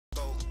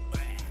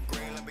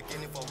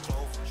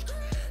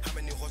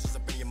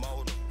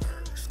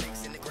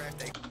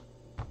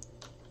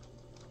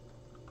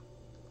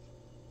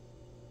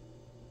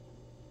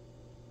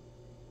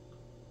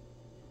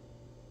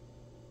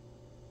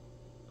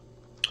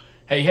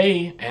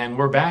Hey, and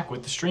we're back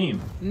with the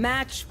stream.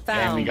 Match found.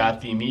 And we got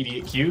the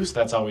immediate queue, so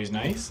that's always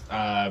nice.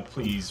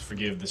 Please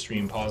forgive the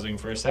stream pausing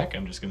for a sec.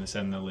 I'm just going to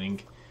send the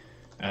link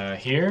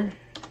here.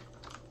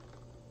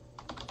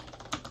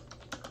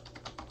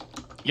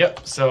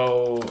 Yep,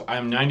 so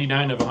I'm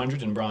 99 of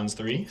 100 in Bronze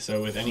 3,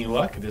 so with any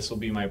luck, this will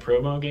be my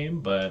promo game,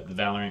 but the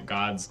Valorant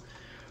gods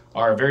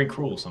are very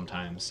cruel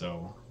sometimes,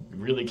 so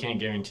really can't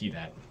guarantee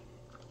that.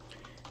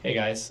 Hey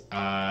guys,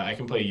 I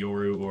can play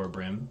Yoru or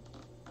Brim.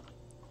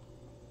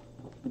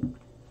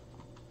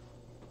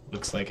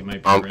 Looks like it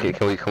might be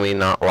Brim. Can we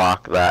not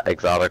lock that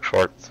exotic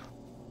shorts?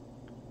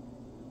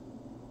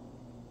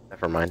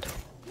 Never mind.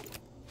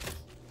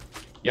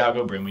 Yeah, I'll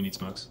go Brim. We need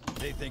smokes.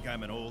 They think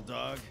I'm an old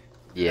dog?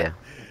 Yeah.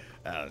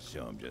 I'll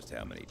show them just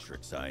how many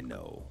tricks I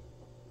know.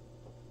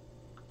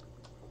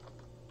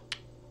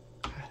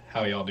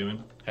 How y'all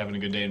doing? Having a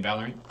good day in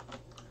Valorant?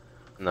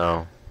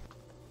 No.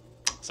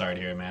 Sorry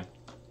to hear it, man.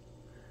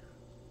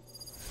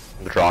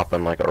 I'm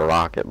dropping like a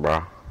rocket,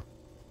 bro.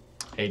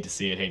 Hate to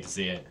see it, hate to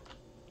see it.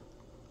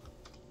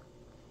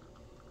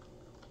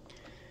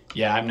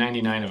 Yeah, I'm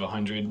 99 of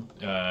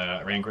 100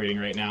 rank rating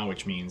right now,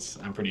 which means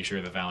I'm pretty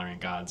sure the Valorant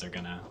gods are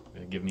gonna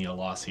give me a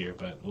loss here,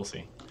 but we'll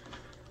see.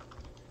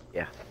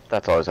 Yeah,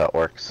 that's always how it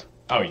works.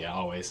 Oh yeah,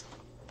 always.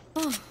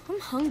 Oh, I'm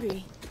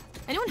hungry.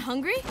 Anyone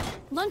hungry?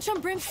 Lunch on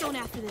Brimstone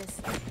after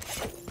this.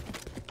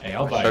 Hey,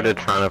 I'll buy I started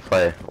trying to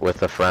play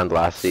with a friend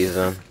last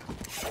season,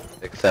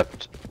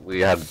 except we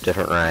had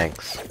different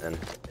ranks, and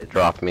it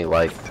dropped me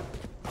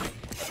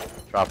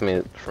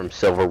from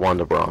silver 1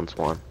 to bronze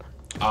 1.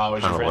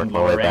 Was your friend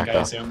lower rank,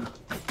 I assume?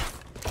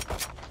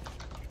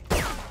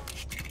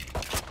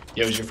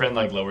 Yeah, was your friend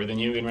like lower than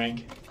you in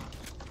rank?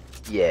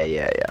 Yeah.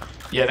 Yeah,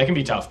 that can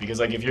be tough because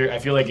like I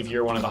feel like if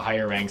you're one of the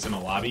higher ranks in a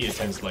lobby, it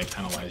tends to like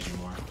penalize you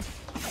more.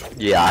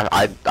 Yeah,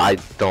 I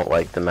don't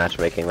like the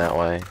matchmaking that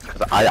way,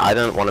 cause I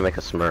didn't want to make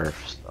a Smurf,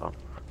 so.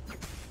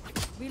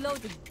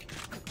 Reloading.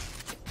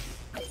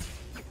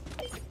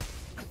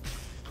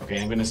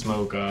 Okay, I'm gonna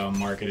smoke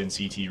Market and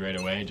CT right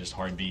away. Just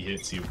hard B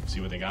hit, see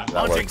what they got.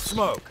 Launching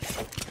smoke.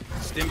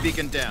 Stim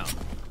beacon down.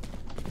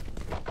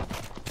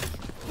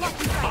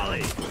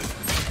 Molly.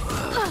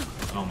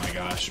 Oh my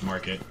gosh,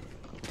 Market.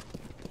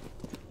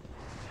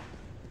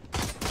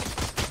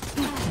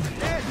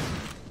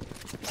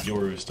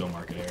 Yoru is still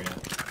Market area.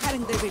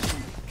 Cutting their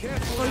vision.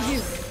 For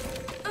you.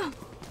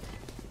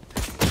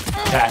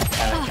 Cat.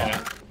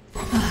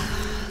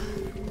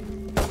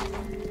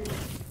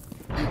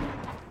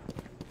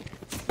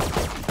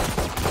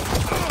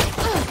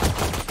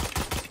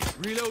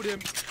 Reload him.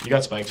 You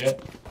got Spike,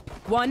 Jet?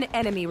 One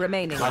enemy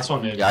remaining. Last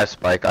one mid. Yeah, I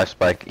spike.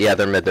 Yeah,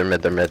 they're mid.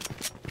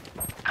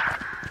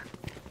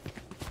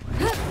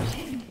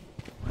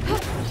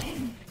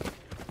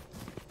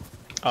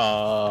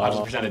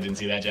 100% I didn't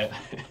see that, Jet.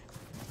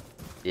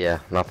 Yeah,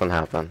 nothing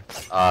happened.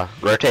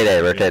 Rotate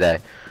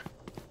A.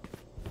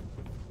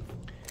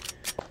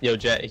 Yo,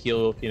 Jet,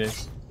 heal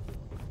Phoenix.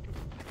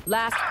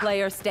 Last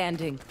player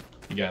standing.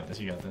 You got this,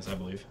 I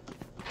believe.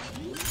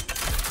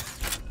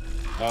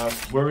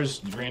 Where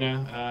was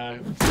Reyna?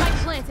 Spike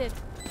planted.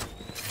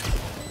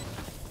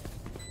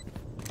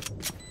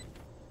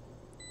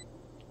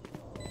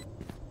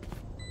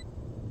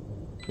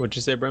 What'd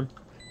you say, Brim?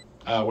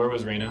 Where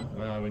was Reyna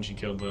when she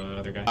killed the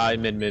other guy?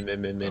 Mid.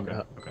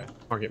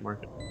 Okay.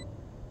 Market.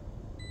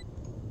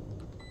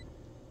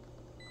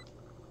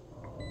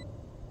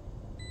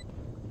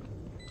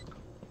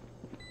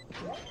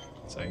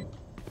 Sight.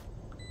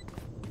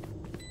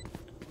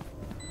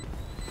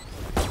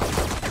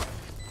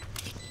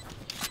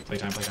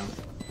 Playtime.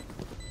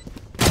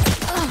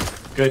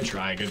 Good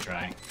try.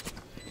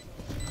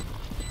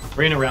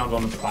 Reyna round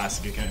 1 with the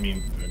classic,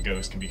 the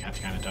ghost can be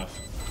kind of tough.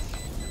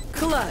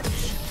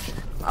 Clutch.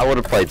 I would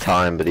have played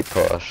time, but he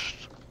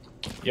pushed.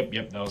 Yep,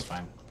 that was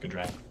fine. Good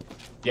try.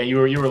 Yeah, you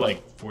were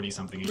like 40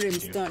 something.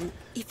 Brimstone,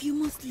 if you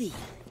must leave,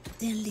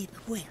 then leave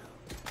well.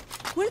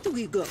 Where do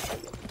we go?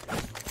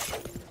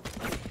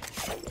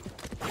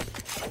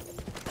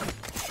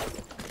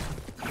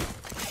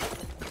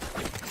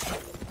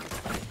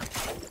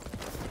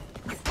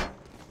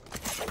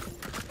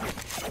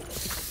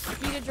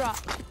 Need a drop.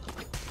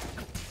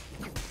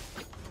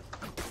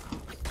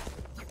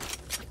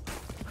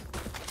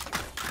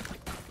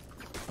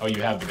 Oh,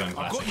 you have the gun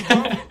classic.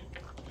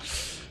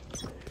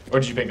 Or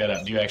did you pick that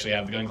up? Do you actually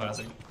have the gun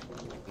classic?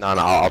 No,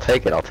 I'll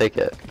take it.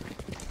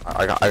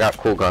 I got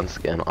cool gun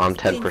skin. I'm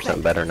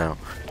 10% better now.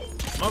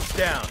 Smoke's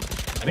down.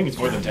 I think it's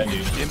more than 10,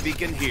 dude. Stim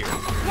beacon here.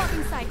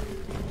 Walking sight.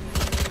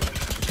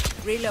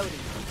 Reloading.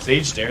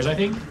 Sage stairs, I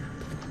think.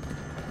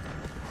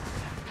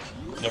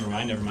 Never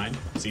mind.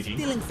 CT.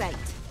 Still in sight.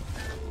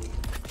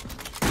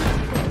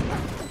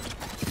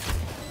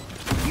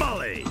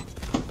 Molly.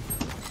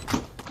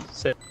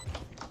 Sit.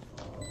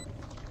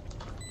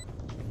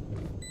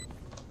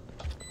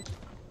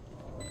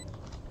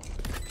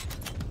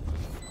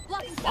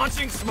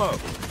 Launching smoke.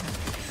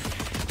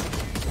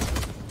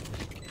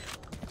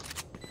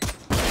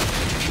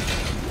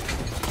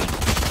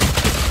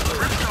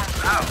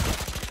 Out.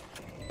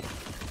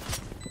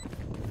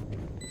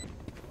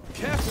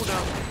 Careful.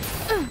 Careful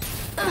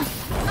now.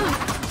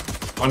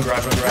 One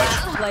garage, one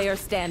garage. Player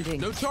standing.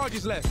 No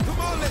charges left. Come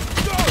on,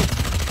 let's go.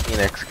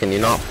 Phoenix, can you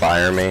not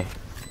fire me?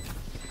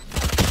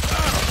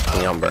 Can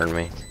you not burn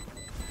me?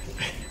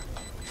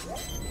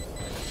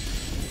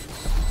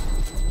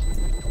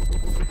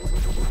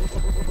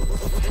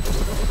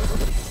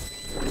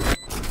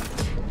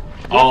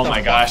 Oh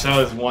my gosh, that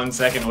was 1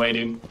 second away,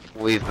 dude.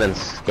 We've been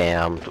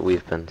scammed.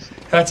 We've been.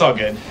 That's all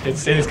good.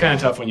 It's kind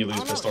of tough when you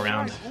lose pistol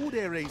round. All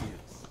their radius.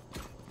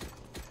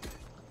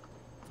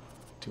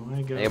 Do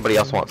I go? Anybody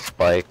else want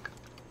Spike?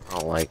 I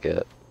don't like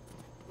it.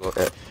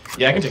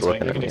 Yeah, I can It's take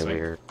Spike. looking I can at take me Spike.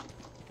 weird.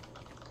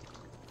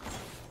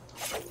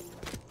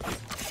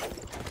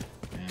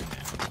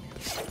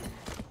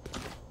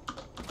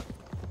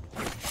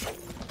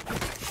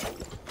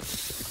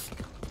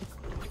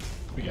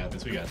 We got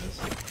this. We got this.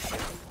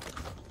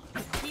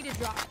 Need a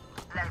drop.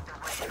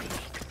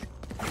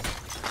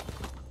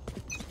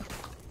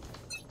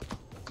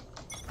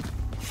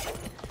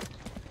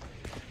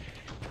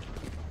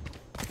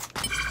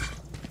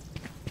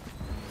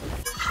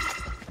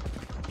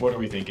 What are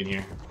we thinking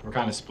here? We're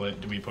kind of split.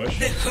 Do we push?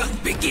 The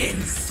hunt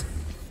begins.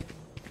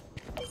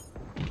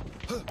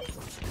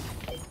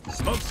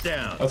 Smoke's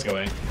down. Let's go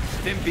A.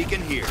 Stim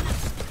beacon here.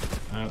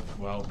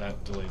 Well,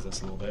 that delays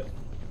us a little bit.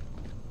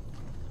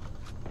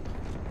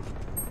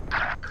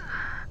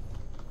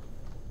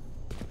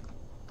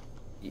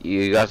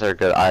 You guys are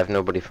good. I have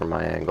nobody from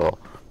my angle.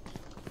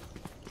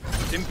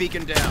 Stim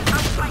beacon down.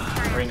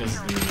 Rain is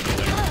in the middle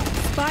there.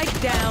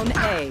 Spike down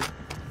A.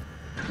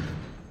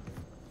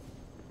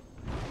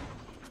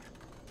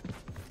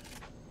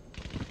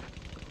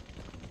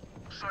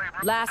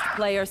 Last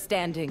player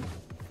standing.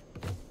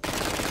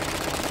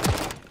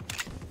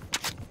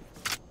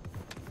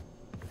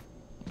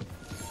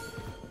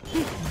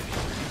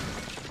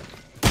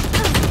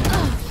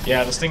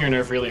 Yeah, the Stinger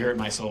nerf really hurt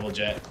my soul,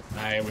 Jet.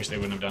 I wish they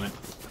wouldn't have done it.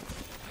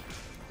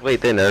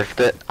 Wait, they nerfed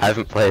it? I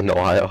haven't played in a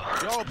while.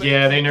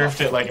 Yeah, they nerfed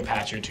it like a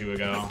patch or two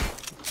ago.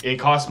 It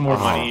costs more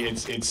money.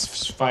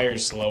 It's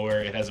fires slower.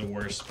 It has a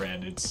worse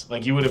spread. It's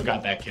like you would have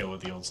got that kill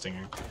with the old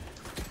Stinger.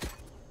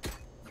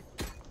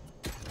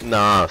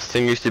 Nah,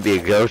 Sting used to be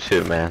a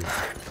go-to, man.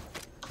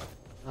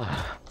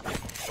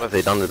 What have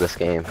they done to this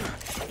game?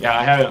 Yeah,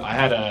 I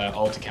had a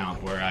alt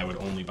account where I would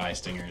only buy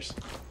Stingers.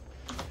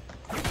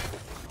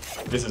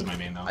 This is my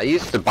main though. I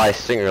used to buy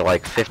Stinger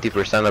like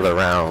 50% of the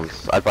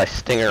rounds. I'd buy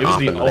Stinger, It was Op,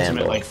 the and ultimate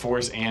Vandal. like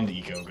force and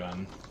eco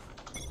gun.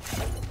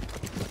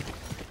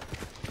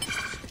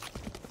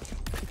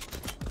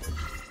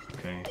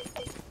 Okay.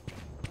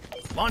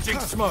 Launching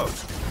smoke.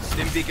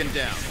 Stim beacon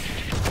down.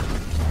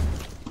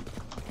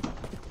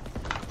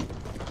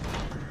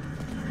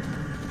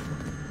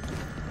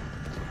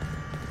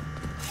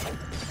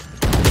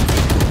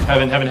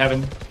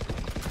 Heaven.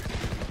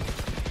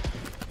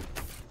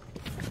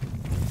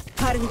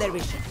 Cutting their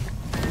vision.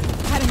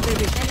 Cutting their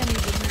vision.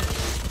 Enemies with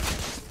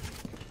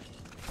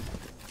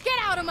me. Get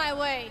out of my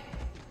way.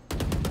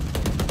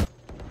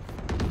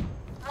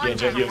 Yeah,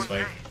 Jet, you have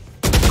Spike.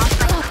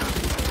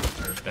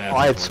 Oh,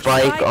 I had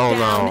Spike. Oh down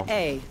no.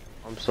 A.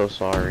 I'm so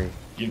sorry.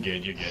 You're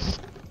good, you're good.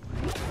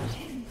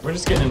 We're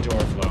just getting into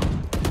our flow.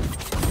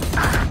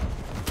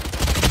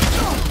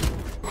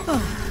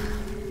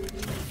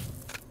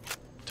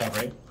 Top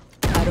right.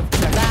 Out of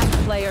track.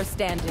 Last player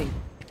standing.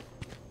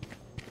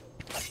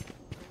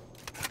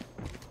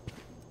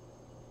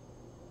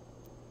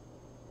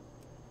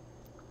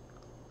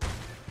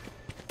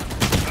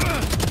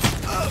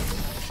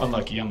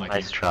 Unlucky.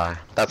 Nice try.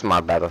 That's my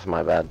bad. That's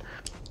my bad.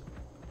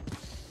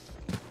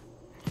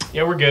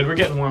 Yeah, we're good. We're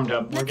getting warmed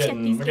up. We're Let's check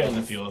getting these the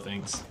guys. feel of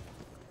things.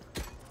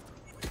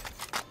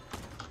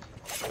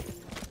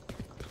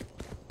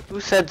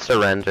 Who said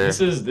surrender? This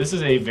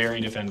is a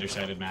very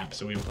defender-sided map,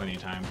 so we have plenty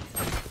of time.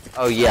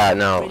 Oh yeah,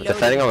 no.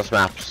 Defending on this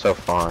map is so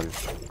fun.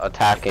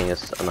 Attacking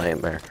is a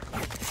nightmare.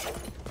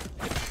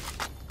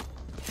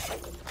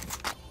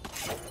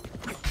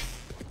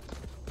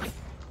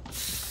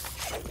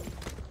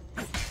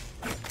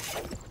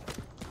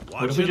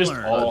 What if we just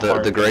all The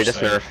hard greatest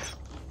push side? nerf.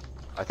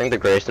 I think the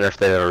greatest nerf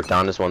they've ever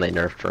done is when they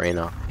nerfed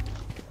Reyna.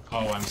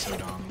 Oh, I'm so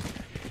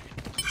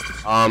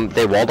dumb.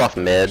 They walled off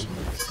mid.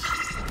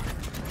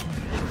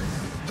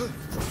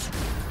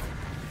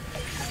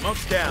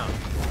 Smoke's down.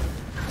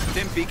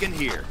 Stim beacon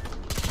here.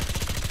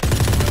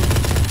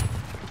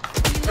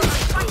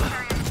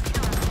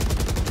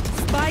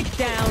 Spike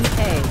down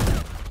A.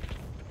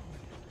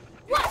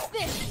 What's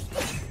this?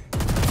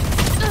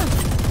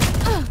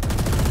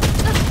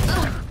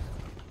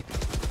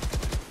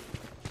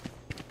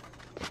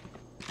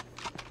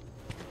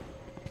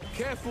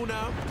 Careful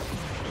now.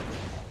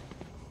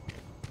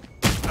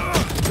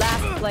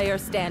 Last player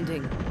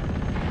standing.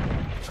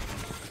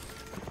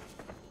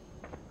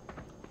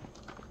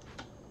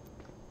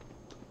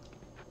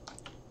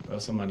 Well,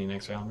 some money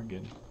next round. We're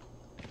good.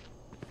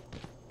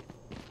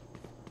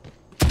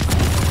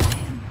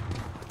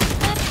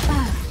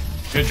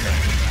 Good try.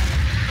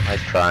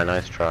 Nice try.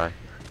 Nice try.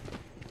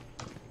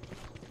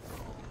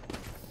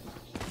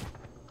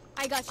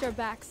 I got your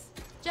backs.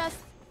 Just,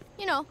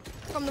 you know,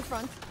 from the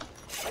front.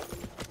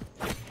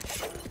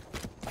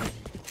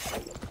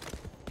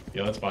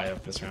 Yeah, let's buy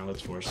up this round.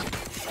 Let's force.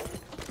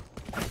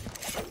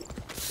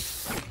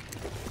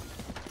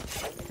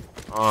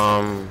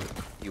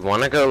 You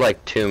want to go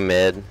like 2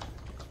 mid?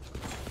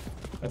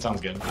 That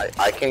sounds good.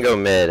 I can go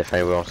mid if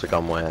anyone wants to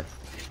come with.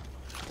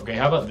 Okay,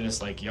 how about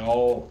this? Like,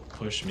 y'all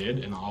push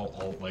mid, and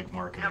I'll like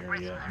mark an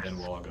area, and then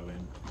we'll all go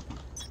in.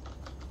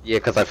 Yeah,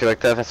 because I feel like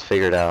that's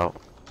figured out.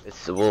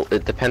 Well,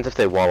 it depends if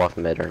they wall off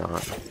mid or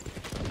not.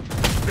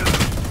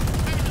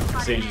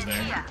 Sage is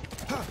there.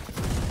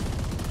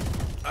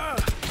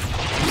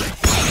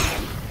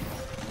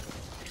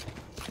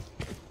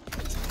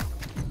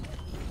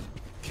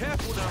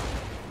 Careful now.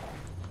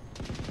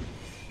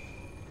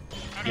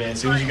 Yeah, as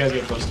soon as you guys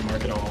get close to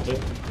market, I'll ult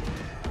it.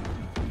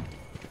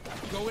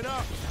 Going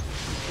up.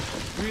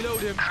 Reload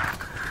him.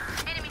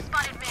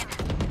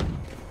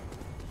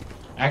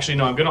 Actually,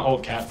 no, I'm gonna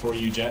ult cat for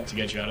you, Jet, to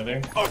get you out of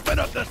there. Open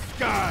up the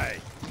sky.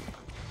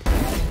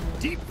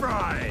 Deep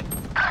fried.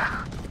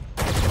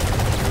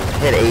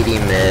 Hit 80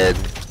 mid.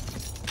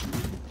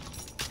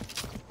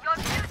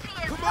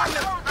 Come on,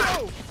 let's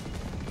go.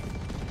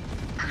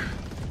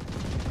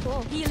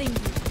 Cool. Healing you.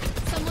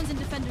 Someone's in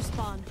defender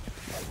spawn.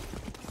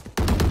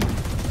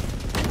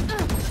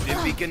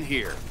 Stim beacon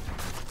here.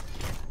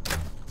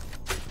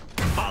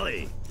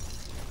 Molly.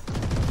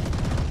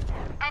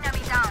 Enemy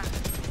down.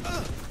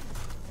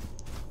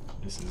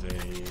 This is a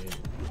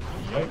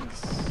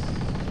yikes.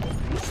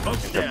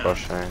 Smoke's They're down.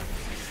 pushing.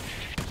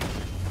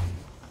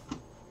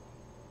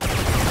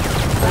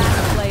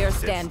 Last player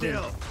standing.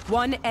 still.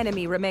 One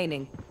enemy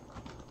remaining.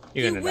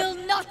 You're You gonna will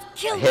not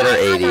kill Hit her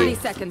 80. 30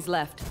 seconds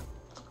left.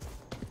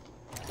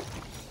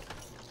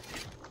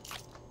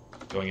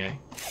 Going A.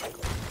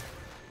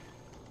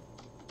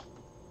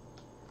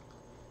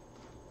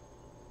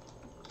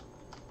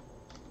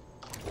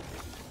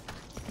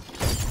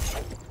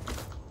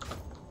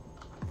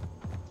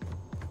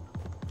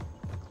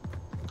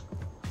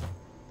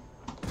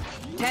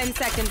 Ten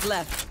seconds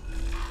left.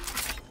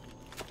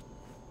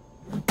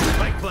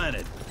 Spike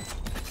planted.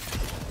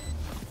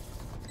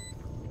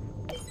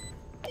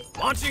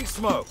 Launching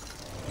smoke.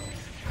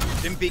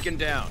 Stim beacon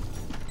down.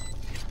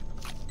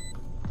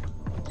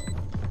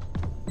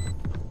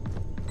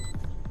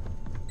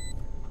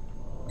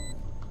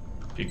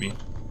 Peek me.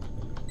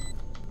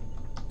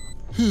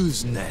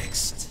 Who's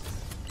next?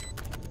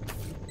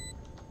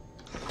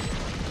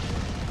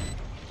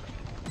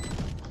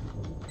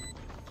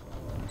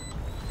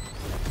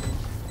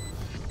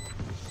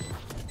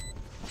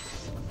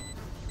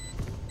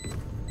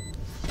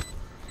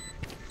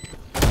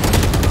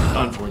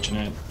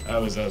 Unfortunate.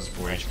 That was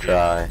 4 HP.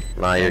 Try.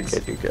 Nah, you're Thanks.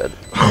 good, you're good.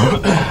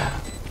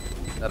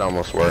 That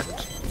almost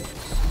worked.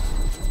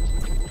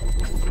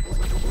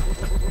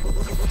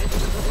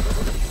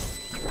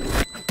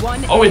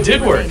 One Oh, it did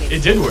enemy work. remaining.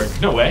 It did work.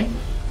 No way.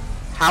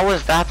 How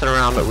was that the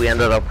round that we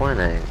ended up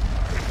winning?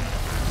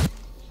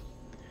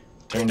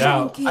 Turned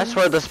out. I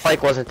swear the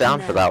spike wasn't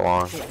down for that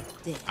long.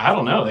 I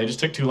don't know. They just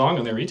took too long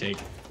on their retake.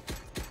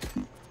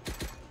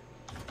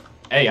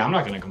 Hey, I'm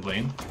not gonna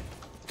complain.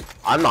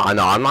 I'm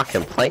not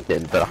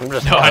complaining, but I'm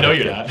just No, I know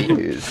kinda you're not.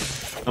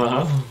 confused.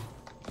 Uh-huh.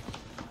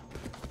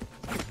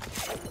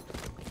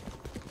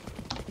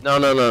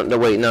 No,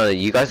 wait, no,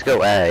 you guys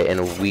go A,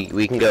 and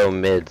we can go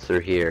mid through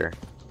here.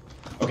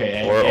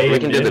 Okay, Or A we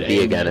can do mid, the B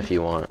A again mid. if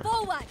you want.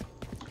 Forward.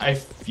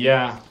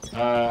 Yeah.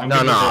 I'm No,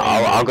 gonna no, go for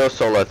A I'll mid. go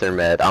solo through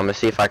mid. I'm gonna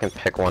see if I can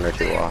pick 1 or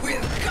 2 off.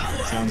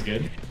 Sounds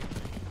good.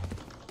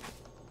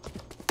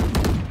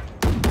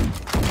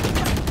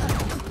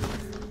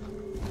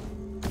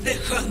 The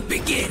hunt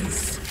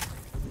begins.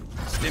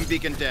 Stim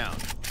beacon down.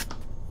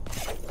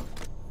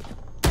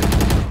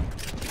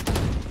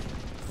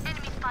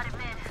 Enemy spotted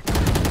mid.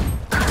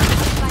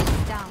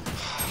 Spike down.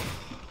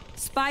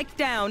 Spike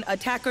down,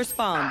 attacker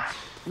spawn.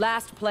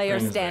 Last player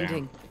Brandon's there.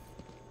 standing.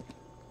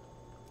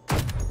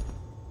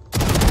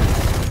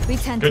 We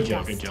tend Good to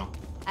kill, trust. good kill.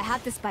 I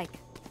had the spike.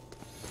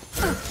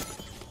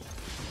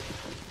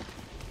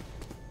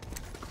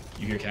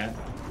 You hear cat?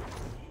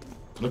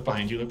 Look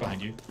behind you, look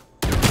behind you.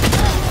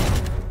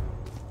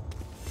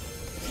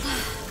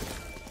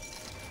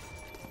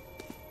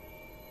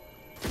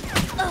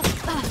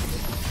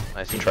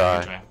 Nice Good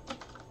try. try.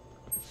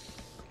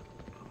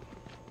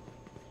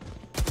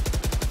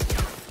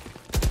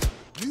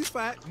 New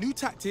fight, new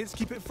tactics.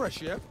 Keep it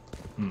fresh, yeah?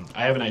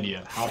 I have an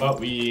idea. How about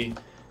we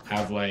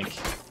have like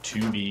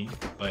 2B,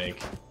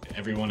 like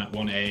everyone at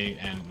 1A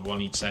and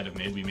one each side of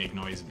mid, we make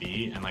noise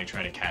B and like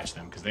try to catch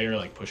them because they are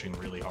like pushing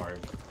really hard.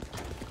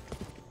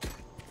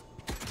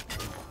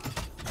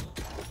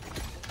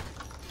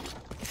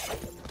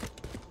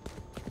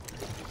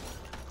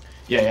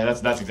 Yeah,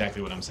 that's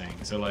exactly what I'm saying.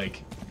 So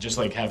like just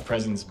like have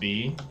presence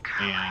B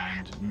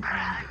and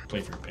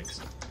play for your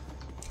picks.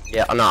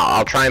 Yeah, no,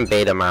 I'll try and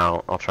bait him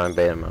out.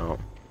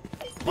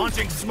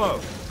 Launching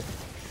smoke.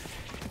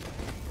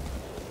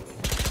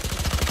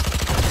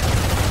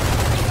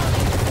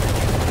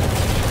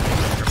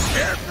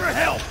 Prepare for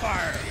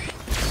hellfire.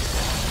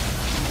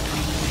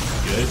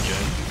 Good,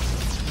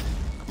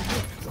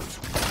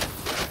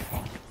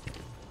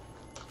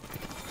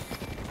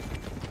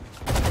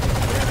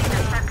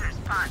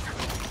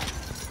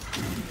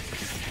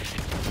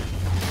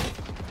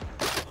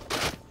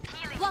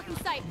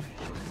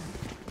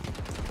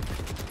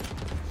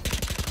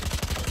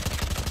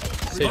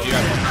 Sid, you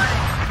got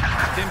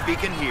it. Dim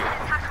beacon here.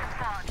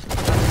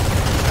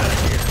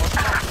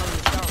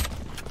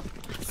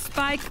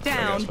 Spike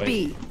down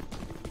B.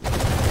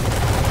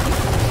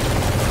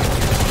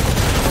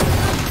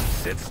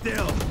 Sit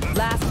still.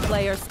 Last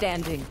player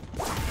standing.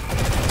 That's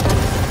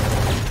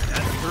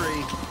 3.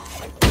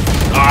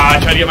 Ah, I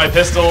tried to get my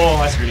pistol.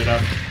 I screwed it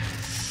up.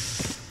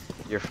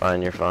 You're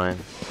fine, you're fine.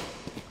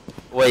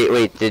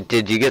 Wait,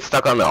 did you get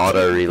stuck on the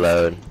auto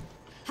reload?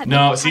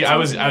 No, see, I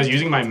was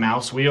using my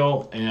mouse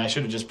wheel, and I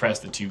should have just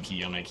pressed the 2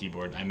 key on my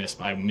keyboard. I missed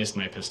my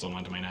pistol and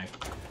went to my knife.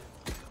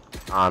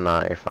 Oh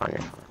no, you're fine,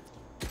 you're fine.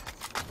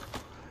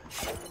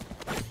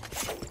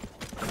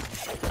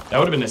 That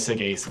would have been a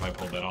sick ace if I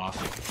pulled that off.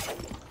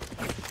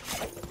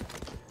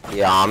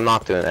 Yeah, I'm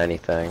not doing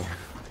anything.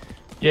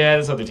 Yeah,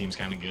 this other team's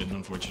kind of good,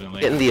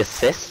 unfortunately. Getting the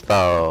assist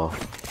though.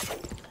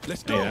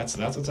 Let's Hey, go. that's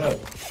what's up.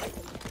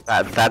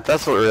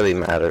 That's what really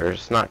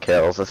matters. Not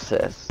kills,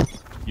 assists.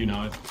 You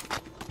know it.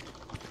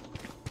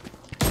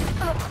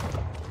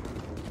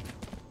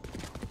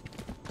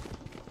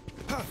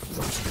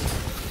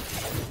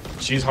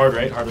 She's hard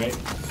right, hard right.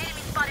 Enemy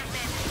spotted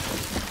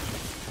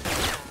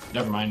mid.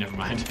 Never mind.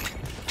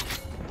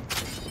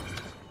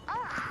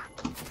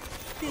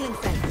 Still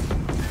inside.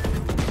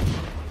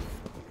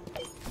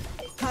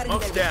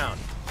 Smoke's down.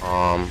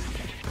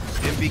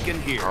 Dim beacon I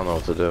here. don't know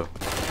what to do.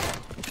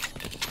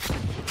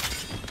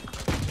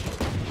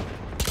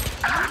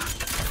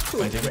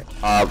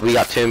 We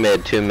got 2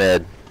 mid.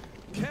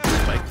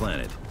 Spike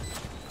planted.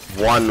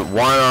 One,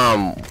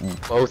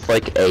 both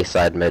like A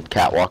side mid,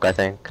 catwalk, I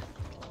think.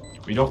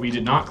 We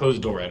did not close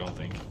the door, I don't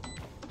think.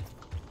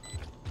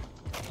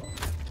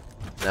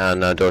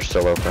 No, door's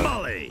still open.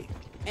 Molly.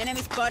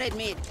 Enemy spotted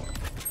mid.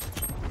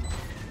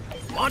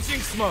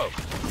 Launching smoke.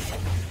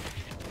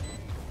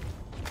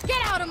 Get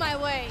out of my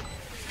way!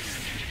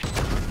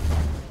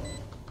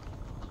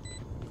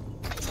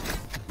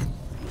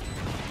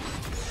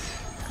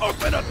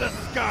 Open up the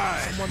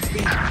sky.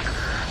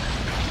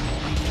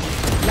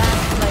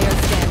 Last player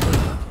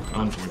standing.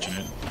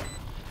 Unfortunate.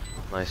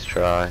 Nice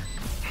try.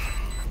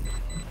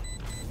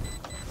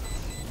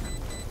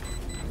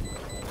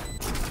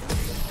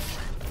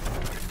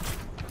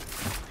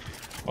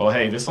 Well,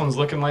 hey, this one's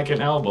looking like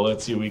an L, but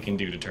let's see what we can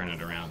do to turn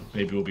it around.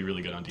 Maybe we'll be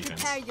really good on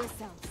defense. Prepare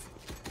yourselves.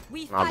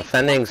 We Nah, fight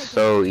defending's once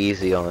so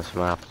easy on this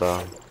map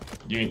though.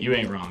 You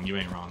ain't wrong. You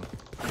ain't wrong.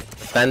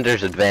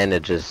 Defender's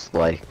advantage is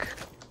like,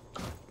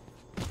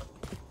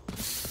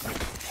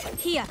 again.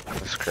 Here.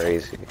 it's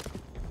crazy.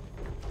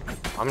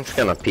 I'm just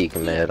gonna peek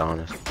mid,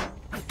 honestly.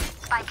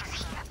 Spike is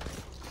here.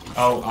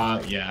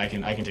 Oh, yeah, I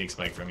can take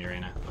Spike from you right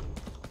now.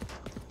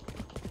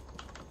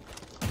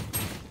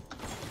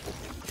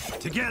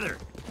 Together.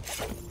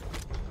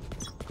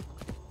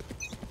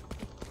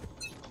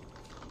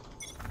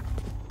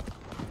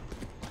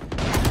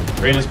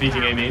 Reyna's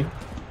peeking A main.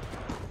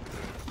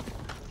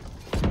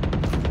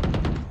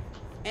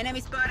 Enemy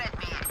spotted.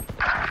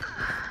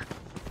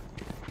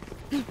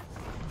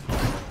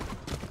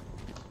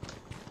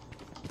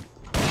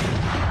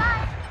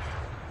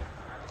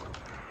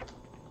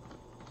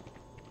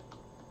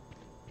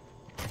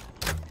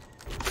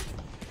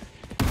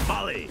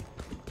 Molly.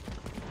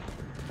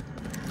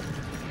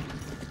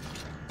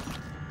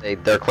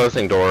 They're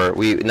closing door.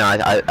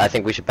 I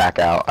think we should back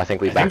out. I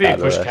think we I back think they out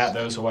of pushed this. Cat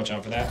though, so watch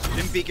out for that.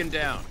 Dim beacon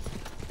down.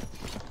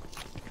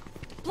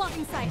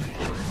 Blocking sight.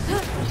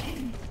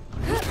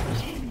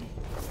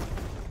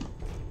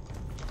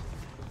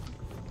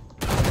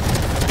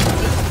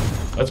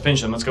 Let's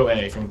pinch them. Let's go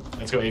A from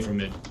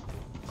mid.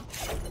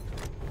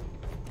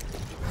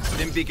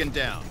 Dim beacon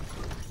down.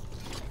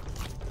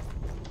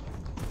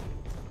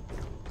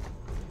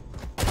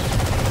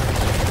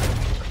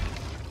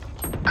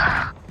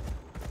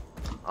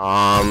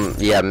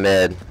 Yeah,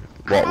 mid.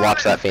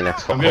 Watch that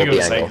Phoenix. I'm Hold gonna go the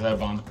to site angle. for that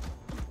bomb.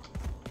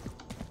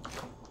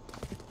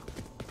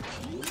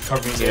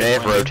 Cover me, They may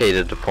have Zayden.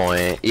 rotated to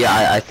point.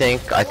 Yeah, I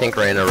think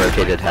Reyna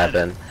rotated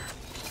heaven.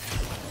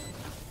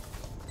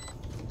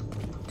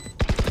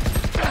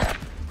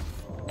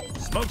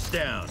 Smoke's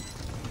down.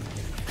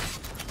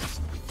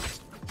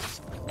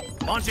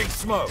 Launching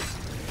smoke.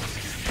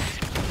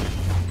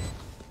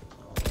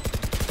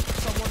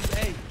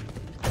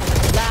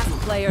 Last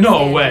player No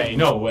standing. way,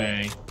 no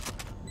way.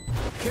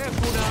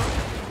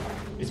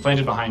 It's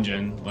planted behind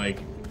Jen, like,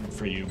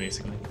 for you,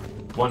 basically.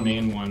 One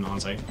main, one on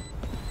site.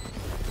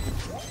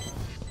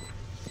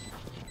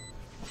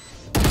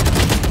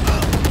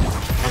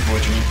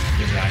 Unfortunate.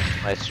 Good try.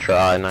 Nice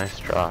try, nice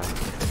try.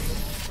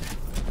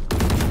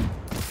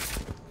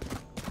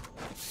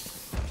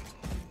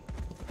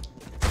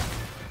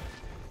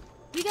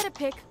 We get a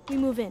pick, we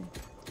move in.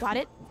 Got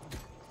it?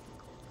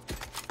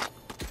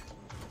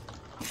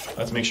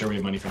 Let's make sure we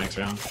have money for next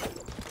round.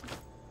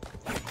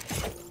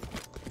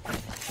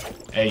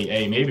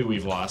 Hey, maybe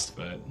we've lost,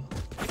 but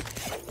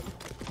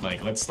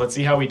like let's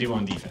see how we do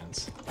on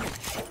defense.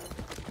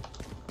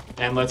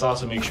 And let's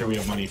also make sure we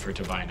have money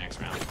to buy next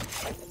round.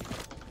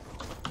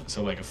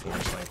 So like a 4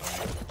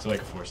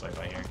 swipe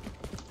by here.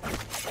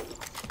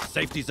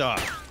 Safety's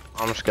off.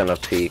 I'm just gonna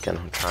peek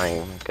and try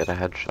and get a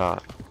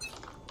headshot.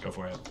 Go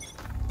for it.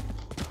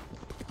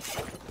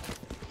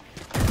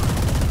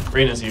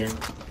 Reyna's here.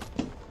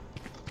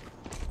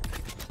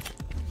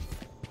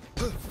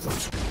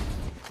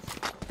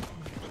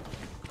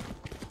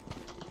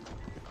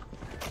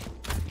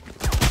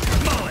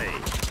 Molly.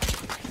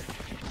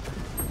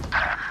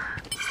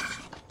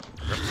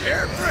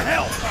 Prepare for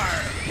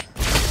hellfire.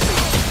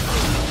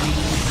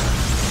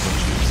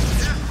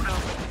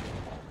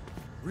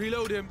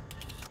 Reload him.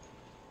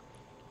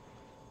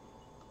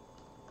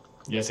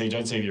 Yeah, Sage,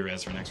 I'd save your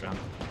res for next round.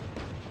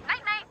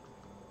 Night night.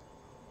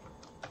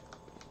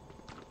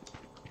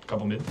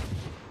 Couple mid.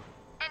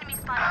 Enemy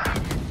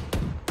spotted.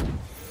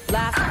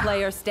 Last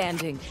player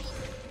standing.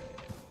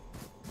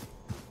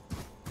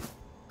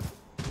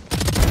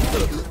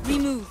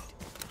 Removed.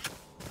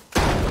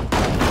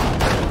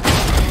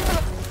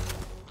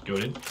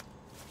 Goated.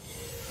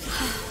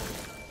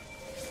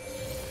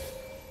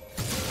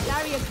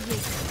 Darius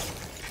Blake.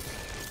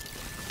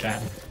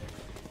 Cat.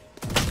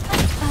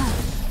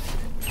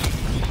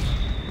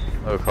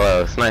 Oh,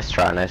 close. Nice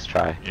try, nice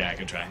try. Yeah,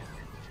 good try.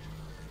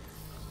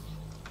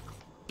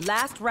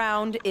 Last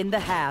round in the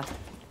half.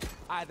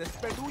 Either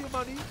spend all your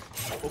money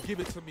or give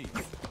it to me.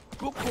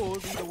 Good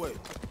cause either way.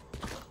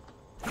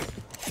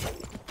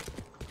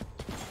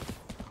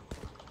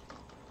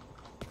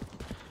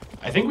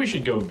 I think we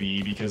should go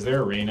B because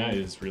their Reyna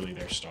is really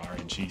their star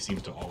and she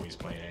seems to always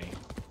play A.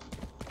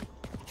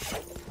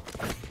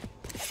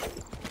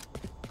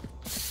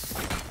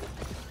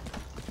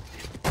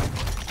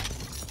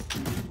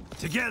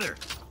 Together.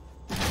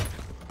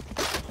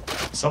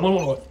 Someone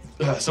will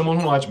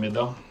watch mid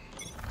though.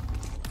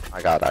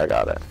 I got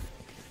it.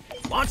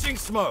 Launching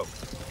smoke.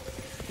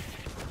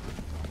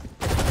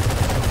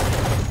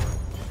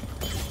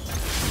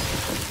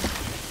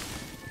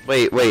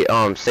 Wait,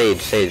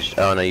 Sage.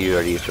 Oh no, you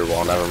already used your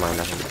wall. Never mind.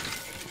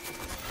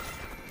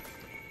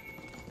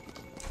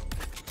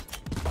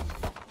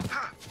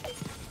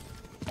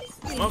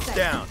 Smoke's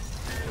down.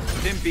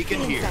 Dim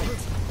beacon here.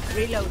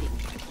 Reloading.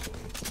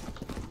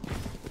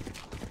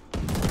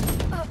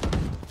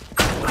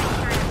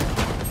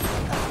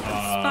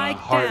 Spike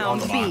Hard down on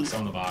the B. box,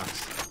 on the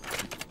box.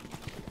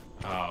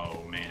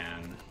 Oh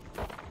man.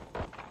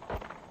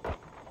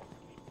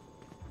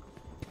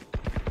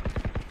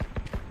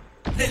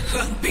 The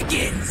hunt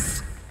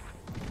begins.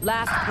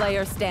 Last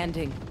player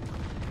standing.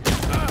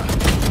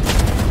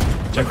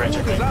 Check right,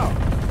 check right. Out.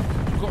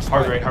 You got Hard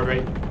spike. right, hard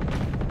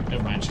right.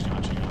 Never mind, she's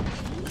gone, she's gone.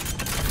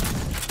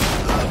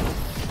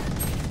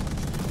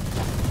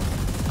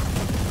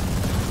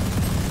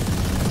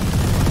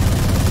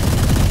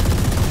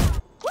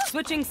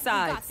 Switching You got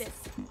sides. this.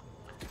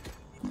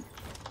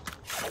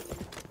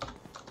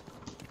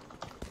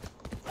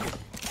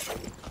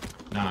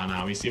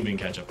 Nah, we see if we can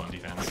catch up on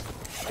defense.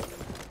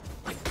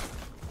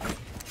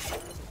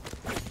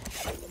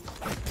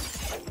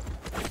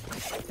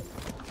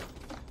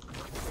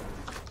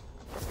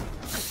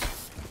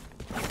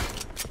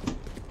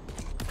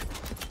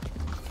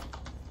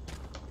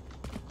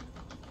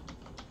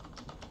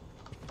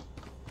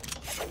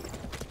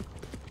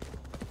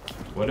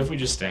 What if we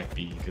just stack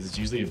B? Because it's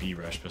usually a B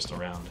rush pistol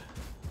round.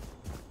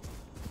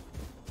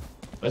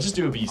 Let's just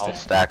do a B I'll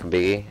stack. stack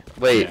B.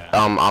 Wait, Yeah.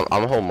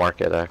 I'm whole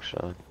market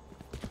actually.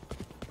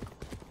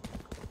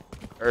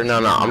 Or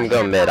no, I'm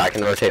going mid. I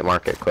can rotate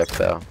market quick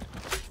though.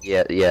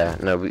 Yeah.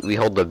 No, we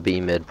hold the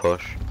B mid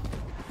push.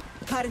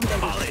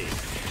 Molly.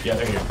 Yeah,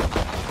 they're here.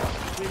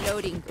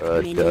 Reloading.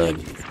 Good, Many good.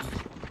 enemies.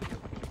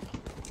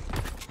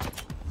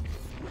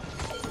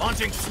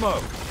 Launching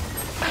smoke.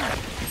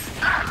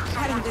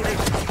 Cutting the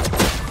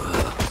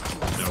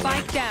No way.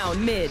 Spike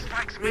down mid.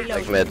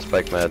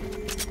 Spike mid.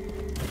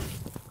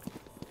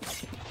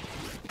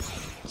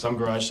 Some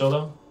garage still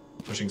though.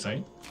 Pushing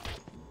site.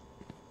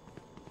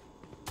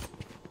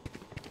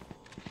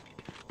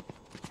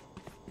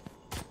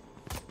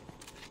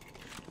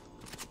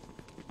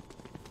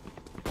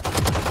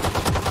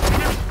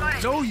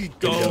 No, you Good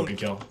kill, don't. good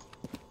kill.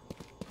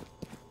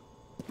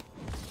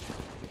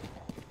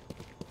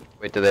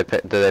 Wait, did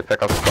they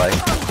pick up spike?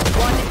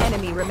 One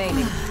enemy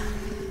remaining.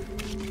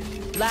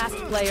 Last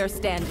player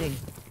standing.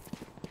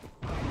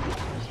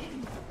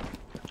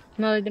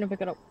 No, they didn't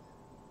pick it up.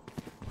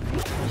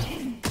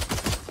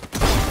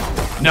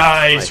 Nice,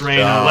 Nice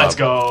Reyna. job. Let's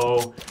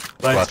go.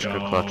 Let's Clutch,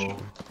 good go. clutch.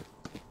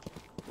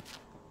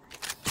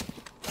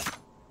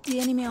 The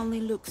enemy only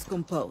looks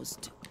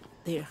composed.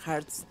 Their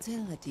hearts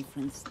tell a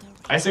different story.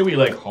 I say we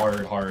like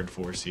hard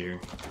force here.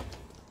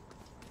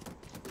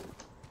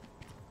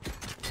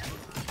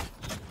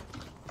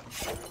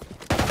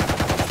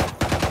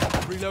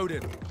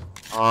 Reloading.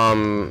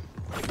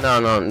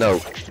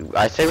 No.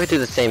 I say we do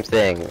the same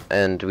thing,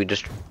 and we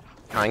just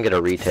try and get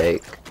a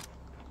retake.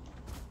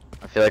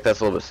 I feel like that's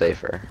a little bit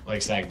safer.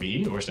 Like stack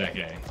B or stack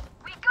A?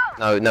 We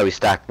go. No, we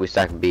stack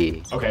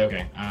B,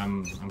 Okay.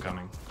 I'm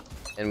coming.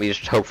 and we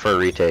just hope for a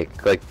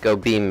retake. Like, go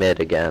B mid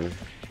again.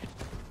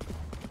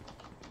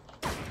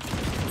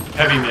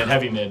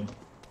 Heavy mid.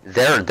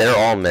 They're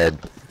all mid.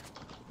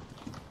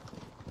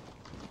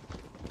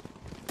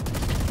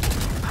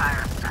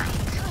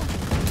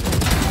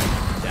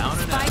 Down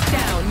and out. Spike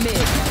down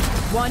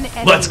One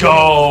enemy. Let's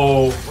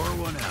go! Pour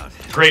one out.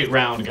 Great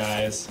round,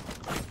 guys.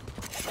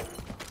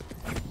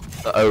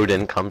 The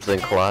Odin comes in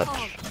clutch.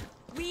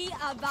 We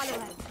are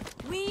Valorant.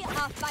 We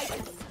are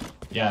fighters.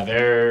 Yeah,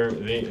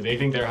 they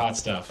think they're hot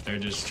stuff. They're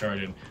just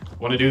charted.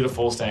 Want to do the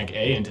full stack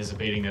A,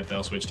 anticipating that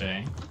they'll switch to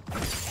A.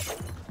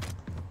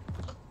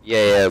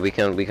 Yeah, we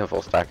can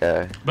full stack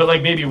A. But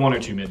like maybe 1 or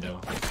 2 mid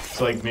though.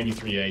 So like maybe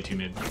 3A, 2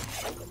 mid.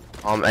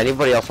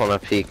 Anybody else want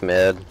to peek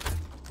mid?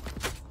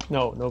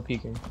 No, no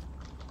peeking.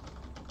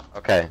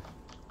 Okay.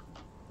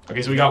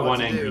 Okay, so we got What 1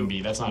 to and do? green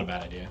B. That's not a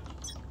bad idea.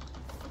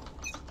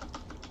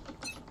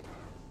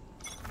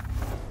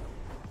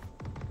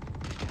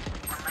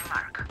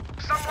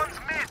 Someone's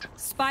mid.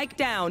 Spike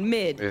down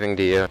mid. Moving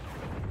to you.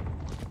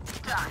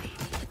 Die.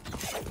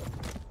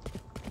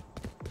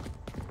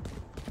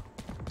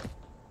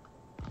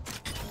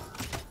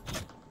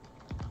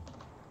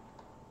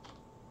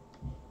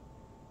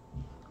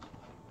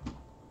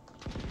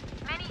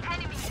 Many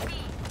enemies B.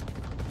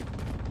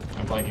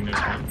 I'm flanking this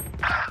one.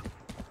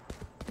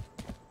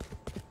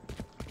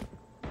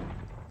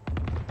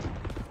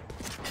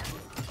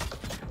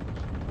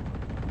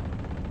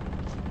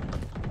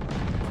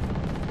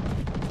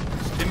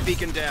 Stim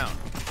beacon down.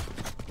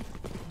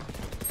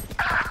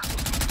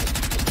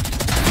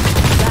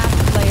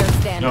 Last player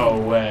standing. No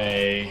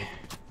way.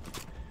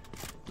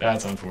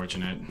 That's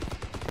unfortunate.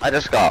 I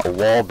just got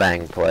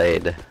wallbang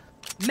played.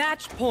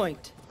 Match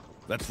point.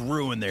 Let's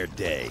ruin their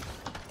day.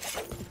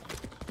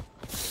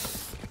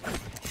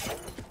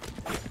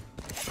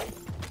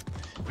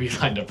 We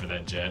lined up for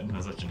that jet.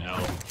 That's such an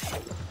L.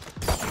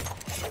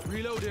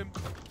 Reload him.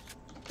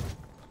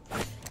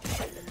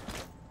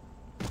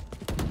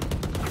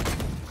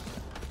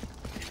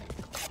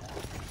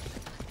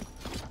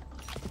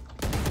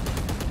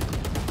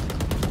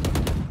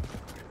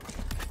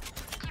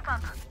 Keep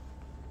up.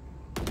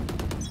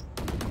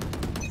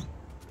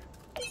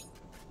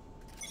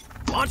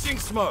 Launching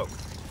smoke.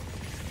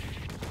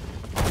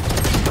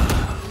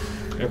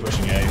 They're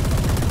pushing A.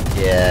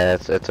 Yeah,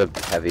 it's a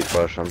heavy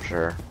push, I'm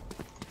sure.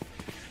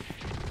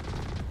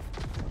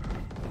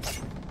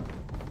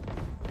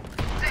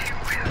 They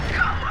will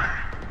cower.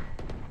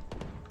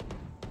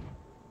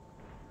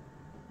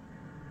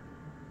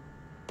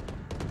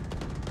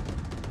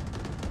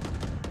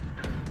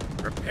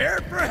 Prepare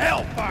for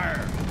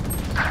hellfire.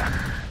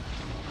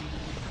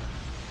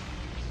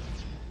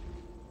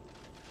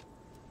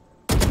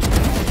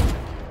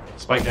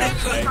 Spike down. A.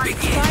 Spike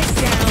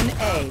down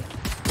A.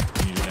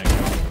 You need an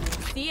echo.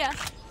 See ya.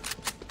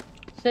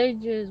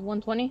 Sage is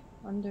 120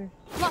 under.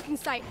 Blocking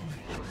sight.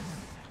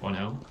 1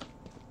 hell.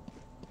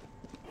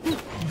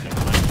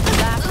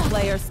 Last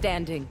player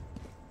standing.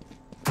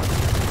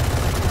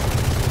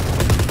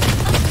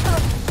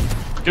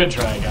 Good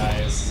try,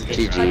 guys. Good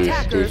GG. try.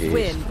 Attackers GG's.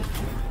 win.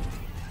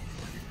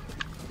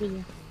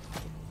 Yeah.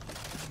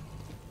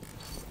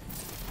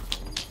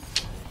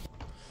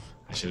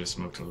 I should have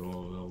smoked a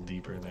little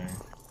deeper there.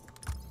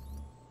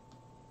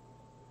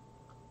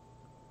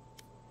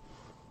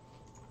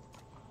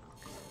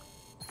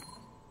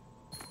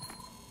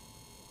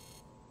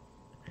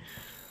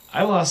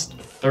 I lost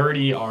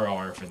 30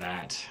 RR for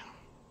that.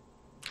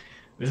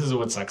 This is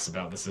what sucks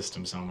about the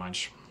system so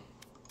much.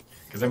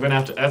 Because I'm going to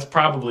have to... That's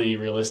probably,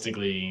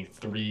 realistically,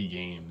 3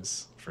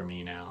 games for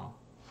me now.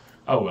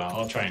 Oh well,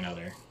 I'll try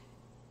another.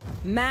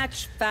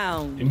 Match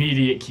found.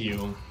 Immediate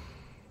Q.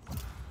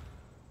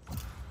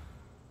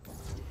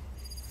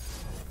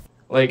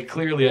 Like,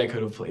 clearly I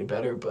could have played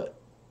better, but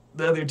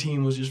the other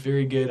team was just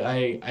very good.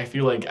 I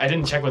feel like... I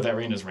didn't check what that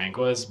Reyna's rank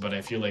was, but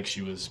I feel like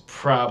she was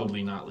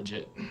probably not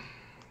legit.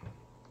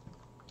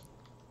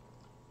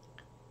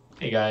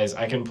 Hey guys,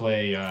 I can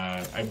play,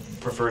 I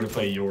prefer to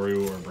play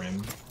Yoru or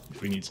Brim.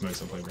 If we need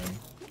smokes, I'll play Brim.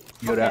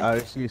 Yo, that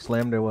Odyssey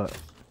slammed or what?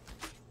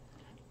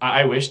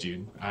 I wish,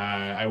 dude.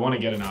 I want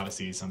to get an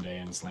Odyssey someday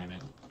and slam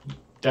it.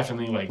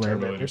 Definitely like Slam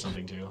turbo it, it or bitch.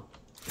 something too.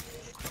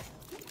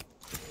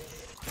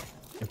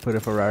 And put a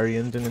Ferrari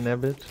engine in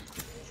that bitch?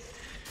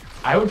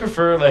 I would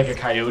prefer like a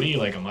Coyote,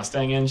 like a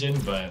Mustang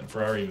engine, but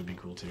Ferrari would be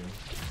cool too.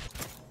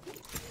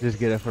 Just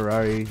get a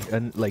Ferrari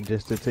and like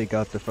just to take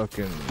out the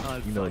fucking,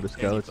 you know, the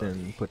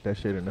skeleton, put that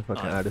shit in the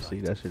fucking Odyssey.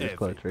 That shit is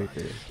clutch right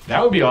there.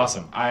 That would be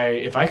awesome.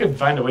 If I could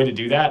find a way to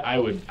do that, I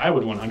would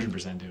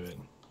 100% do it.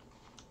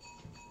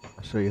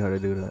 I'll show you how to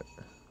do that.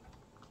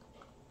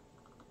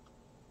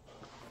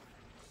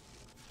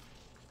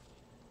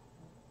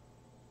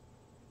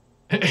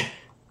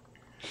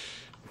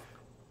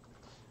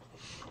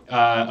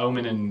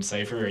 Omen and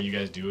Cypher, are you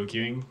guys duo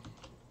queuing?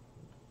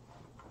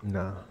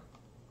 Nah.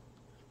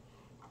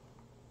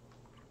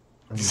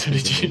 So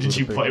did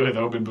you play with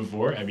Omen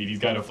before? I mean, he's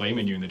got a flame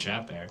in you in the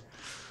chat there.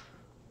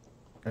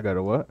 I got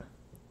a what?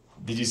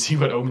 Did you see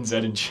what Omen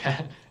said in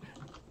chat?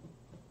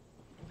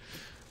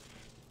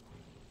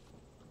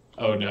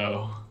 Oh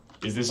no.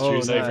 Is this true,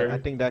 Nah, Cypher? I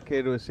think that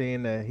kid was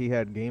saying that he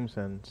had game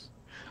sense.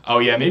 Oh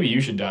yeah, maybe you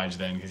should dodge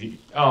then, because he...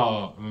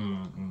 Oh,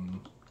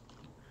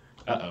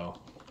 Uh-oh.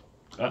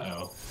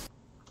 Uh-oh.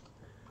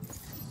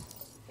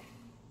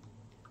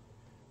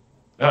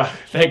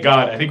 Thank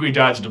God. I think we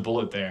dodged a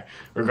bullet there.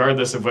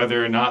 Regardless of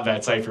whether or not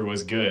that cipher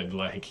was good,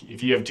 like,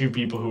 if you have two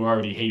people who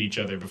already hate each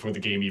other before the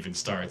game even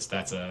starts,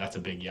 that's a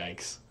big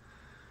yikes.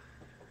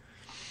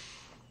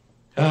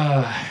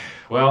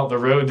 Well, the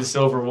road to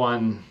silver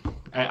one.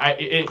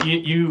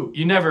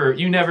 You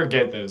never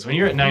get those. When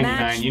you're at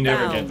 99, you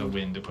never get the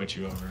win to put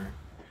you over.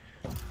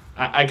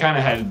 I kind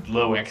of had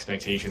low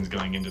expectations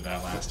going into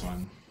that last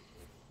one.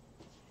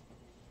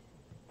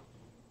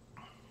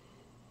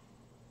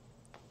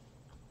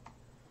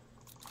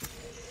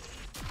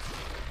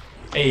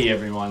 Hey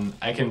everyone,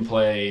 I can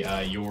play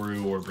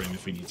Yoru or Brim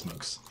if we need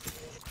smokes.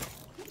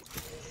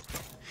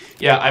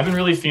 Yeah, I've been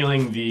really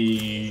feeling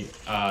the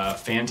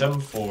Phantom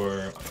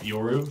for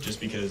Yoru,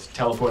 just because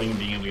teleporting and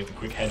being able to get the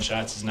quick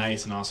headshots is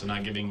nice, and also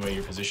not giving away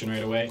your position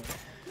right away.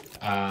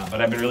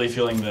 But I've been really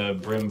feeling the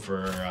Brim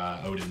for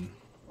Odin.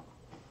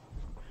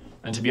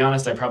 And to be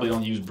honest, I probably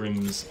don't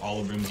use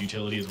all of Brim's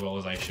utility as well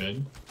as I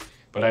should.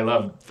 But I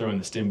love throwing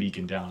the stim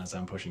beacon down as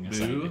I'm pushing a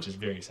site, which is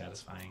very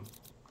satisfying.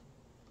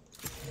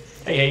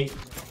 Hey, hey.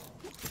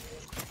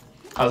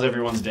 How's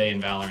everyone's day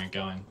in Valorant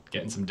going?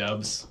 Getting some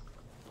dubs?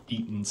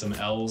 Eating some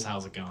L's?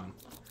 How's it going?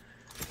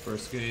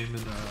 First game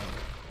in about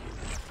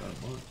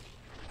a month.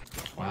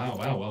 Wow,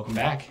 wow, welcome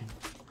back.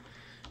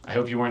 I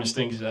hope you weren't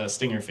a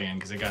Stinger fan,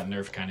 because it got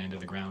nerfed kind of into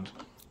the ground.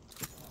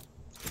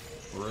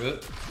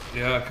 RIP?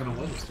 Yeah, I kind of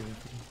was a Stinger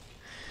fan.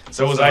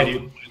 So was I,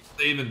 dude. What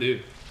they even do?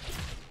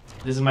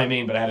 This is my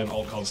main, but I had an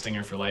ult called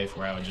Stinger for life,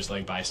 where I would just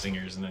like buy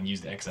Stingers and then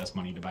use the excess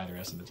money to buy the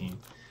rest of the team.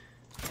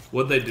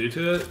 What'd they do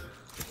to it?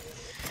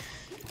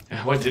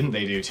 What didn't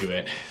they do to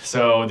it?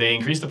 So they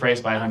increased the price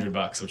by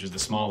 $100, which is the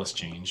smallest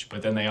change,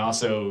 but then they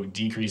also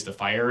decreased the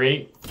fire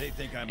rate,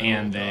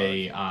 and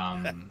they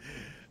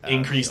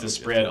increased the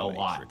spread a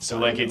lot. So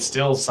like it's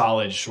still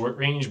solid short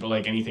range, but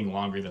like anything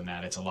longer than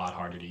that, it's a lot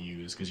harder to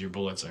use because your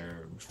bullets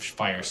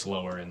fire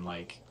slower and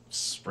like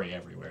spray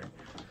everywhere.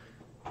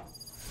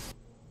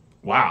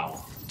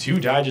 Wow, 2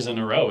 dodges in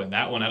a row, and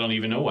that one I don't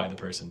even know why the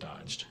person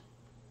dodged.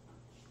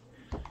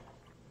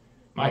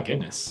 My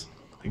goodness,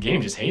 the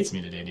game just hates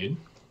me today, dude.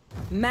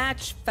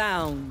 Match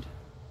found.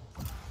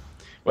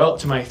 Well,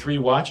 to my 3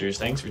 watchers,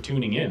 thanks for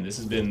tuning in. This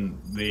has been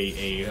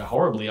a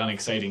horribly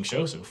unexciting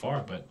show so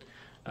far, but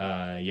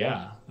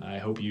yeah, I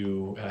hope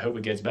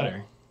it gets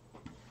better.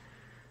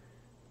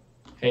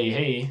 Hey,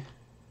 hey,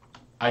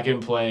 I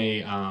can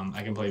play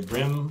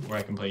Brim or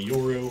I can play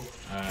Yoru.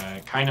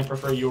 Kind of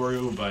prefer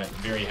Yoru, but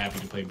very happy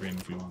to play Brim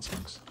if we want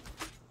smokes.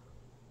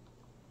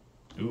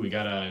 Ooh, we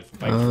got a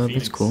Viper Phoenix.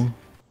 That's cool.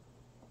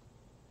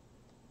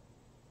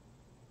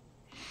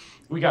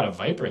 We got a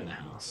Viper in the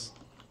house.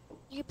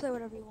 You can play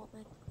whatever you want,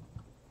 man.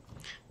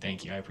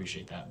 Thank you, I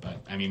appreciate that.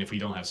 But I mean, if we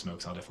don't have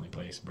smokes, I'll definitely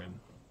play Brim.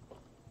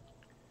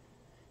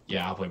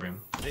 Yeah, I'll play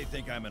Brim. They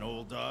think I'm an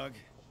old dog?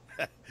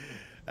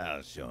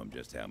 I'll show them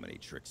just how many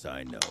tricks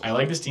I know. I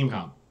like this team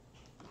comp.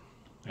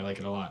 I like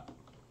it a lot.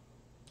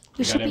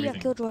 You should be a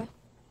Killjoy.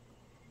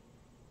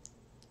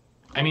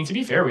 I mean, to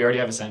be fair, we already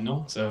have a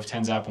Sentinel, so if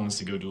Tenzap wants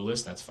to go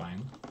Duelist, that's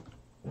fine.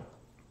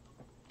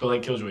 But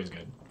like, Killjoy is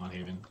good on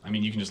Haven. I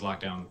mean, you can just lock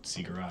down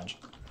C Garage.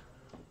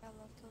 I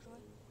love Killjoy.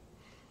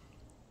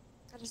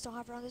 I just don't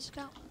have her on this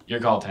account. Your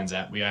call,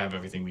 Tenzap. We have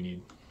everything we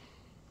need.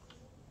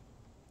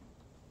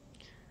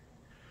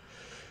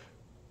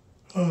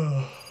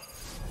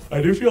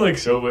 I do feel like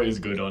Sova is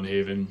good on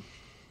Haven.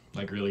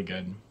 Like, really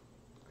good.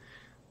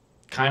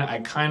 I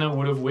kind of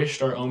would have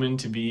wished our Omen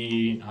to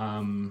be...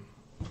 a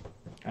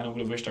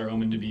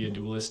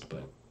duelist,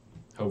 but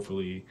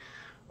hopefully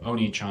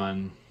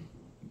Oni-chan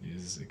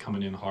is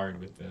coming in hard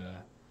with the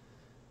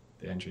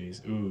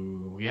entries.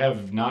 Ooh, we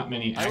have not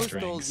many act ranks. I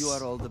was told you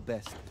are all the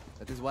best.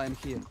 That is why I'm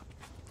here.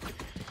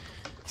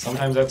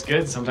 Sometimes that's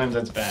good, sometimes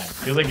that's bad. I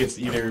feel like it's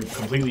either a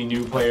completely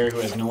new player who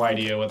has no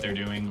idea what they're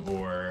doing,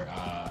 or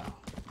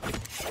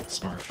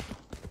Smurf.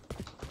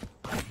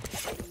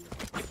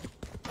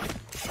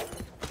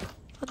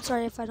 I'm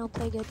sorry if I don't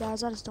play good,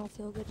 guys. I just don't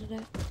feel good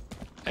today.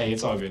 Hey,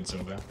 it's all good,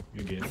 Sova.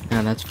 You're good.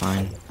 Yeah, that's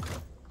fine.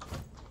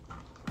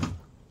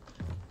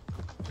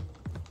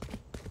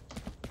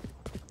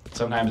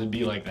 Sometimes it'd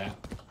be like that.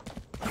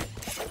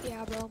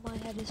 Yeah, bro, my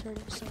head is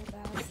hurting so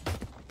bad.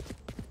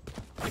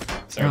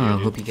 Sorry, I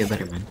hope you get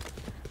better, man.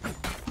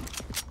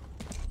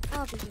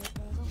 I'll be good,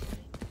 bro. Don't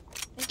worry.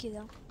 Thank you,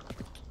 though.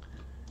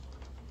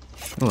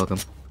 You're welcome.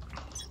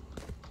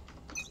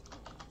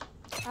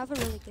 I have a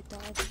really good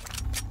dog.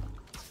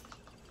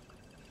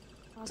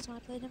 Last time I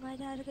played him, I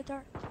had a good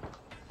dart.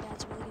 Yeah,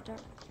 it's a really good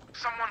dart.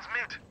 Someone's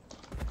mid.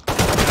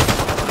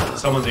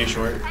 Someone's A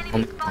short.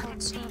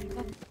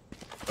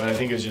 But I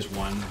think it's just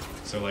one,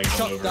 so like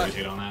don't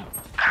over-rotate on that.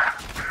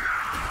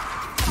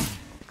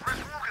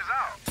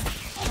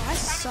 Oh, I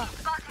suck.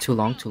 Too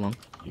long, too long.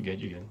 You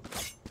good, you good.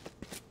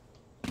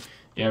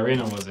 Yeah,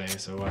 Reyna was A,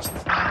 so watch the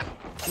flag.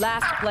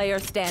 Last player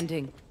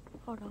standing.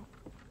 Oh no.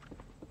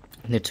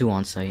 They're 2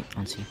 on site,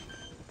 on C.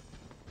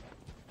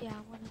 Yeah,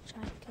 I want to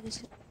try and kill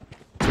this.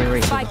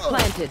 Spike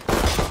planted.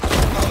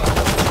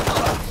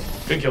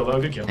 Good kill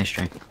though, good kill. Nice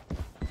try.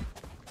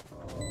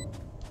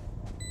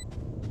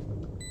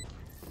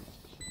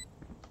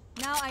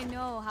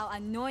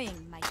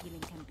 annoying my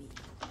healing can be.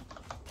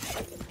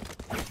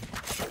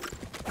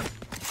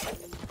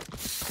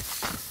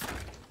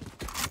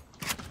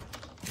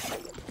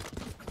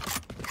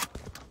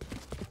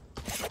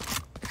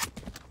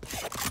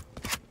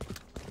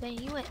 Dang,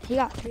 he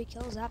got 3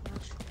 kills that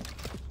match.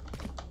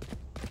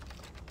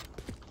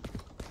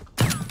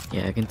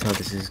 Yeah, I can tell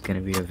this is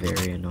gonna be a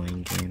very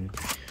annoying game.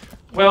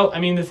 Well, I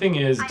mean, the thing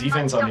is,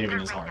 defense on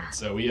Haven is hard,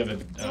 so we have a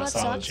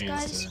solid sucks,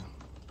 chance guys? to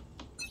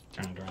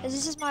turn it around.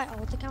 This is my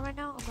old account right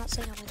now. I'm not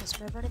saying I'm like a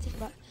smurf or anything,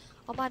 but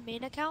on my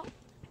main account,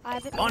 I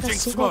haven't won a Launching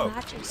single smoke.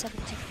 match in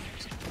 17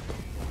 years.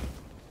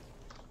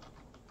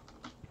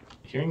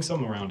 Hearing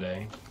some around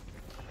A.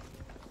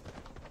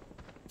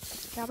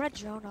 Okay, I'm gonna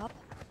drone up.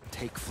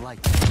 Take flight.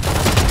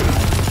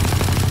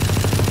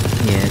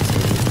 Yeah, it's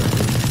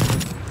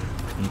it.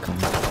 I'm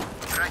coming.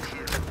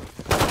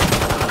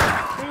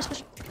 Reyna's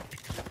pushing.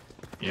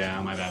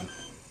 Yeah, my bad.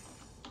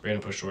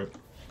 Random push short.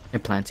 They're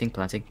planting.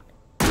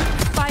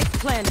 Spike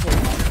planted.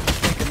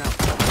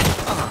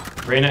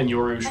 Reyna and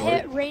Yoru I short.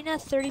 hit Reyna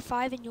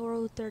 35 and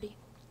Yoru 30.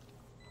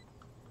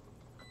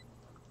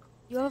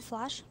 You have a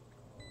flash?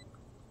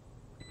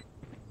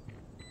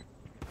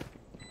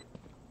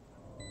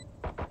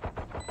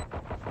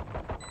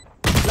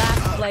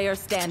 Last player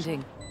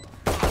standing.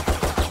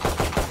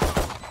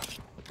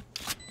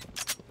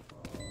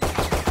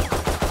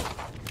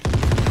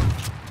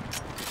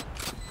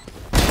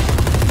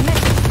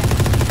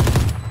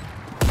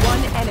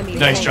 One enemy.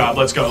 Nice remaining. job.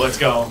 Let's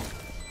go.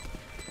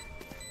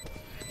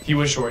 He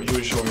was short.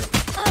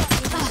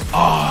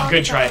 Oh,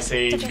 good try,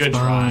 Sage. Good Oh,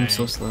 try. I'm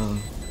so slow.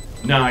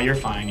 Nah, you're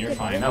fine.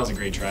 That was a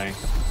great try.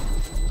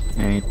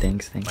 Alright,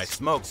 thanks. My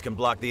smokes can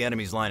block the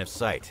enemy's line of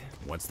sight.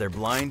 Once they're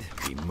blind,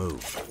 we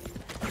move.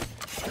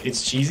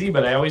 It's cheesy,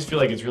 but I always feel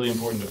like it's really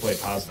important to play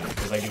positive,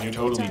 because like if you're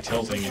totally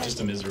tilting, it's just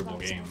a miserable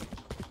game.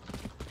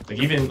 Like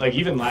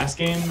even last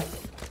game.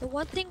 The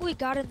one thing we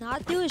gotta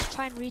not do is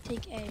try and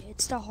retake A.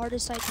 It's the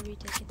hardest site to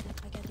retake in the,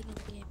 like, I think in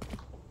the game.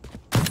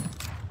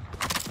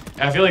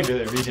 I feel like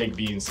the retake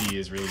B and C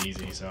is really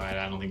easy, so I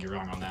don't think you're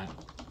wrong on that.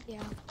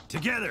 Yeah.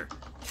 Together.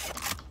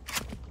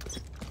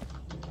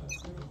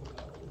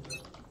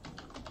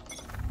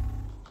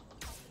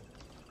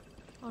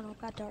 Oh no,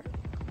 bad dart.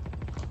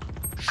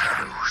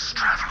 Shadows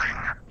traveling.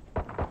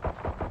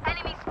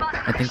 Enemy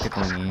spotted. I think they're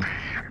going A.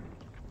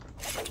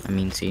 I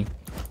mean C.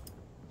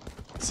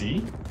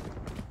 C?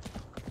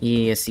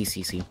 Yeah,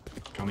 C.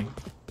 Coming.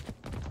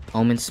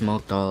 Omen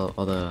smoked all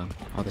the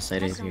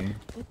side over here.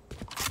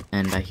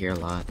 And I hear a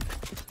lot.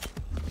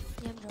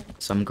 Yeah, I'm joining.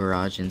 Some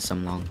garage and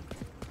some long.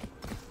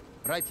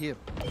 Right here.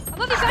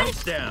 Above you,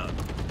 guys! Down.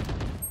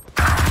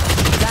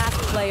 Last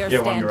player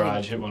Yeah, standing. one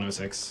garage, hit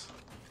 106.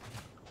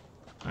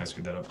 I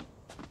screwed that up.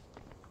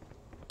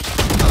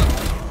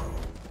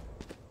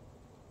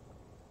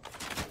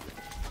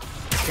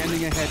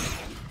 Scanning ahead.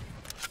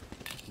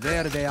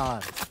 There they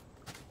are.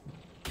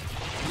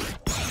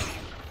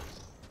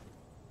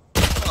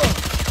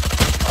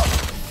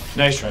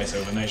 Nice try,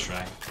 Sova, nice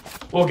try.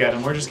 We'll get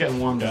him, we're just getting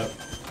warmed up.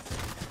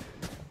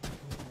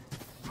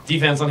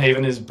 Defense on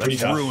Haven is pretty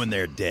Let's tough. ruin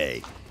their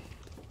day.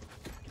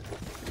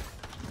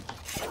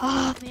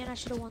 Oh man, I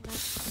should have won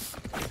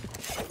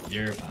that.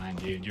 You're fine,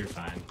 dude, you're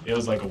fine. It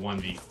was like a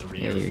 1v3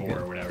 Yeah, or you're 4 good.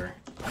 or whatever.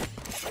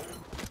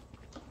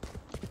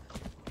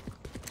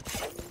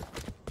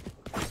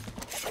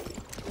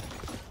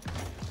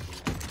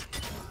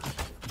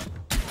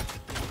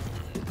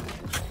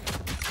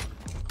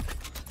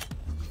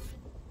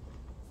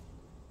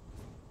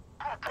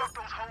 Plug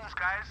those holes,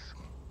 guys.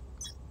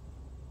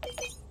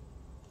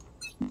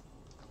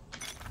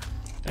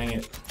 Dang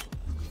it.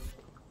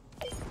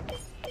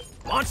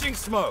 Launching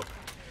smoke.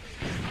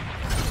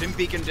 Sim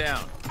beacon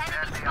down.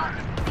 There they are.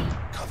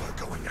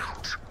 Cover going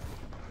out.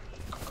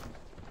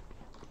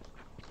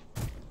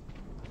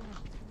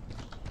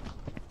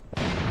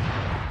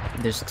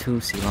 There's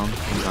 2 C long.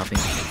 I'm dropping.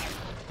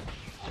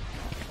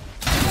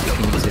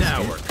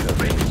 Now we're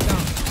cooking.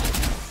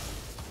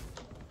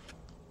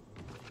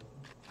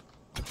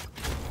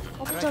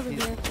 Omen's over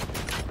here.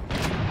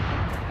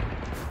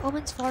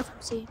 Omen's far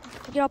from C.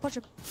 Okay, I'll punch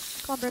him.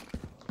 Come on, Brick.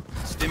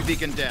 Stim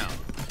beacon down.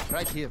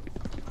 Right here.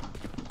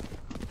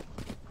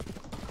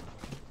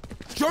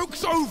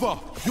 Joke's over!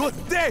 You're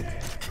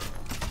dead!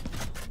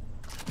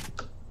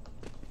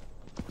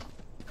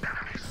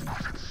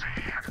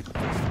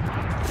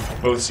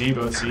 Both C,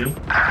 both C.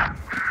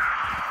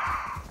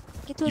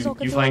 Get to his ult,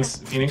 get You to flank his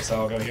ult. Phoenix,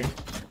 I'll go here.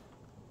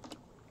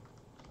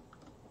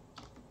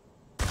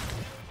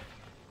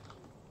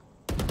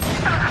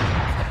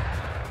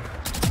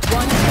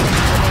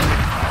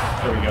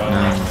 There we go.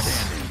 Nice.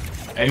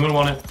 Anyone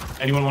want it?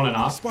 Anyone want an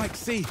off? Spike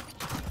C.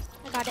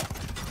 I got it.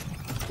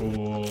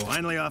 Cool.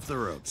 Finally off the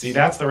ropes. See,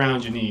 that's the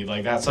round you need.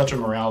 Like, that's such a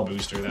morale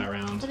booster, that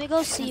round. Let me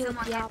go C with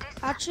the op.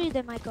 Actually,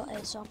 they might go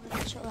A, so I'm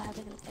gonna chill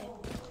having it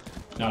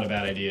A. Not a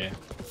bad idea.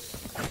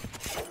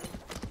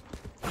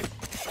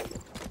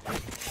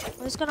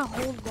 We're just gonna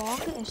hold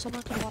long if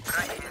someone can walk.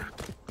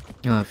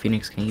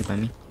 Phoenix, can you buy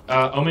me?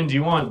 Omen, do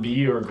you want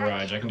B or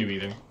garage? I can do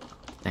either.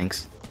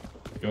 Thanks.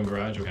 You want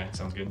garage? Okay,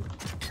 sounds good.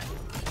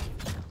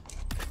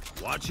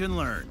 Watch and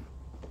learn.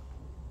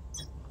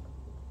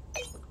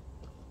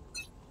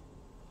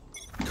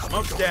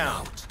 Smoke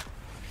down.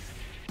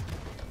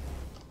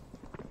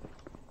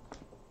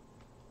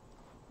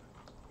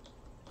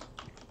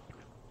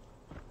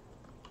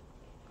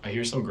 I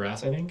hear some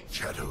grass, I think.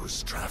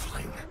 Shadows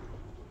traveling.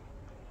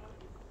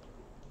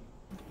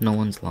 No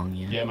one's long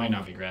yet. Yeah, it might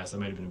not be grass. That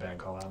might have been a bad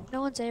call out.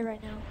 No one's A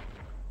right now.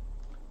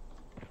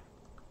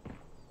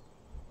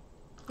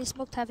 They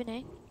smoked heaven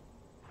A.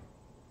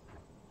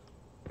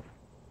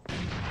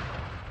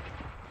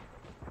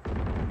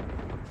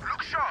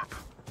 Look sharp.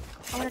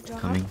 I want to drone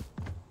Coming.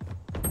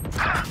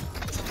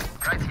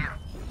 Right here.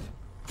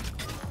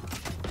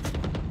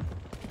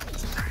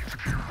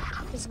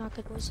 This is not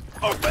good, boys.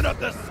 Open up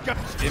the sky.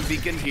 Stim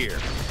beacon here.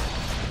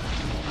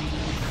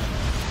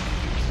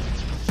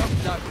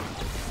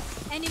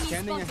 Enemy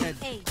Scanning spotted ahead.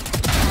 A.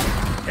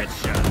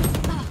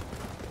 Headshot.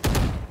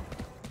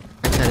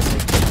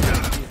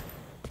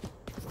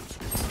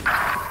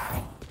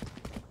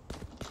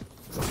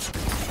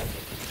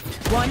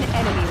 One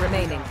enemy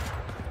remaining.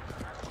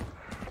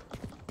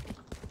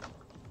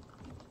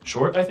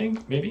 Short, I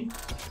think, maybe?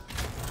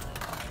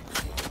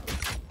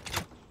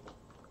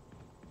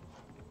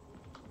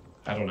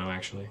 I don't know,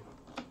 actually.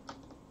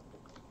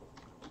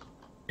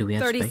 Do we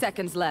have 30 spike?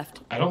 seconds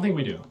left. I don't think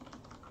we do.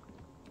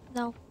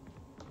 No.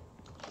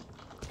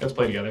 Let's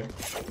play together.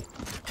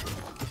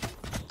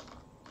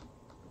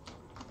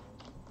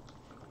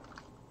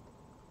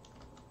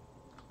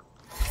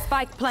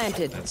 Spike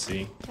planted. Let's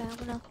see. Okay,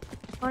 I'm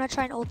gonna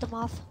try and ult them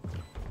off.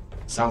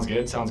 Sounds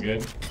good, sounds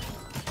good.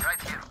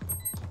 Right here.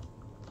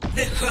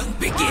 The hunt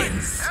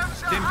begins.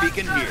 Stim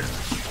beacon here.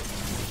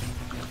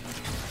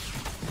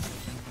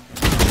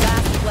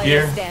 Last player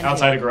Here, standing.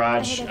 outside a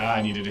garage.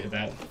 I needed to hit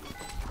that.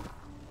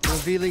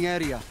 Revealing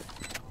area.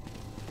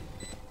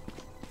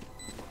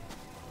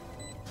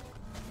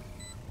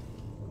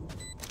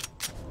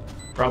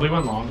 Probably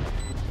went long.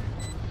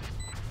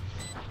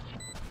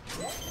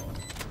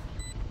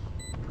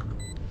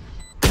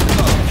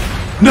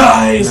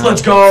 Nice!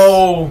 Let's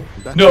go!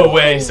 No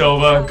way,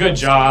 Sova. Good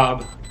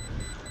job.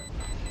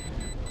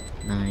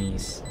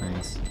 Nice,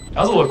 nice. That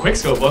was a little quick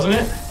scope, wasn't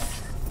it?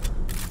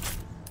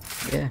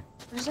 Yeah.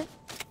 What is it?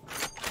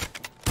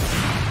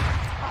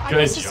 I Good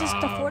guess this is the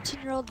job.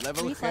 14-year-old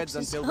Level heads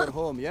reflexes. until we're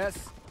home,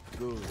 yes?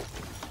 Good.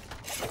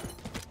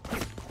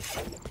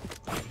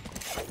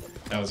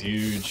 That was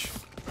huge.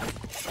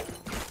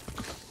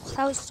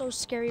 That was so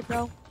scary,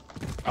 bro.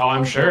 Oh, I'm I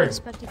was sure. not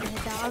expecting to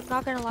hit that. I'm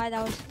not gonna lie,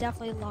 that was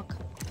definitely luck.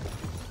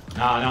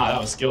 Nah, that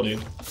was skill, dude.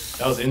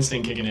 That was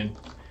instinct kicking in.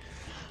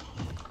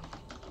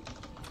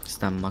 It's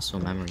that muscle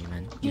memory,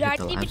 man. Dude, You I hit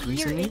the didn't even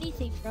labs hear recently?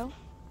 anything, bro.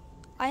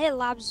 I hit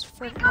labs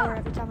for an hour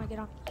every time I get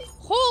on.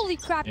 Holy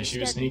crap! Yeah, you she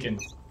was scared me. sneaking.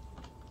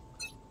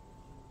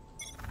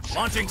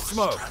 Launching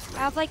smoke. I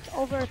have like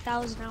over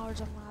 1,000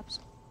 hours on labs.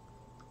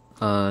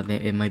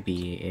 It might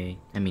be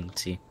A. I mean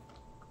C.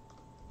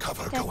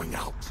 Cover Okay. going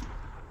out.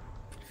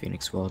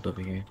 Phoenix walled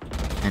over here,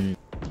 and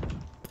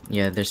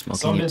yeah, they're smoking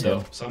Some it mid too.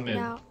 though. Some mid.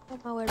 Now, on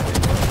my way.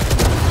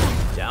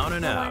 Down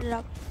and I out. lined it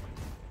up.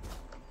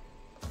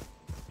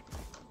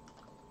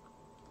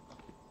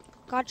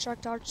 God,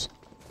 shark darts.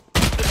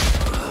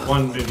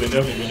 One mid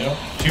window, mid window.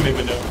 Two mid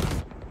window.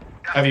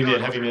 Heavy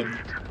mid, heavy mid.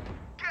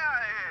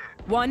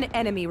 One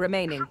enemy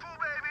remaining.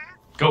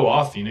 Go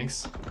off,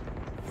 Phoenix.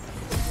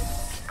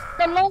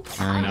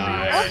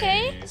 Nice.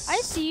 Okay, I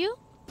see you.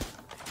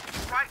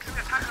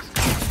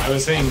 I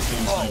was saying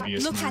Phoenix might be a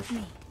Look smooth. at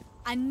me.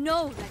 I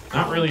know that.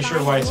 Not really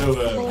sure why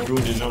Sova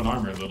ruined his own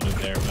armor a little bit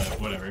there, but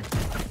whatever.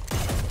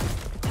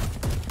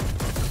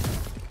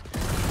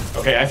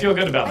 Okay, I feel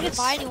good about I didn't this.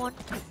 buy anyone.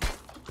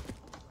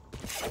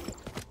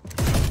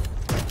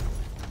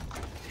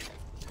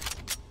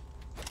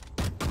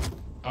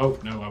 Oh,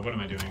 no, what am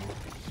I doing?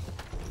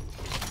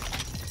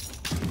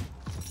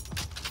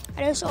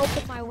 I just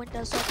opened my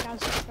window so I can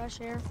have some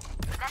fresh air.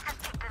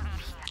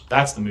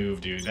 That's the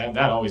move, dude. That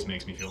always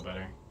makes me feel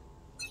better.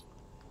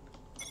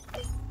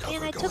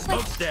 And I took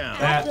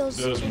like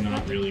Those were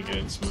not really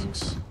good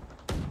smokes.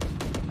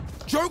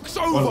 Joke's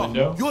One over.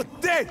 window. You're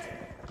dead.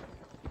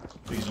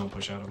 Please don't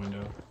push out a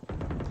window.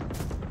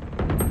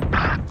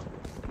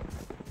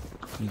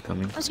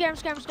 Incoming. I'm scared, I'm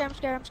scared, I'm scared, I'm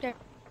scared, I'm scared.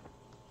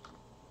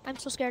 I'm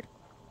so scared.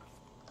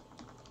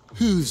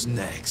 Who's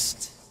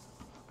next?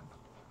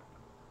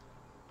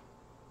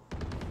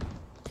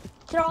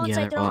 They're all Yeah,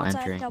 inside, they're they're all all inside.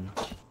 entering. Help.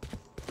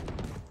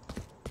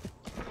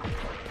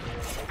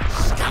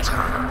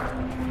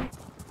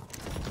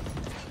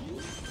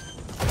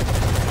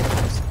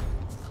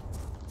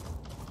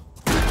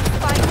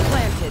 Spike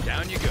planted.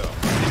 Down you go.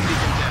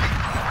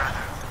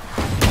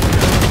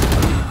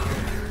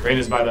 Rain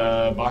is by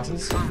the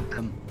boxes.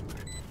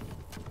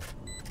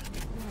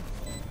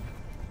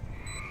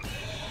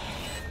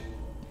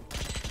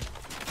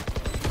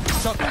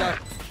 Suck that.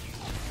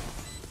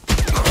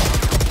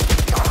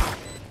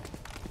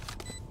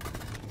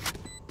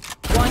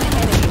 One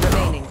enemy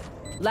remaining.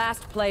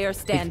 Last player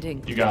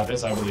standing. You got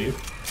this, I believe.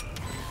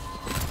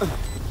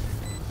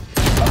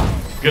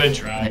 Good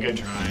try, good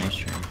try. Nice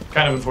try.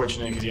 Kind of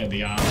unfortunate because you had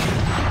the op.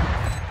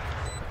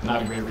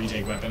 Not a great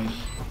retake weapon.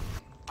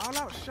 I'll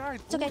outshine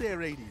It's okay. all their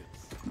radiance.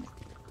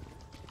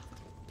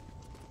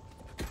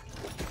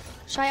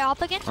 Should I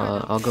op again? or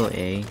no? I'll go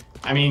A.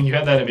 I mean, you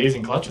had that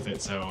amazing clutch with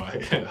it, so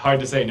hard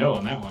to say no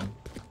on that one.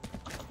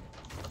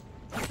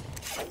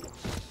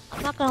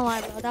 I'm not gonna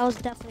lie, bro. That was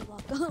definitely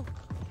luck.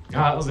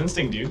 Ah, that was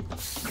instinct, dude.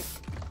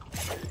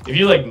 If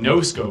you like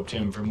no-scoped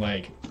him from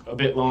like a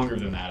bit longer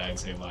than that, I'd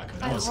say luck.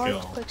 That I was hard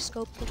skill. quick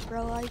scoped it,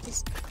 bro. I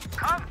just.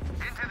 Come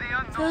into the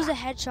If it was a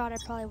headshot, I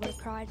probably would have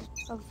cried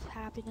of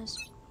happiness.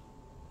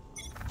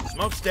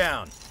 Smoke's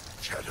down.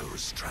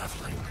 Shadows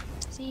traveling.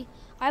 See,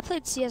 I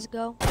played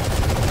CS:GO.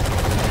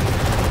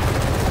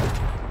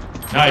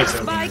 Nice.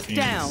 Spike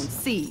down.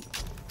 C.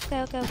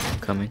 Okay, okay, okay.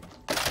 Coming.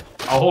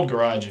 I'll hold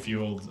garage if you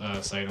hold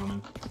sight on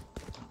him.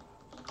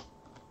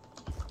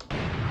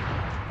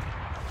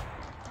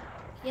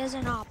 He has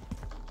an op.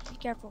 Be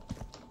careful.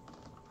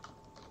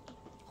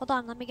 Hold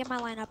on, let me get my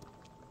lineup.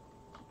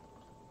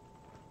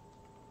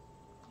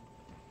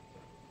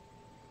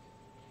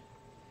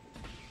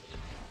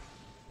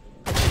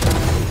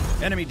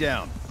 Enemy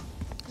down.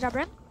 Is that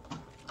Brim?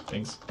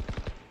 Thanks.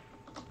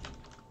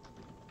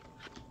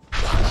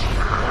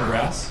 On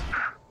grass.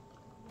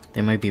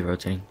 They might be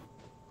rotating.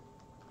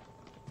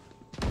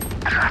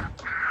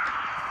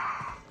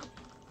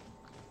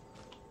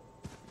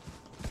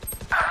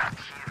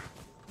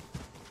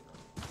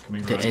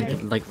 Coming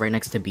right. Like right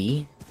next to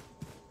B.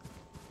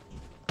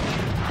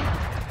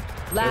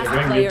 Last They're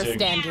going player good to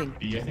standing.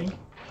 B, I think.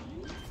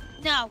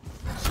 No.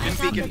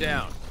 Spin beacon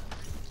down.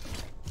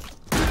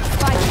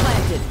 Spike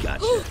planted.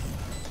 Gotcha.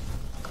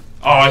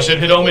 Oh, I should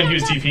hit Omen. He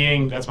was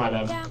TPing. That's my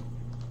bad. Yeah.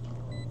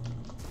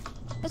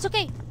 That's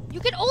okay. You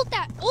can ult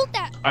that. Ult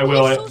that. I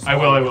will. He's so I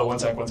will. slow. One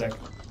sec. One sec.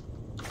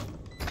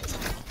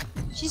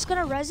 She's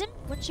gonna res him.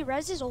 When she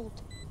res his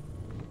ult.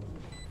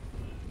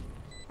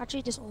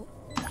 Actually, just ult.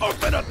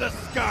 Open up the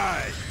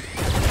sky.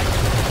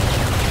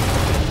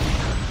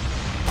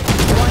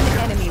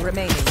 One enemy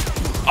remaining.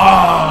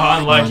 Ah,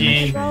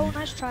 unlucky. Bro,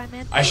 nice try,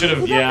 man. I should have.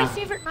 Who got Yeah. my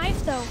favorite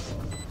knife though?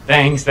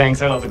 Thanks.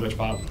 I love the glitch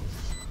pop.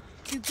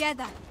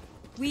 Together,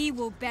 we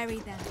will bury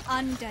them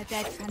under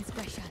their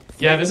transgressions.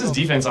 Yeah, this is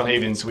defense on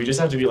Haven, so we just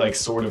have to be like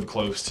sort of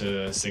close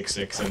to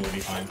 6-6 and we'll be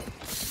fine.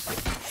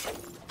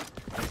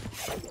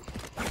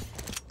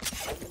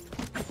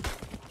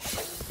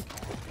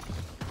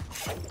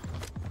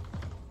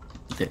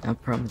 I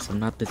promise I'm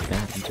not this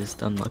bad. I'm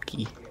just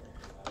unlucky.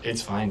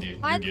 It's fine, dude.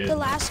 You're good. The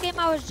last game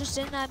I was just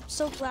in, I'm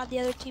so glad the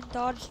other team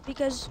dodged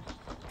because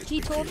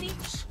he told me,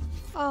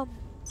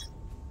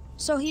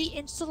 so he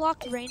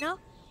insta-locked Reyna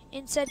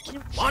and said,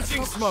 "Can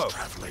Launching smoke."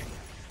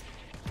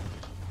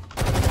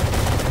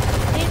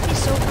 Made me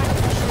so kind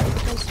of frustrated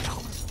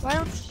because why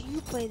don't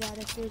you play that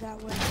if you're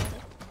that way at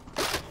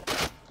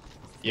it?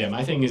 Yeah,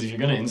 my thing is if you're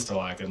gonna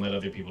insta-lock, then let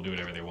other people do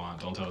whatever they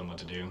want. Don't tell them what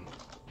to do.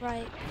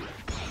 Right.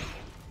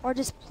 Or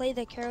just play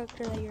the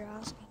character that you're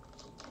asking.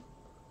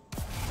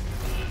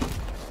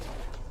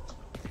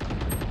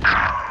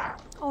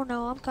 Oh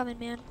no, I'm coming,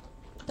 man.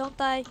 Don't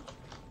die.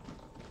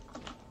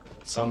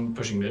 Some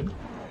pushing mid.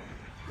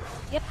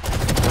 Yep.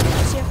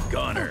 He's here.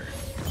 Gunner.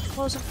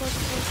 Close him, close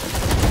him, close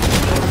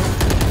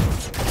him.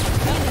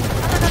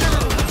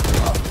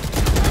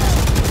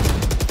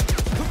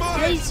 Come on,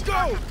 Please. let's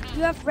go.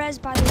 You have res,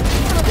 by the way.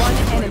 One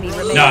enemy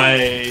remaining.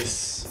 Nice.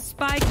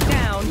 Spike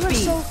down. You are B.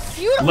 so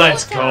beautiful.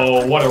 Let's with that.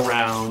 go. What a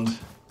round.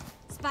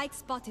 Spike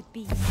spotted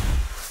B.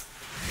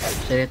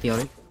 Should I get the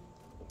other?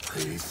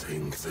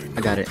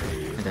 I got it.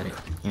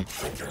 Yeah.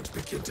 I can't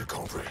begin to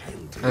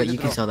comprehend. Oh, you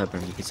can sell that,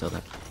 bro. You can sell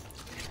that.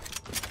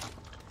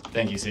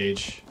 Thank you,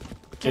 Sage.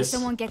 Can Kiss.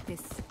 someone get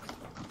this?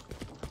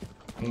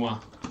 Moi.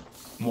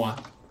 Moi.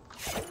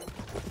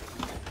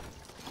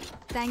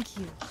 Thank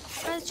you.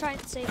 I'm gonna try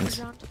and save this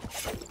round.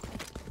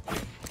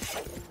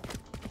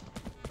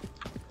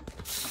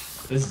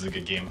 This is a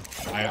good game.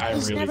 I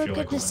It's really never feel good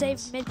like to we'll win save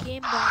this.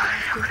 mid-game, but I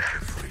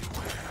have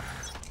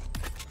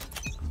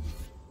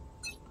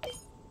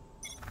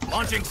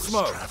Launching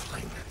smoke.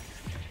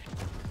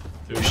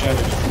 Through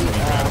shadows.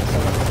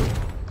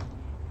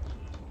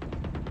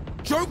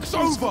 Joke's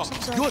over.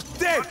 You're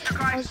dead.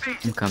 I'm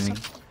coming.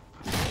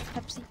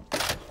 Pepsi.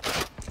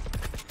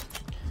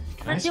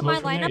 Can I'm I gonna do my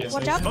smoke from there? lineup. Yes,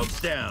 Watch I out. can.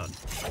 Smoke's down.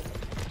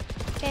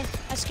 Okay,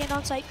 I scanned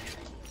on site.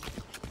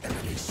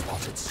 Enemy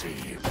spotted C.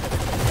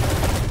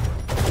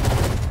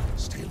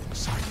 Stealing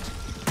sight.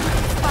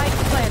 Spike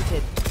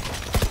planted.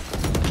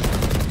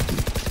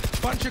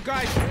 Bunch of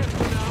guys here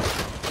for now.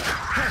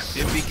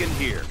 Spin beacon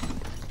here.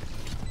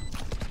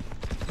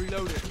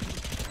 Reloaded.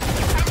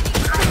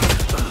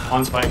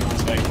 On spike.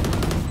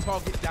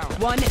 Target down.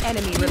 One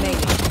enemy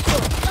remaining.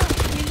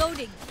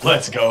 Reloading.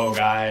 Let's go,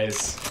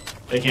 guys.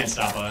 They can't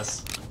stop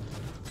us.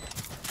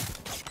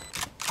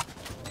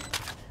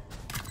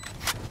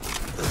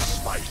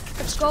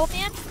 Let's go,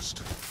 man.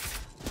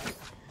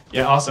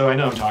 Yeah, also, I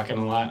know I'm talking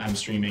a lot. I'm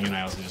streaming, and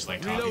I also just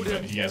like talking. But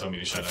if you guys want me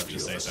to shut up,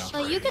 just say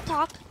so. You can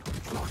talk.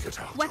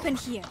 Weapon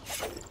here.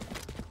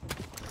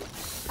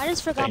 I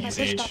just forgot Thank my you,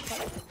 push Sage. stop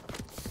button.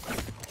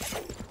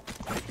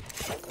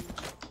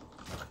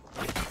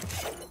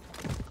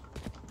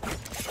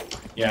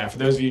 Yeah, for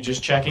those of you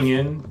just checking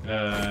in,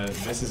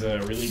 this is a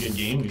really good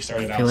game. We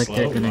started I out feel like slow.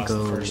 they're We gonna lost the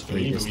go first A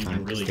three, but this we've been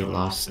time really because they going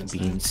off lost since B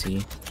then. and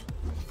C.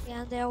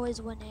 Yeah, they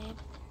always win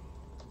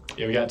A.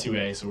 Yeah, we got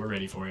 2A, so we're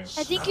ready for it.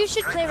 I think you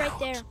should play right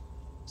there,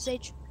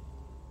 Sage.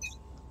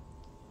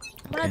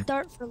 I'm gonna Okay.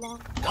 dart for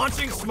long.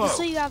 Launching Just smoke.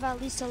 so you have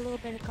at least a little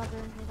bit of cover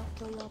and they don't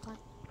kill you all the time.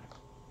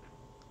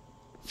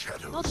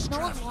 No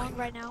one's long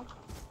right now.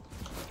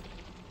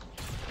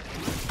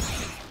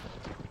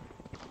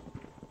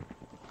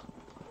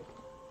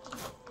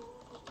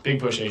 Big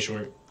push A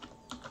short.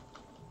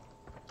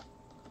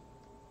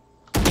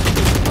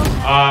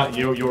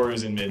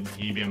 Yoru's in mid.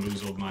 He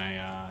bamboozled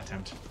my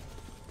attempt.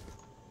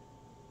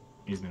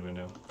 He's mid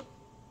window.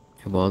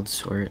 I walled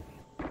short.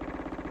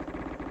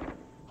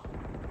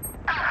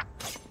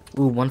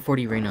 Ooh,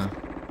 140 Reyna.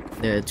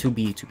 The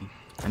 2B.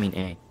 I mean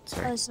A.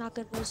 Sorry. Oh, it's not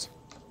good, boys.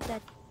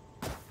 Dead.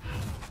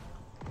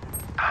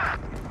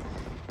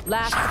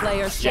 Last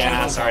player standing.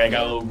 Yeah, sorry, I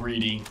got a little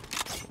greedy.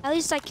 At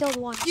least I killed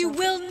one. You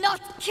will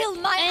not kill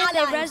my And they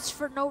ally. rezzed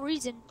for no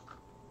reason.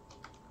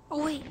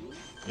 Oh wait,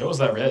 What was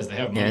that res? They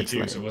have money it's too,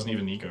 like- so it wasn't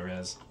even eco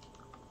res.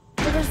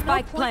 there was no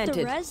Spike point to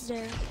planted. res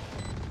there.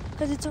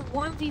 Because it's a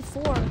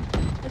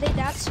 1v4. Are they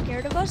that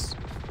scared of us?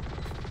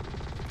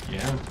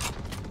 Yeah.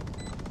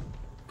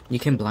 You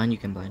can blind.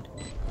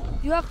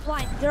 You have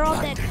blind. They're all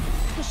dead.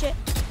 Good shit.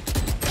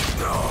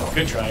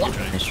 Good try, good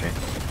Nice try. try.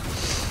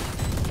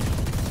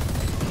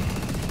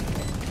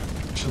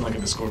 Shouldn't look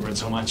at the scoreboard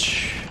so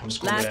much. I'm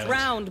just going Last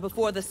round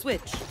before the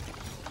switch.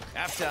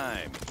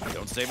 Halftime.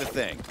 Don't save a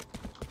thing.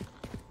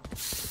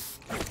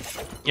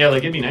 Yeah, like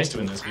it'd be nice to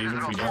win this, but even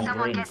if we don't,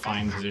 we're in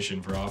fine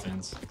position for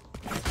offense.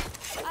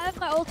 I have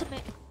my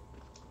ultimate.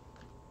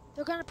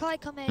 They're gonna probably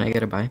come in. Can I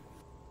get a buy?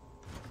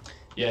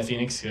 Yeah,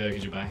 Phoenix,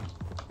 could you buy?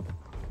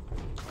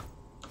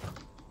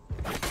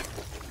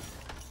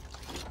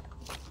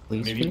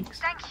 Please, Maybe.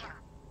 Phoenix?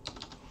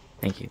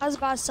 Thank you. I was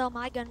about to sell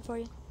my gun for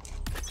you.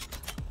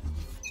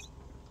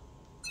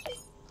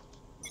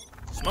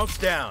 Smoke's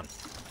down.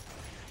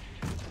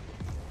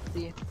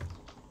 See ya.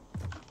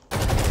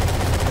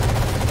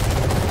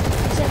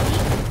 Is that me?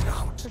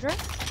 For sure?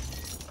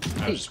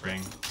 I was just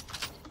spraying.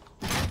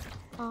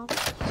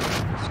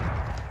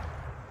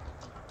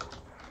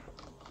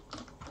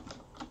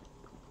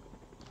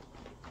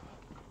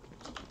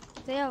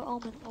 They have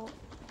Omen ult.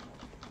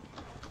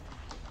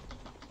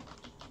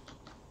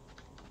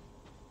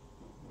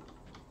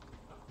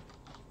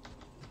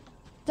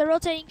 They're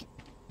rotating.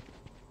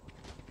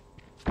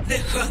 The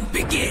hunt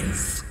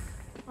begins.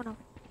 Oh no.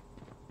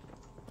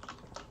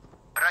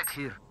 Right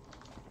here.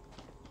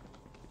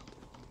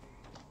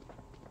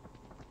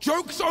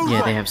 Joke's over.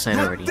 Yeah, they have sight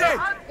already.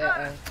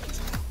 That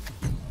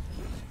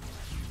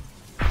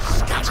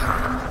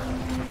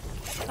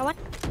one.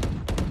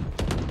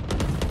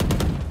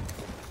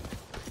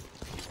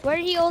 Where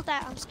did he ult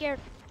at? I'm scared.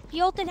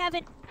 He ulted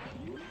heaven.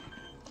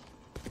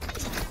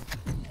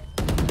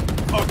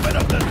 Open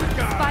up the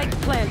sky.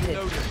 Spike planted.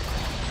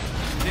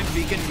 Dim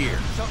beacon here.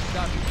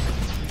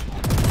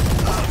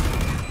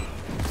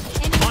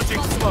 Enemy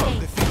Launching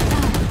spotted smoke.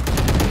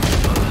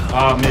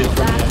 A. Mid from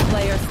Last mid.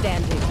 player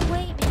standing. Oh,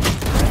 wait, man.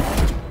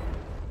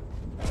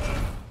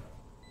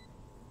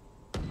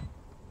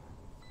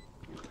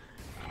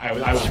 I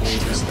was way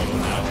too slow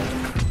on that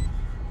one.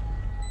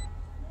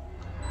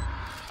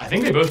 I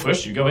think they both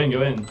pushed you. Go in,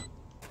 go in.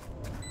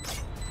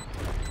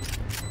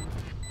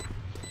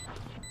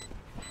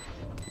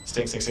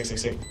 Stick. Sorry,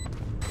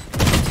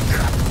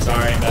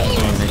 that's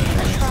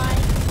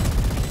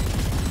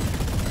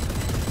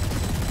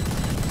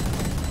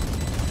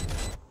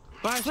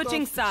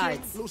Switching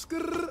sides.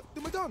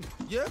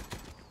 Yeah?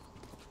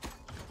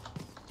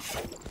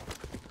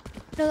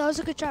 No, that was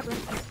a good try, bro.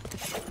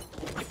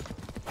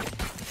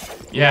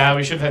 Yeah,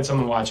 we should have had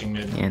someone watching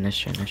mid. Yeah, nice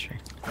try. I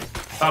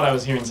thought I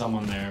was hearing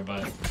someone there,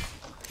 but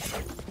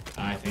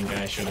I think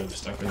I should have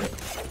stuck with it.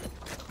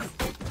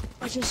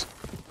 Let's just.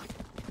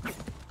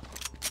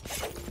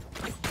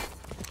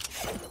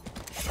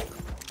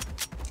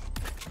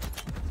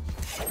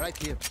 Right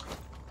here.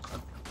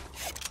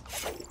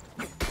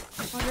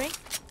 One ring.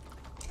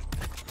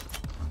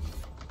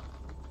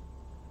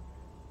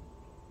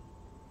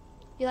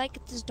 You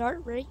like this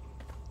dart, ready?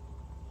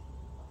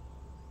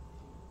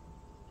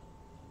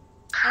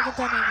 I haven't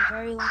done it in a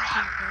very long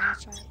time, but I'll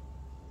try it.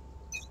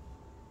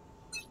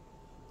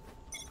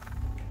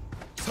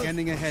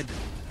 Scanning ahead.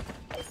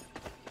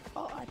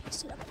 Oh, I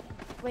messed it up.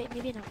 Wait,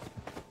 maybe not.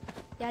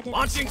 Yeah, I did.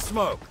 Launching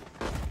smoke.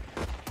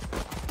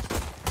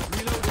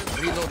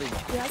 Reloading.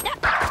 You like that?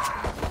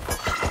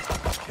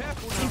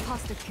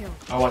 Imposter kill.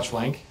 I'll watch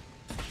flank.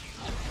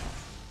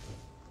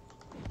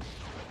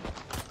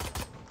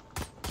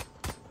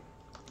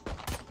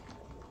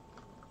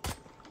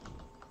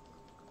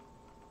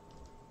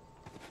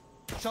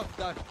 Shot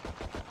down.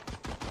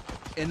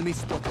 Enemy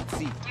spotted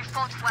C. You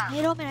fought well.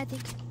 Hit Omen, I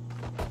think.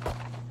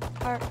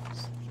 Or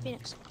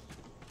Phoenix.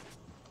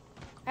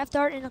 I have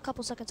dart in a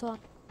couple seconds. Hold on.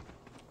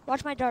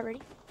 Watch my dart.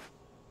 Ready?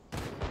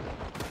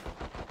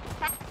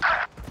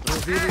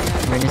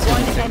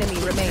 One enemy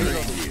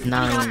remaining.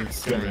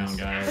 Nice. Good round,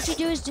 guys. What you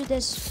do is do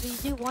this.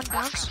 We do one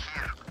bounce.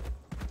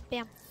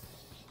 Bam.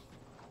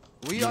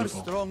 We are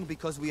strong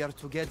because we are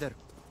together.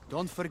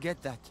 Don't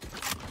forget that.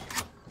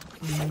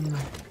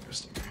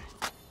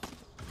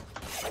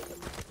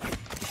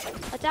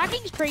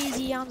 Attacking is pretty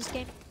easy on this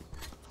game.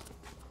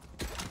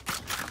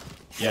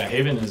 Yeah,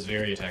 Haven is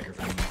very attacker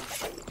friendly.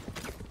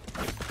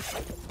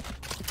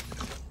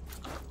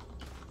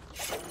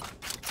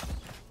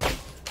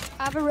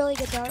 I have a really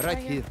good dart Right right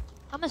here.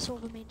 I'm a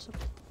silver main, so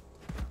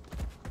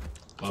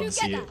Love to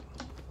see it.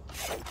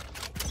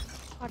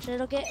 watch it.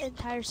 It'll get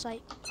entire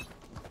sight.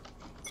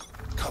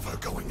 Cover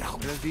going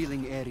out.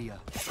 Revealing area.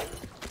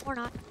 Or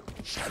not.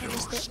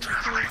 Shadows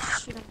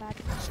Shoot him bad.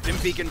 Stim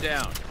beacon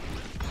down.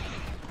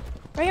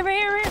 Right here, right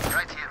here, right here.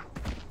 Right here.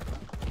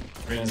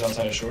 Brandon's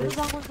outside of short. One's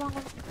long, one's long,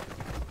 one's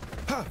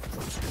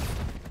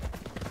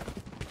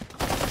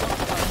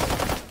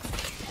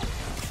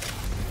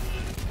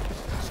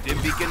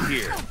Stim beacon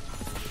here.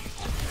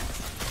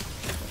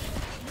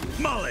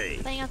 Molly.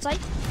 Playing on sight.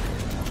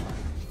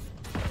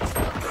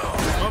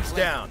 Smoke's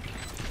down.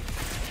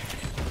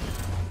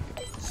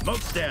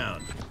 Smoke's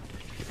down.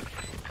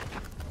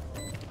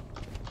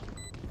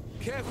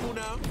 Careful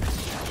now.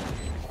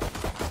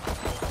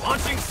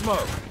 Launching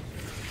smoke.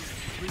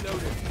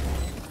 Reloading.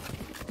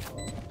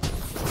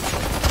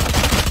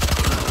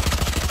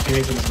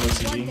 Phoenix and both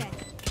CT.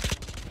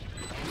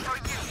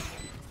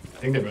 I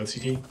think they're both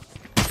CT.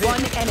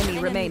 One enemy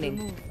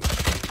remaining.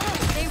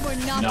 They were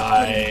not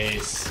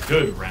Nice.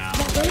 Good round.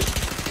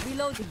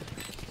 reloading.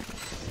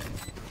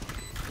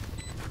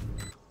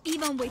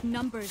 Even with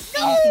numbers,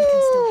 anything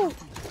can still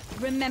happen.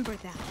 Remember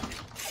that.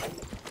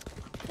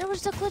 There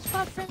was the glitch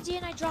pop frenzy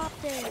and I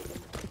dropped it.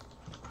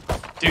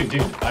 Dude,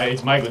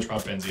 it's my glitch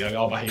pop frenzy.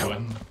 I'll buy you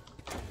one.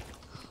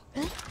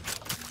 Really?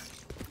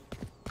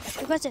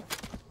 Request it.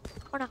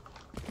 Or not.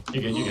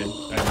 You're good,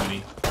 I have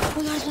money. Oh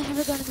my gosh, my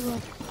favorite gun in the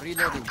world.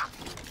 Reloading.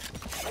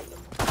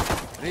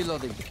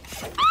 Reloading.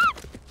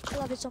 I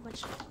love it so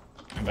much.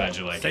 I'm glad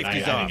you like it. I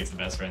Safety's think off. it's the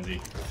best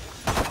frenzy.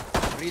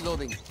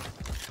 Reloading.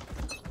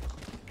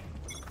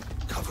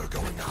 Cover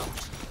going out.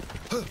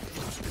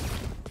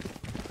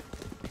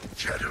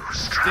 Shadows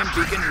Stim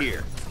beacon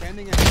here.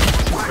 Standing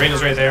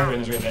Brandon's right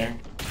there.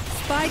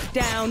 Spike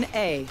down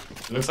A.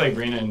 It looks like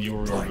Brandon and you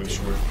were both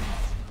short.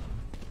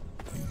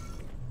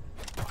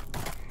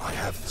 I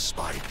have the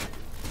spike.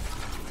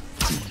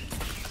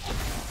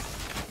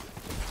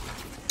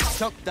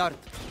 Shock dart.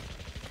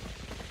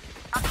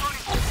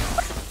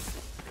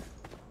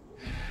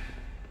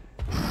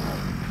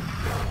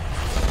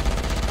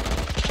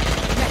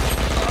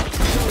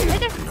 Right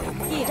there.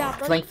 Good job,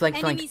 brother. Flank.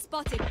 Enemy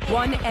spotted.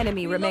 One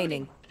enemy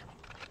remaining.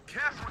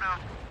 Careful now.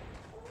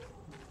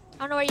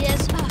 I don't know where he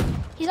is.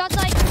 He's on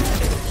site.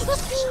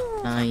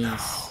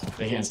 Nice.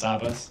 They can't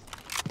stop us.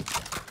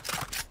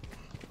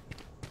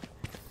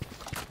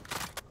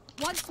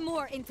 Once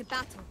more into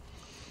battle.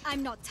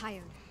 I'm not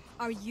tired.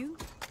 Are you?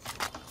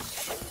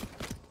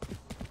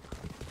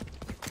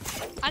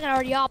 I got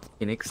already up.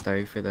 Phoenix,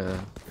 sorry for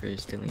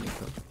stealing your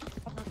kill.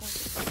 I'm not going.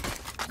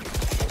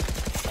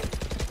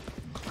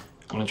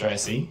 Wanna try a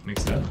C?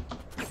 Mixed up.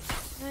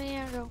 No,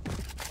 yeah, no.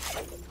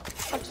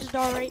 Watch this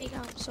dart rating.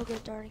 I'm so good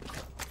at darting.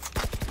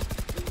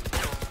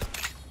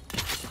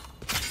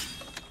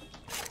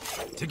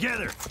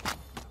 Together.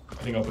 I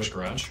think I'll push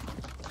garage.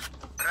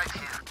 Right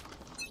here.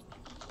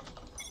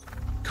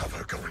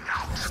 Cover going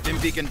out. Stim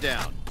beacon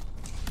down.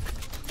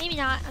 Maybe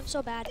not. I'm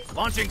so bad.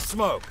 Launching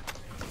smoke.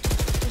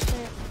 Just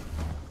there.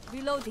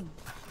 Reloading.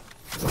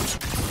 Reloading.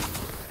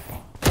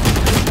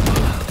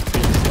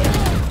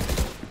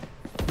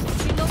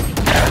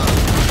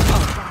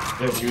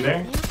 There are two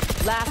there.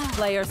 Last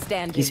player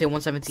standing. He's hit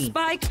 117.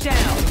 Spike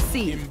down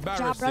C. Good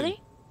job, brother.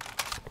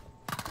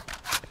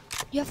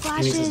 You have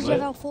Phoenix is flashes. You lit.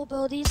 have full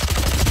abilities.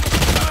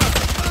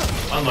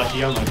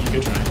 Unlucky.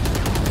 Good try.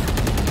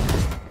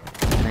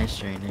 Nice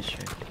try.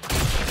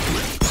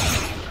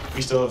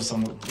 We still have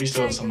some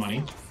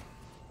money.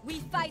 We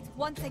fight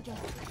once again.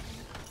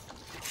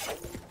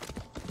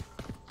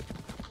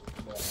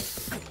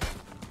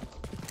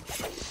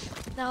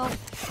 No,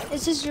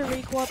 this is your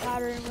recoil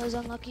pattern was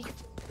unlucky.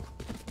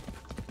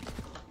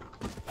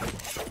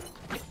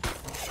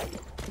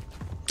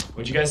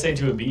 What'd you guys say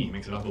to a B?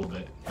 Mix it up a little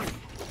bit.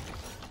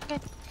 Okay.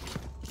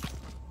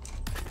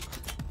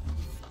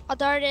 I'll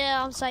dart it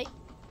on site.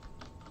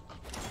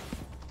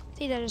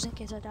 See that just in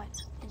case I die.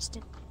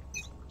 Instant.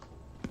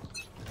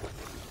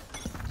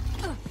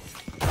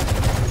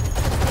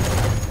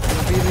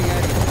 Revealing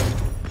area.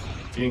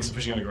 Phoenix is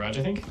pushing out a garage,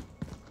 I think.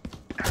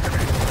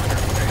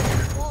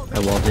 I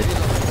walled it.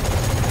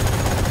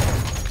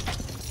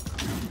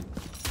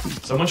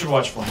 Someone should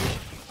watch flank.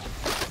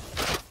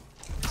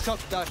 Shock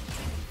dart.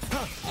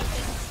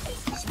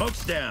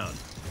 Smoke's down.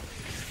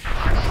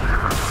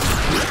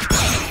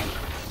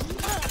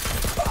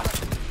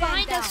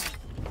 Behind us.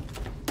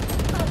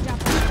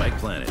 Spike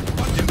planet.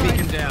 Stim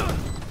beacon down.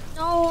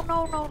 No.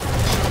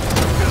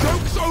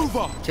 Joke's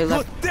over. To your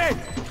left. Dead.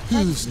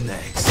 Who's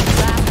next?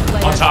 Last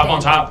player On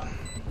standing. top.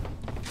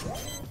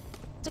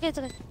 okay, it's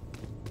okay.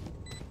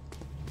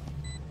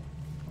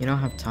 You don't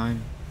have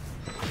time.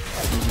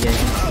 Yeah,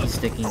 he's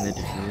sticking the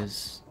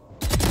defuse.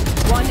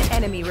 One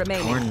enemy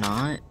remaining. Or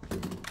not.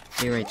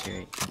 You're right, you're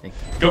right.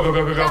 Like,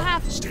 Go.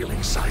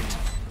 Stealing sight.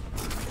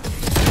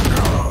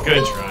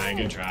 Good try,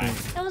 good try.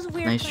 That was a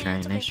weird. nice plan. try,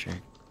 It's nice okay.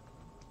 try.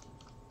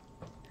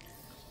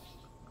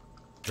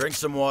 Drink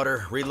some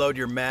water, reload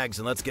your mags,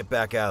 and let's get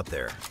back out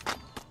there.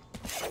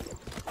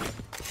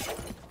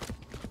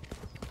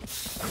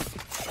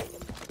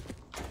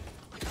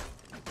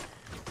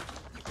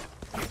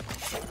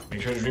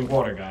 Make sure to drink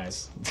water,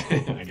 guys.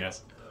 I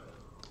guess.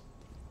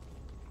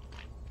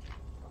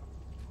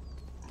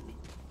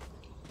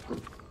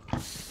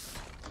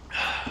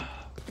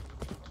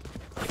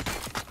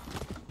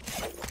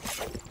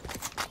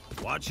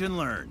 Watch and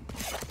learn.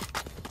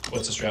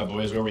 What's the strap,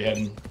 boys? Where are we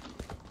heading?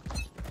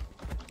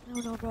 I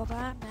don't know, bro, but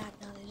I'm mad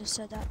now. They just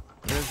said that.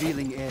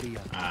 Revealing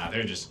area. Ah,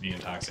 they're just being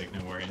toxic.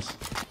 No worries.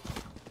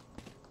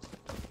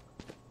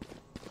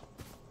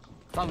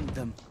 Found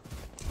them.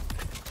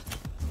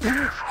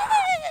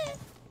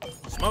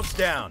 Smoke's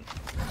down.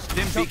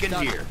 Stim beacon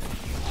here.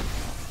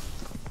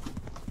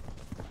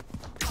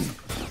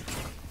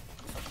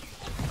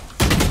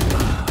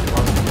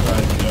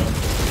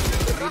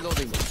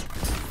 Reloading.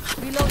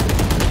 Reloading.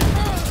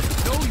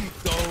 No, you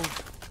don't.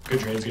 Good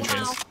trades, good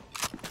trades.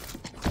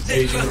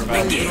 Hey, you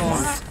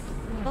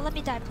revive. Don't let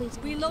me die, please.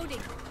 Reloading.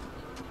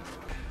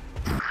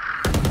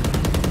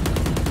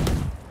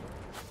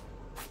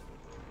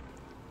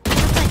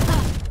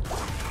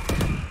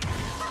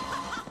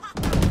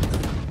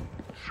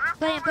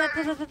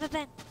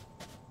 Plan.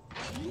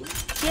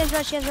 She has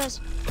rush, she has rush.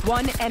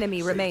 One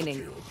enemy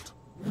remaining.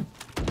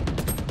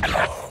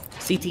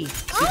 CT.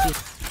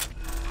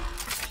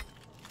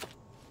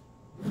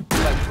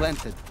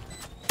 Planted.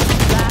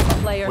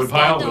 Last player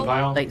Woodpile, standing.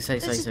 woodpile. Like,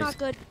 This is not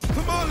good.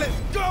 Come on, let's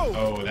go.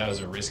 Oh, that was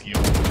a risky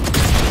one.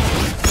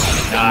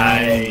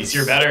 Nice,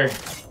 you're better.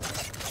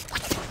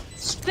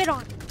 Spit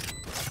on.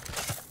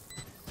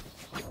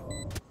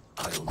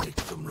 I'll make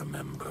them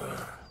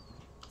remember.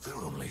 They're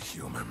only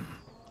human.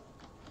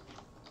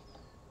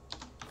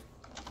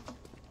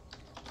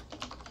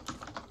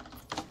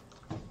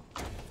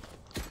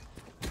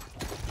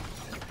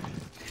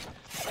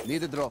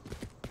 Need a drop.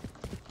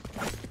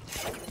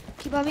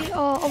 Keep on me.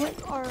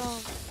 Or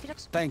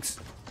Phoenix. Thanks.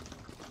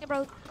 Hey,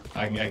 bro.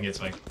 I can get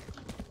spike.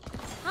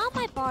 How am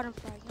I bottom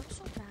fragging? I'm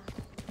so bad.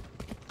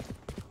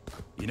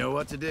 You know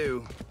what to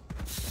do.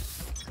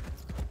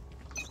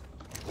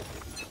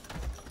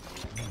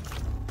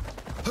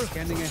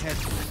 Scanning ahead.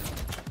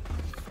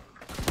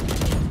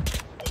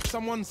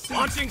 Someone see.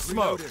 Launching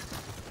smoke.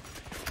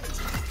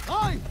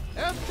 I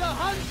am the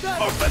hunter.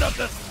 Open up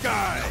the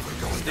sky.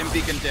 Stim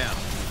beacon down.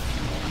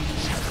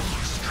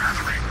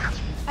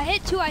 I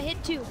hit two.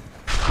 One's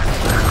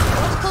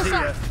close See ya.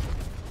 up.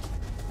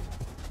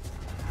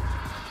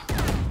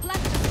 Black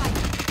spike.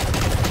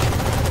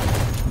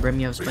 Brim,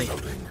 you have spike.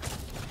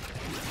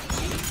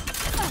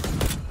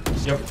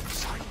 Yep.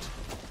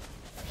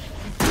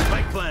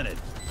 Spike planted.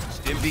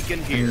 Stim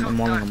beacon here. I'm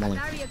walling.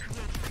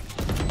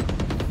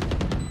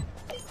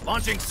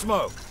 Launching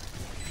smoke.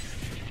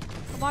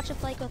 I'm watching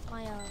flank with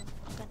my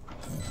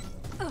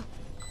gun.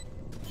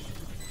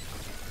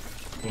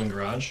 One in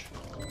garage.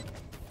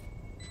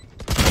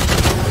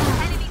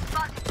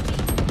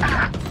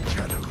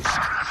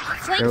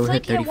 Arrow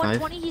Flank hit here,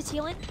 35. 120, he's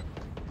healing.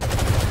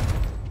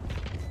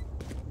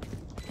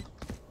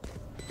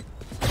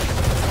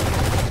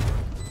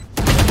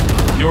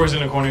 Yours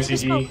in a corner,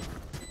 CT.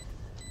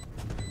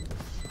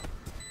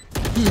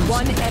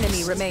 One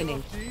enemy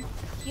remaining.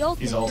 He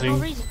ulted He's for no ulting.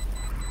 reason.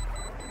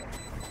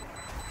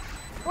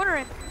 Corner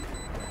him.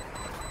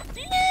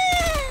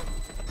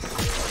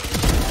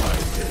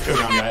 Go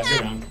down, guys. Go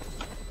down.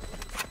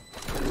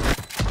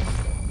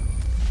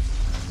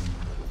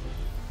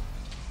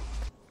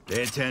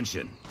 Pay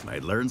attention.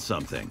 Might learn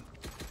something.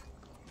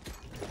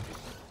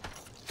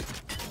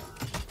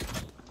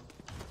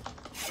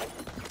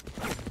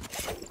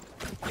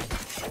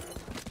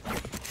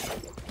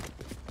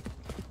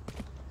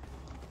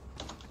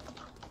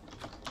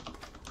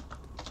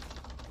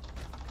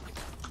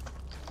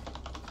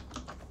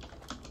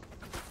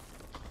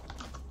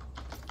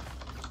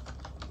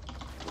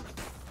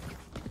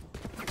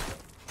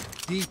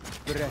 Deep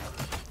breath.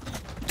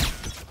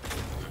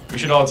 We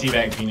should all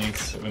teabag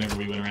Phoenix whenever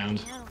we went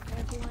around.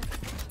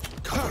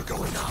 Car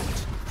going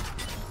out.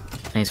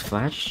 Nice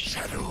flash.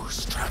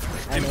 Shadows traveling.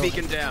 Stim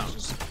beacon down.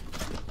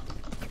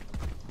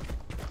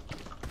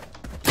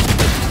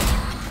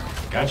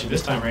 Got you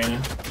this time,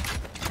 Reyna.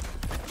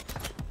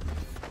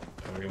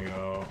 We're gonna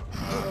go.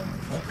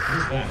 What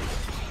is that?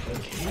 Is that a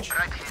cage?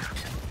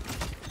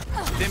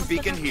 Stim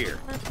beacon here.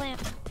 I'm gonna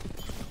plant.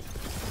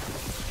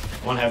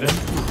 One heaven.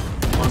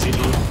 One CT.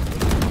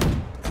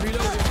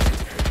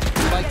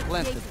 Spike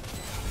planted.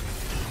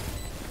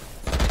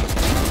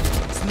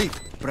 Sleep,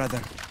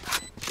 brother.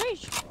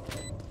 Sheesh.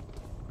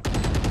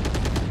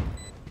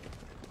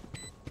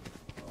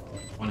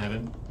 One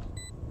heaven.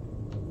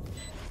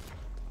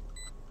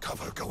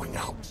 Cover going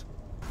out.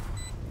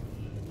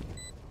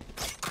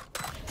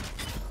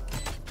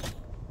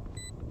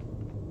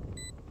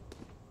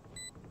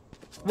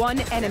 One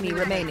enemy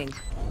remaining.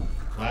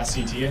 Last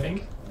CT, I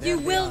think. You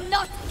will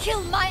not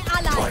kill my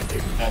ally.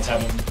 That's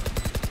heaven.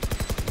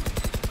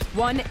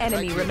 One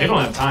enemy remaining. They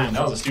don't have time.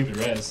 That was a stupid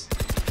res. Do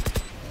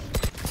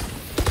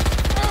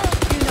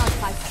not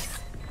fight.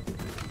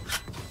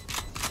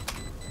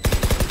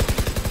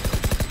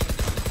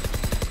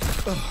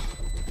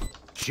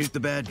 Shoot the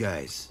bad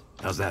guys.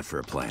 How's that for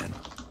a plan?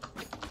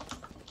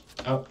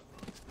 Oh.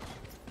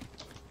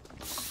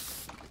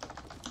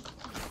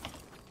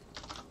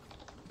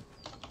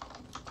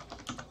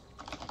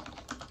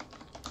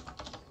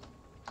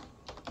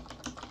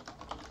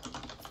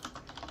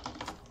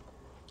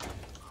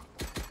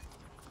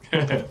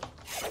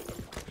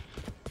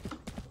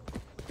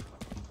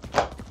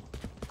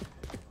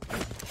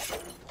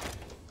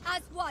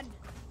 As one.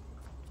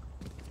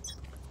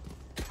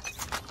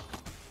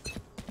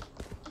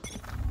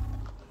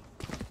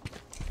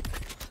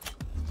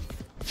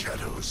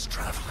 Shadows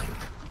traveling.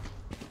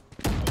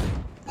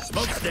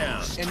 Smoke's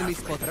down. Enemy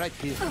spot right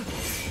here.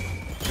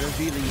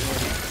 Revealing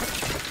area.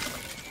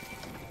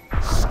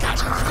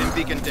 Stim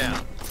beacon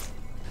down.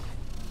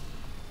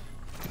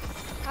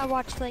 I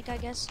watched Flake, I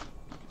guess.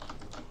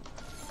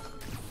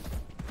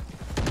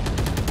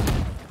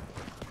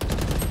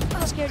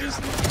 I'm scared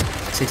easily.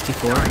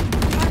 64.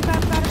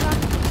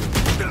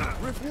 Got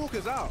him. Rift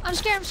Walker's out. I'm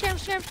scared.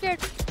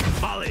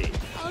 Molly.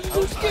 I'm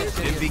so scared.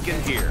 Stim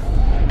beacon here.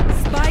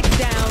 Spike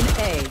down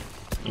A.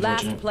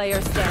 Last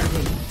player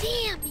standing.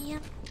 Damn,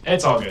 man.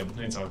 It's all good.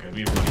 It's all good.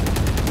 We have money.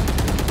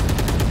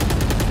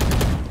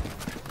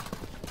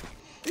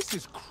 This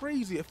is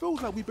crazy. It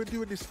feels like we've been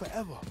doing this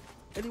forever.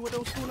 Anyone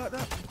else feel like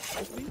that?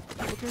 Just me?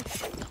 Okay.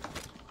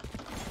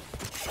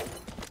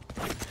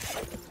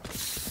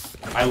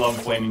 I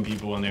love flaming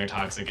people when they're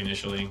toxic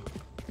initially.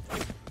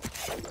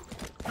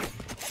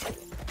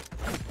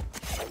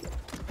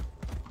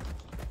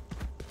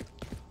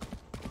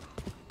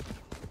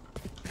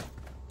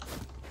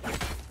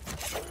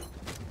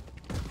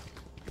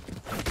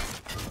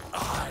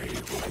 I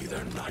will be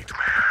their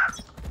nightmare.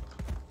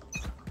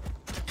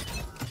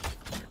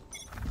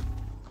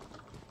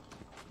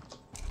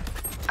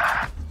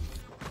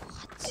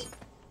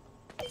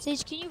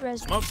 Sage, can you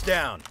res me? Smoke's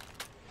down.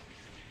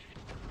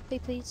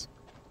 Please.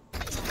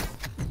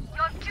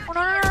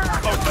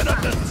 Open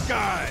up the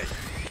sky.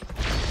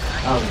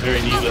 That was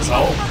very needless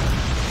help.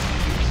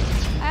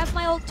 I have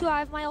my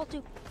ult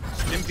too.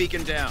 Stim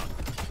beacon down.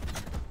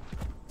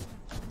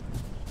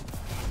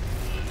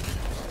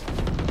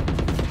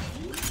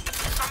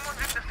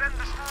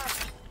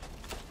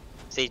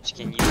 Sage,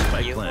 can you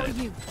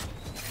planet.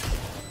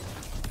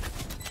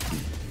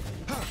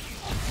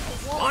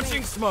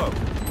 Launching smoke.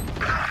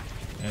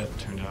 That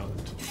turned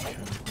out to be kind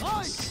of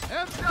close.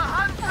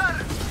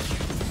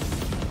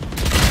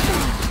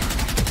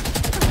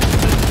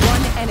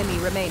 One enemy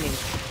remaining.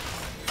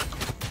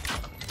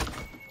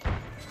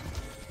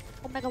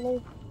 Omega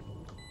low.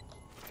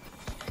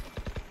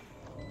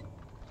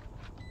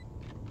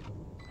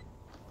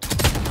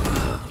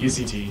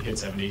 UCT hit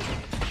 70.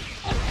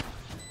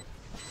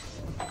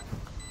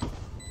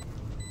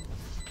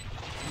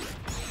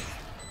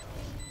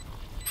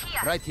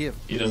 Right here.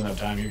 He doesn't have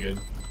time. You're good.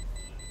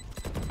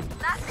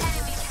 Last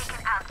enemy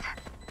taken out.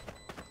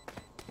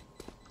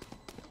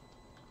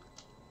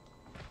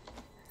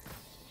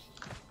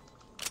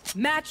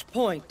 Match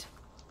point.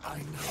 I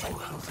know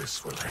how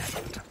this will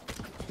end.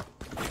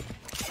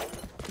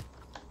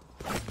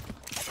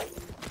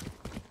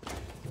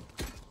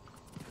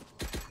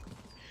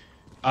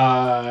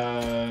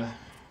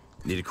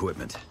 Need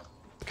equipment.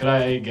 Could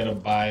I get a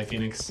buy,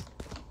 Phoenix?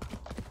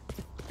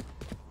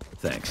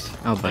 Thanks.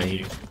 I'll buy Thank you.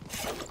 you.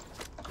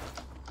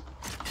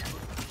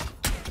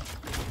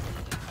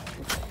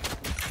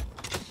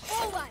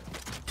 Forward.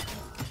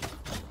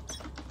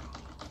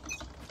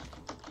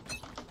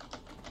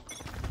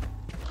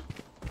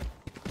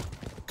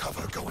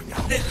 Cover going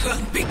out. The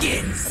hunt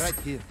begins. Right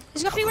here.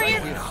 He's got me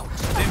right here.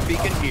 Stim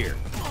beacon here.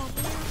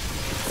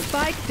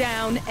 Spike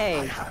down A.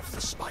 I have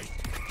the spike.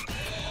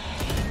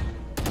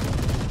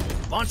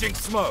 Launching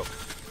smoke.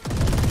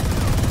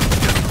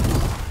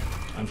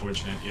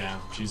 Unfortunate, yeah.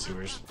 She's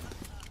sewers.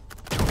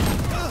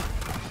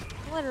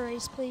 Let her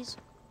ace, please.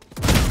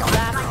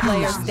 Last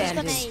player Just an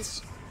standing.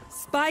 ace.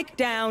 Spike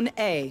down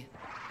A.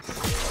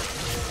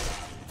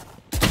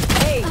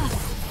 A.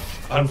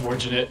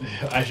 Unfortunate.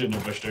 I shouldn't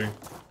have pushed her.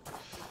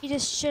 You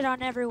just shit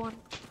on everyone.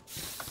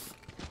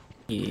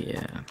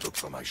 Yeah. Look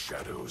for my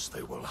shadows,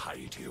 they will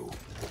hide you.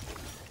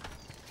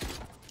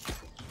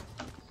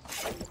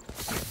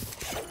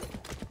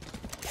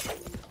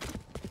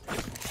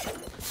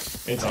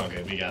 It's all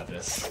good. We got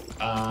this.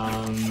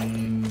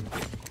 Can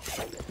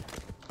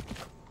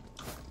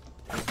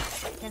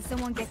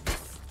someone get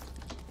this?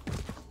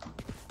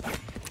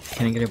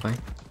 Can I get a buy?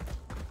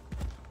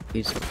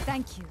 Please.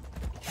 Thank you.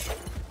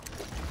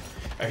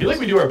 I feel like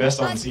we do our best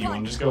on C. You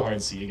want to just go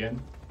hard C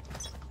again?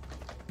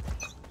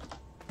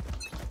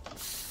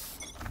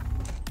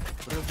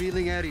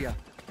 Revealing area.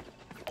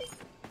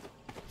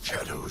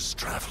 Shadows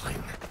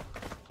traveling.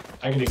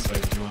 I can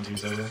expect if you want to,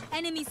 Soda.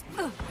 Enemies.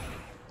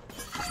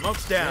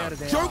 Smoke's down.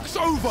 Joke's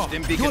over.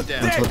 Dim beacon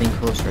down. One's holding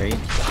close, right?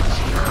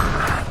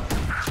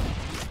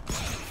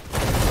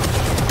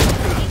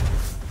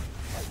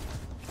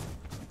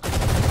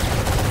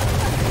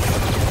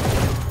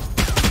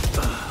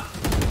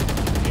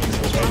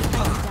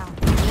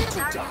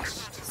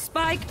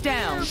 Spike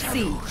down, C.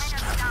 You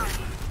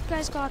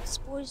guys got this,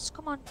 boys.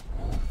 Come on.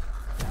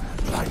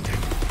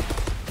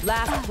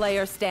 Last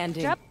player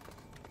standing. Drop.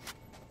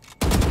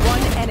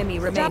 One enemy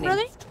Drop, remaining.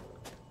 brother.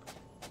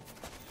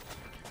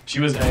 She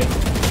was A.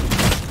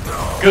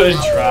 Good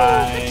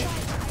try.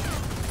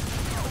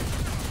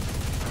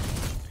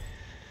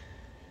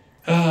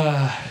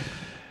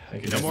 I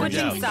could No more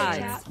Switching doubts.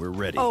 sides. We're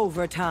ready.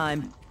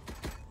 Overtime.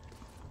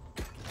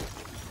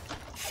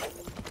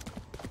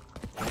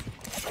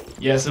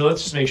 Yeah, so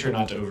let's just make sure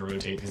not to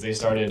over-rotate, because they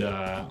started,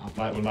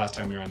 when last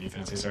time we were on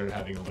defense, they started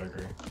having a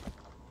lurker.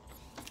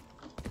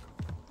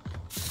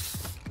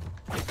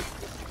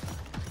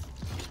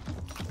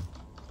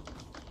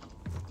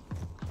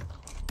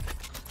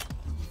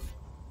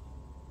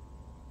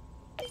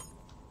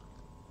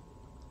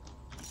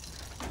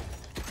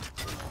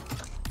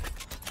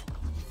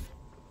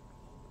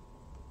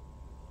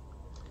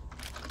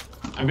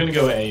 I'm gonna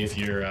go A if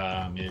you're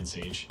mid,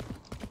 Sage.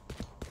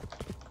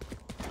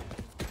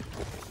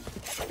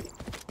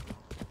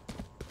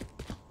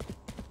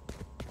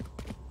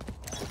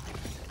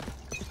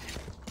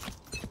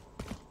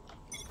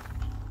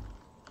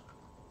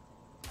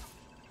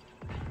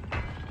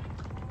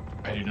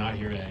 I do not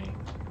hear A.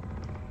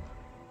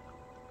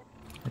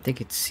 I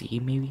think it's C,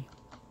 maybe.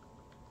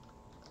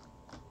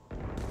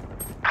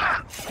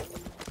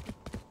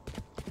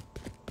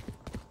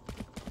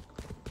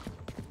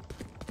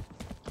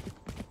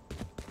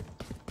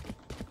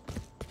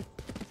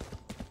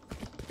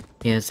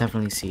 Yeah, it's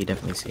definitely C,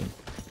 definitely C.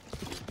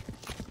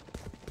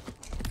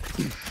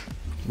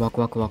 Walk,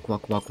 walk, walk,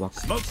 walk, walk, walk.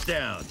 Smoke's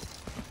down.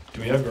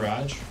 Do we have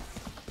garage?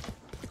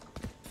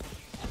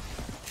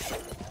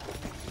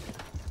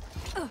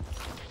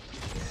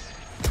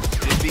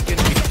 Dim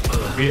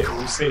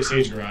beacon.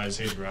 Sage garage,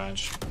 Sage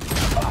garage.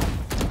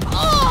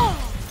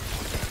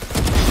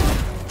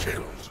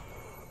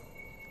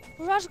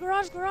 Garage,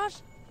 garage, garage.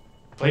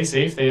 Play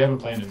safe, they haven't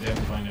planted,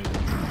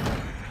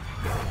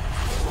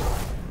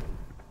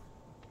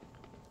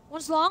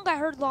 One's long. I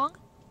heard long.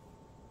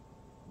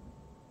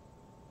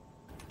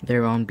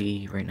 They're on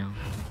B right now.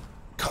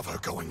 Cover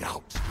going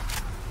out.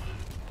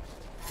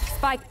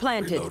 Spike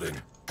planted.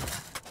 Reloading.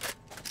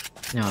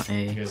 No,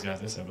 A. You guys got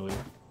this, I believe.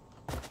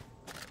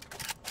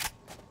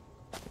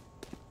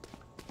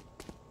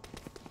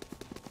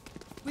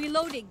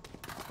 Reloading.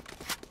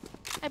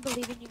 I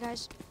believe in you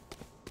guys.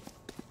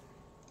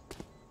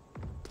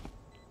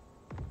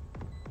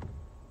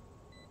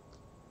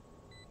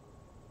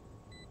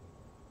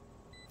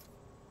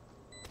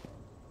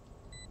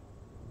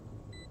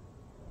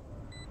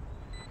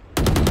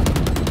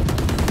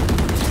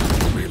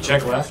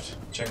 Check left.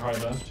 Check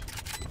hard left.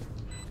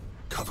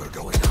 Cover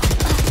going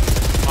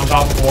out. On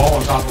top of wall,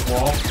 on top of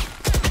wall.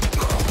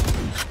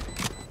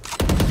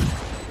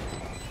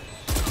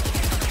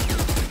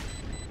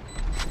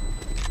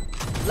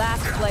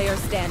 Last player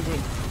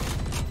standing.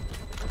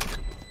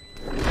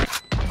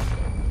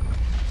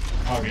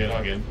 All good,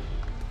 all good.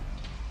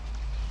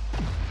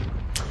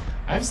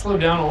 I've slowed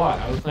down a lot.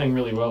 I was playing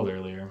really well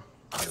earlier.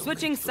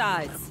 Switching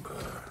sides.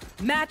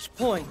 Match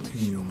point.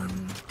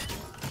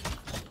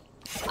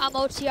 I'm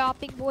OT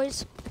hopping,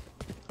 boys.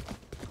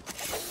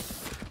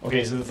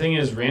 Okay, so the thing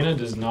is, Reyna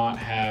does not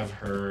have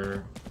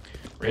her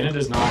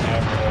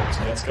ult,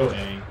 so let's go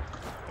A.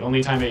 The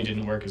only time A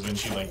didn't work is when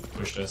she like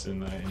pushed us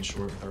in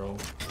short with her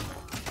ult.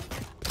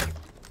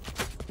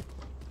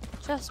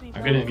 Trust me, bro.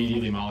 I'm gonna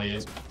immediately molly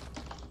it.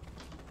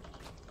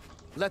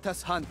 Let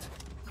us hunt.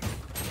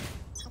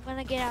 I'm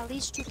gonna get at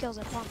least 2 kills,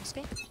 I promise,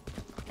 okay?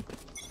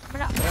 I'm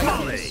gonna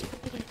Volley.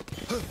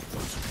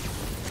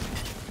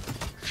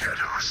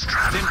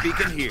 Dim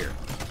beacon here.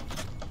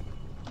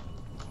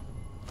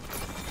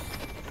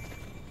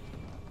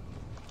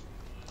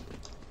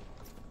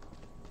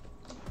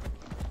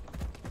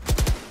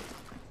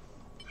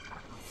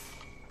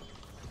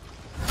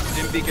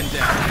 Dim beacon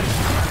down.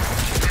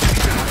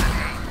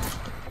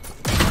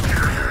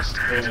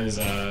 Reyna's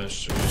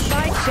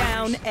Spike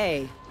down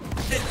A.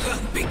 The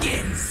hunt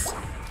begins.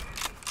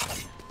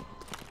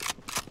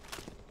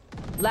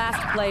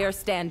 Last player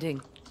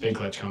standing. big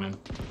clutch coming.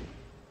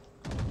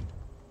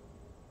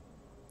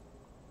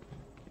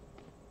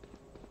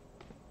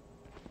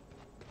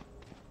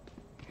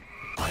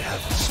 I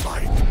have the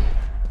spike.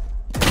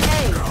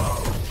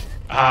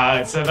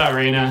 It said that,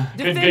 Reyna.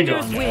 Good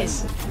going,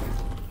 guys.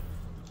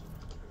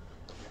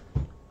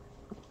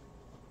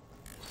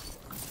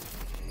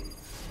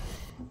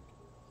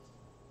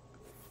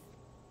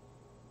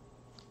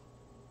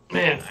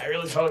 Man, I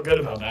really felt good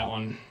about that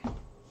one.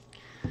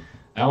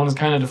 That one's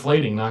kind of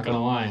deflating, not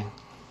gonna lie.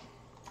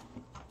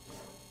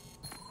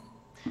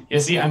 Yeah,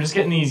 see, I'm just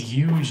getting these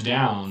huge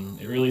down.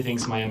 It really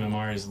thinks my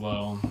MMR is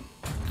low.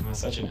 I'm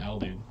such an L,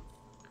 dude.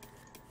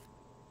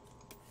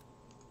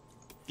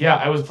 Yeah,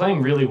 I was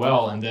playing really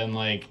well, and then,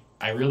 like,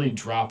 I really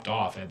dropped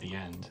off at the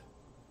end.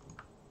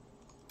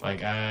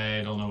 Like,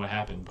 I don't know what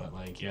happened, but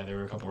like, yeah, there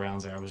were a couple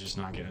rounds there I was just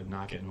not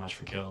getting much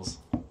for kills.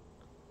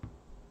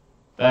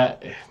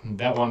 That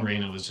one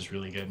Reyna was just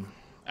really good.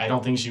 I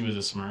don't think she was a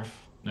Smurf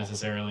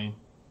necessarily.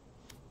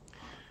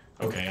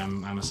 Okay,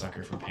 I'm a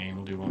sucker for pain.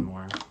 We'll do one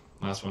more.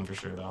 Last one for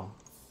sure though.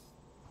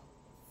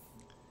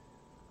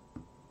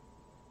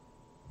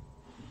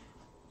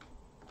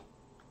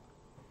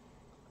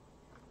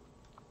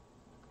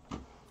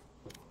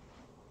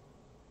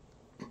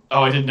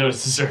 Oh, I didn't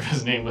notice the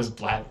server's name was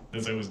Blat.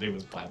 The server's name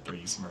was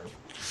Blat3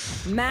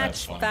 Smurf.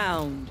 Match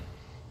found.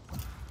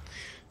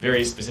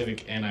 Very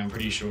specific, and I'm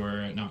pretty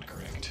sure not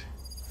correct.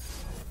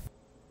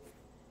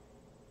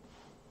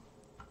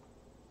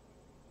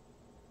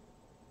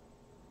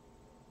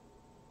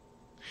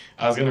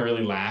 I was gonna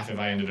really laugh if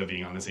I ended up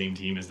being on the same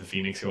team as the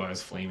Phoenix who I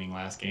was flaming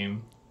last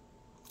game.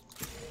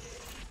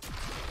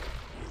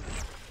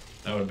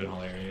 That would have been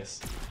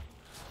hilarious.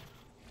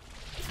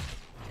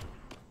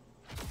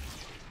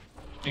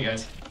 Hey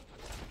guys.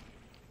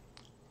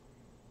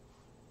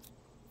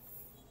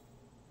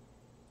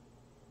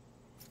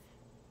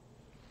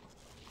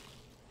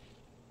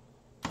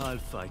 I'll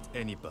fight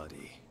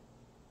anybody.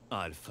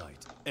 I'll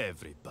fight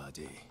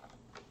everybody.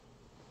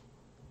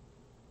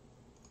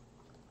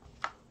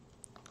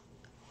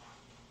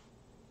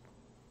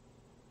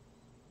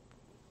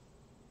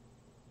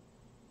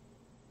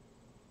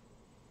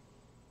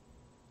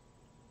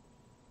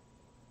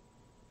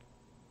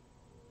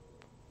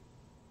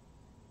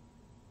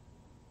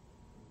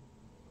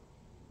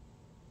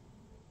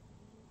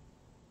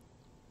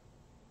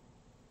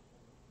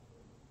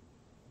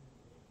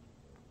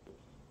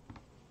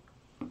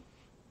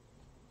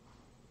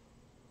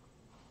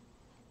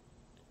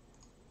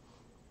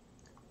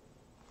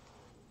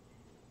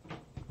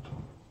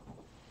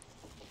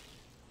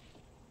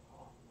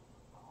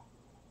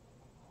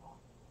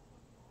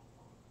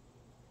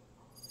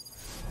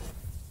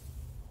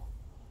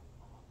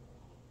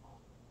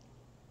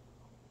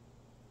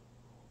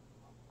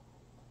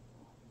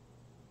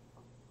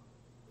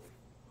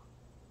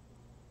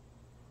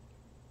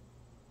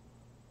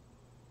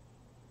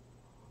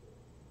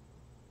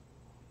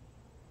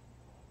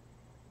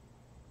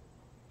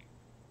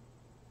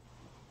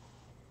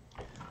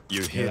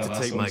 You're here to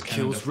take my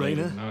kills,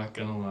 Reyna? Not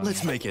gonna lie.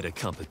 Let's make it a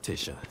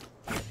competition.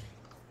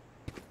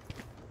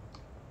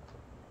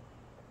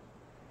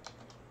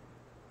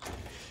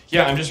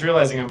 Yeah, I'm just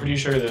realizing I'm pretty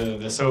sure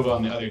the Sova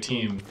on the other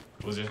team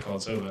was just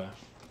called Sova.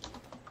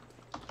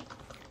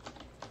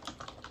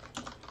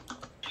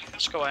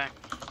 Let's go away.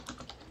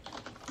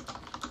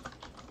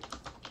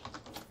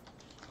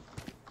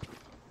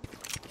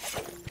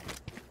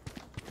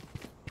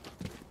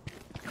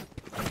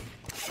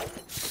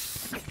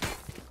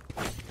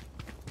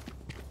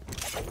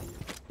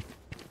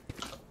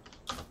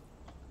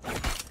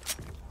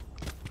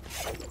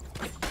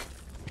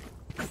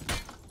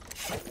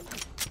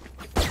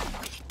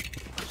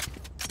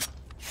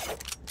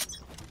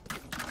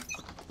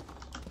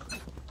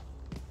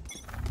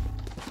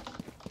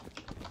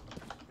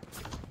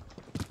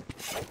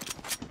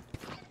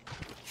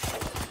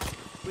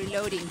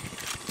 Reloading.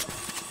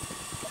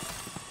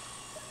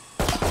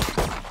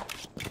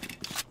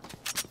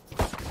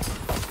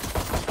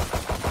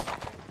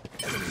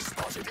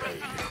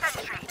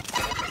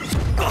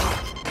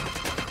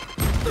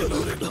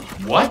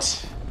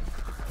 What?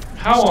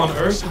 How on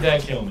earth did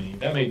that kill me?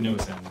 That made no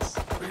sense.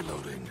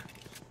 Reloading.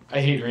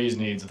 I hate raised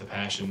nades with a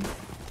passion.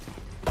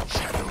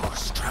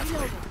 Shadows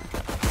traveling.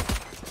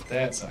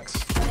 That sucks.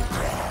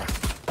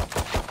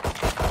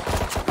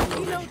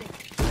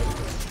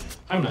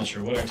 I'm not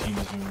sure what our team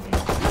is doing.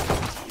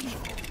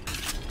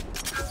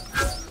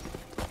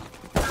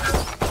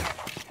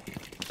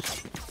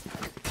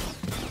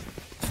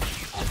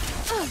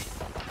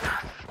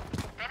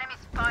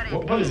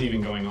 What is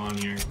even going on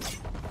here?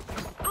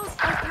 Our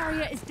spike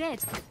carrier is dead.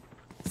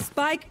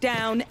 Spike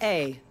down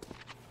A.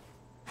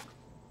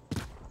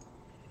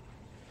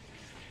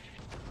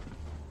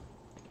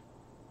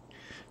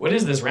 What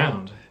is this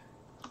round?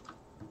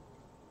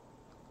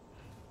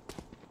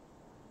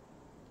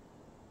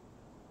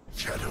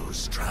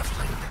 Shadows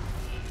traveling.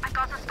 I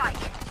got a spike.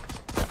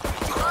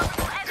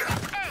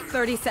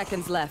 30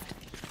 seconds left.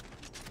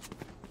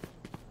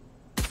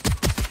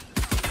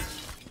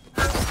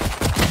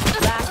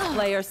 Last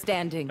player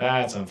standing.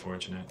 That's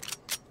unfortunate.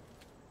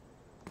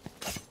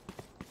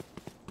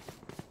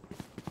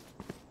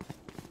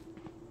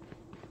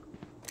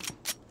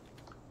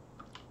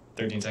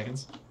 $13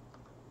 seconds.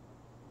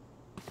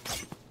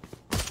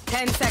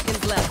 10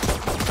 seconds left.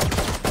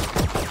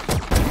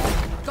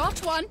 Got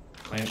one.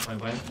 Plant.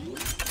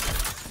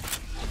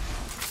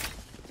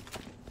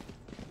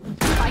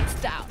 Spikes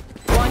down.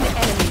 One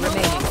enemy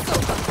remaining.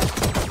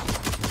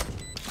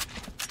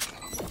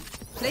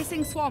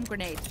 Placing swarm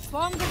grenade.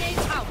 Swarm grenade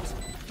out.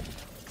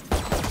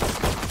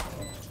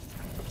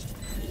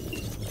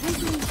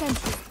 Placing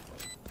sentry.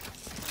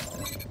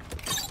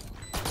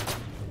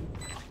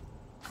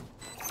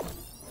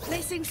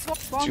 Placing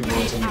swarm 2 grenade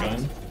bullets in the out.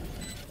 gun.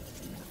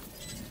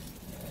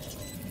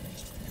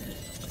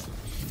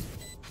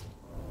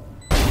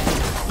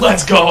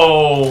 Let's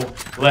go!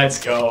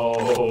 Let's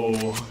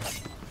go!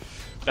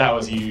 That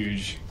was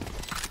huge.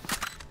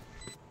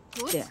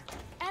 Good. Yeah.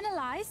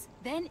 Analyze,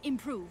 then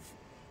improve.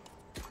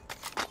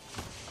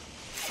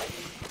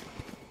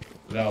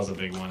 That was a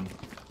big one.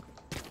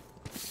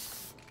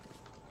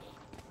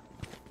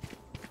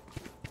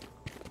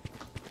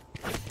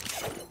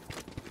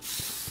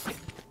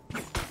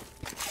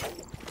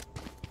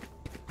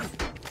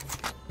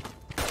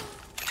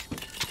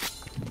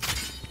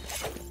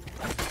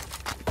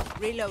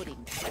 Reloading.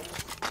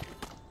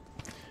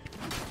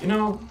 You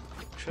know,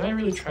 should I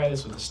really try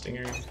this with a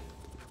stinger?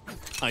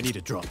 I need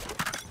a drop.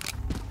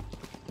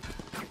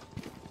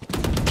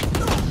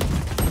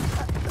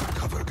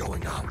 Cover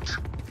going out.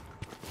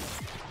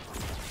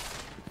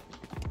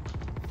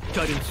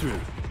 Cutting through.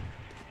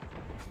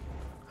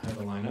 I have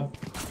a lineup.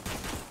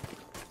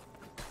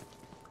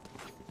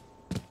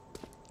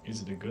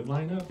 Is it a good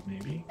lineup?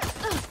 Maybe.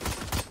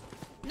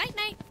 Night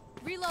night.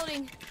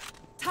 Reloading.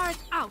 Turret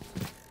out.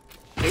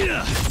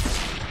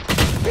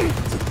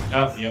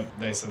 Oh, yep.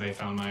 They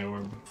found my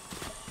orb.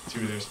 2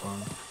 of their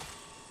spawn.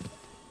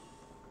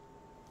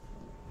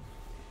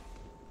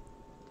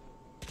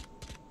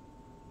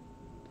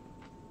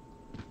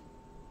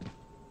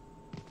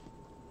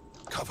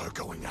 Cover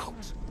going out.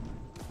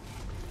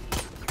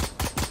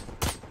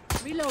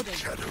 Reloading.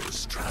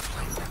 Shadows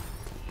traveling.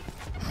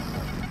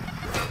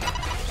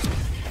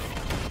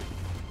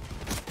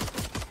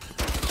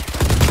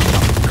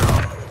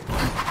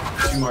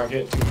 Two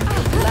market.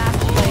 Last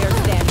player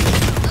standing.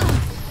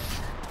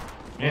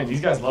 Man,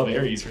 these guys love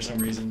Ares for some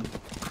reason.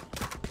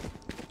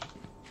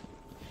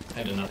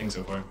 I did nothing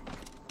so far.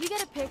 We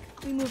get a pick,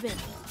 we move in.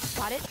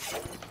 Got it?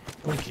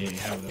 Okay,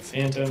 have the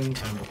Phantom.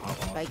 Time to pop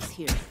off. Spikes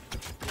here.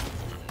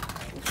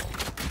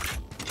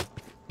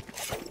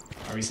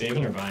 Are we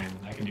saving or buying?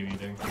 I can do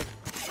either.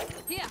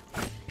 Here.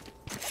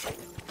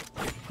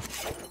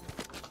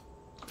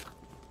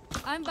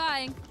 I'm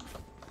buying.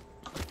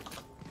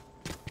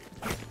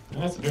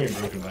 That's a very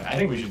broken buy. I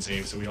think we should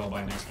save so we all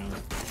buy next round.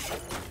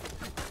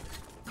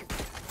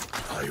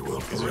 I will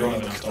Because we don't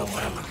have break enough to the all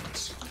buy.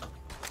 balance.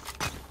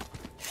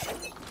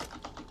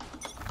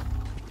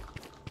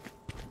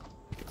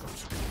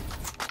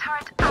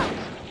 Turret out.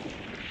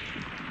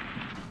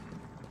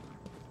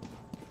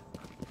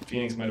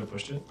 Phoenix might have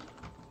pushed it.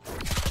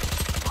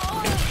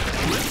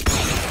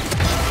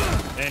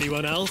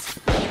 Anyone else?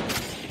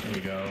 There we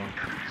go.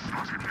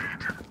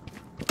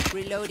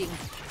 Reloading.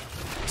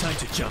 Time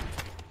to jump.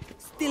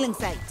 Still in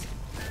sight.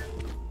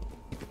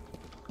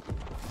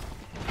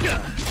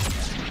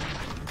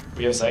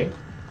 We have sight.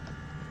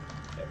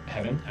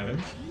 Heaven.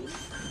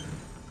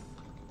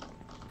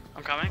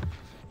 I'm coming.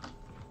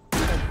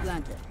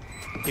 Planted.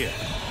 Here.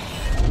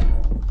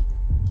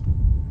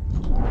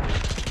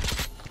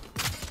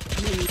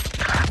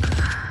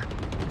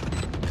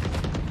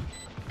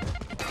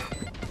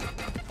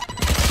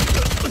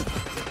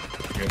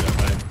 Good, that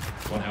side.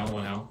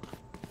 One hell.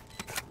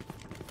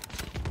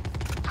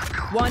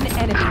 One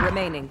enemy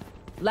remaining.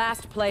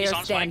 Last player He's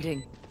on spike.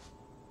 standing.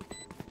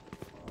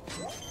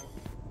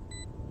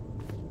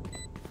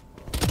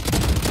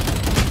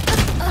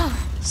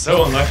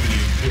 So unlucky, dude.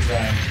 Good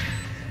try.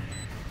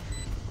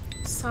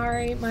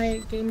 Sorry, my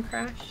game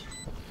crashed.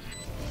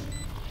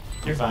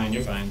 You're fine.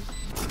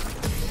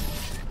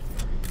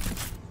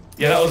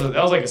 Yeah, that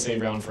was like a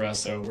save round for us,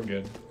 so we're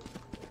good.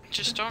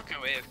 Just don't go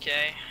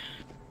AFK.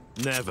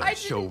 Never I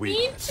show didn't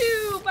mean weakness.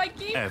 to! My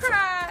game Ever.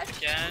 crashed!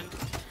 Again.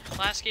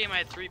 Last game I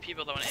had 3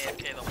 people that went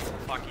AFK the whole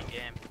fucking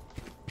game.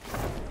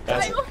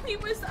 That's I only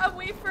was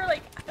away for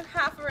like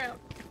half a round.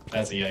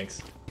 That's a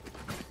yikes.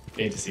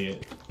 Hate to see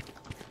it.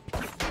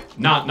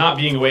 Not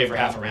being away for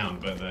half a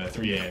round, but the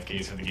 3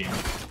 AFKs for the game.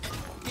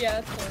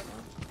 Yeah, that's horrible.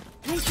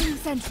 Placing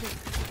sentry.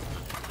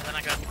 And then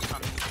I got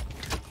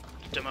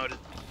demoted.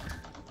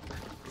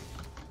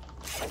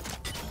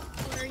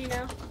 Where are you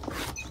now?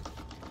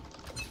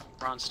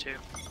 Bronze 2.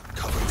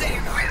 Cover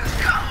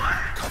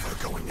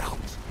going out.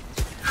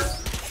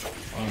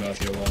 I'm about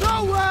to go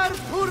Nowhere to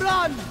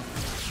run!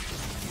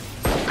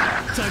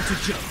 Time to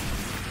jump.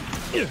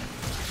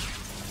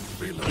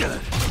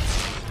 Reload.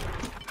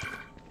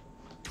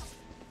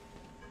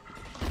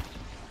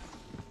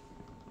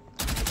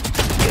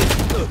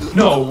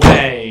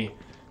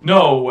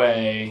 No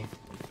way.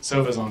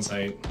 Sova's on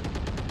site.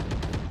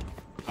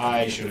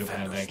 I should have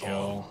had that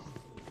kill.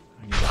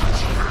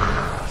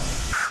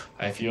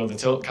 I feel the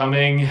tilt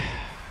coming.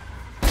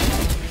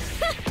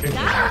 Good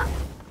kill.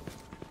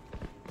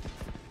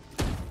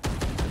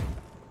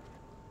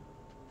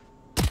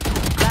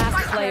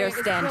 Last player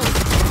standing.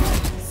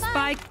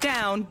 Spike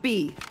down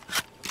B.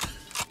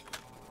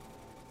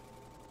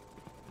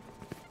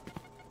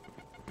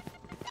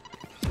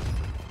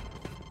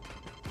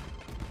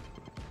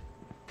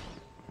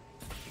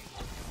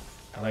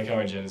 I like how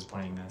our Jet is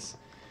playing this.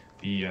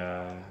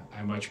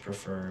 I much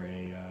prefer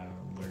a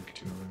lurk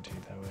to a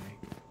rotate that way.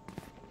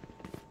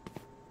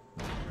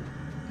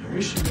 I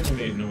wish you would have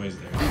made noise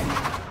there.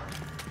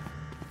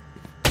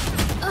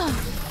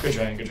 Good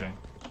try.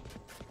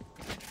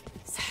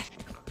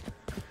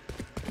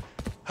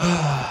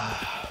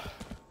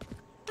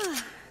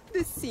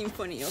 The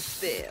symphony of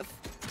theft.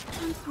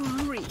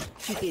 Don't worry,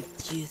 you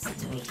get used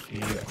to it.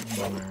 Yeah,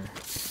 bummer.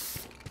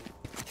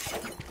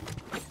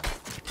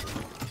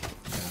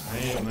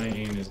 Yeah, my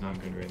aim is not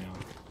good right now.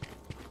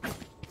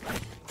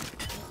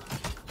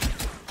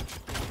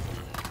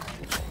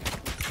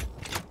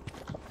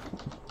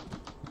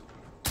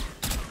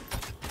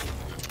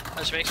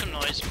 Let's make some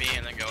noise, B,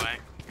 and then go A.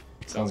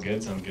 Sounds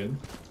good, sounds good.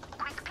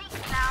 Quick peek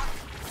now.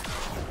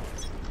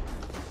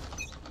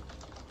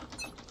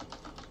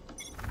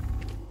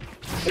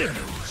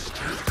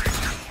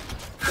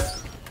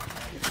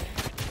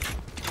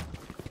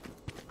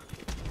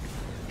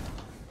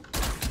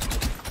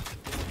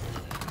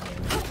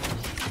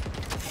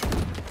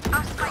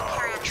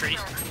 Tree.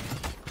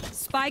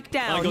 Spike I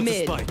down got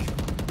mid. the spike.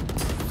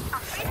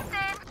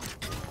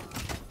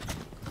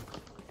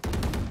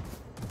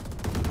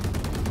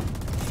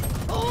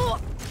 Oh!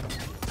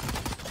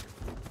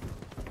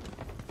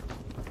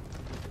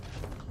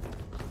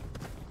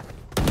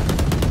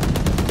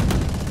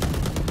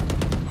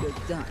 You're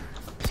done.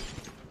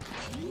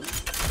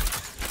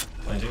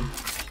 Planting.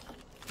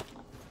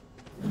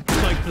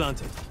 Spike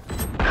planted.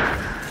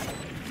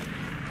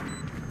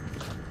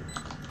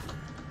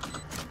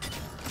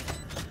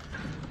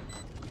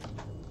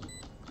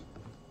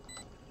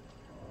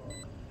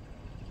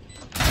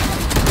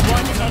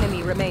 One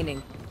enemy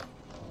remaining.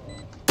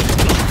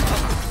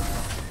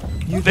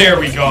 There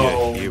we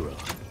go. Hero.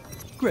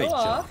 Great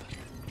job.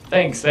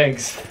 Thanks,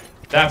 thanks.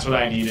 That's what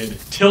I needed.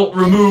 Tilt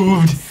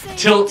removed.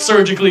 Tilt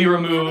surgically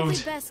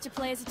removed. Best to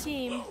play as a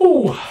team.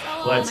 Ooh,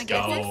 So, let's I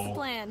guess that's the go.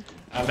 plan.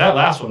 That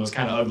last one was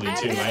kind of ugly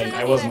too.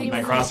 I wasn't.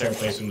 My crosshair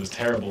placement was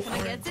terrible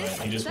for it, but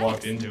he just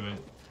walked into it.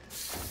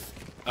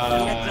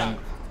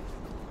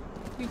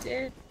 We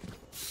did.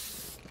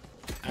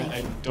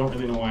 I don't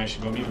really know why I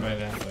should want me to buy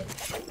that, but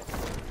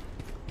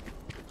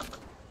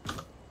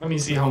let me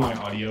see how my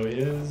audio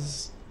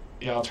is.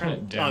 Yeah, I'll turn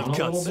it down a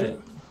little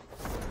bit,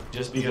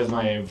 just because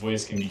my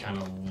voice can be kind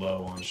of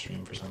low on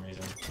stream for some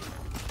reason.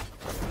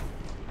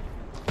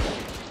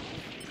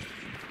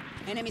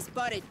 Enemy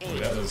spotted. Ooh,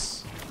 that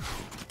was.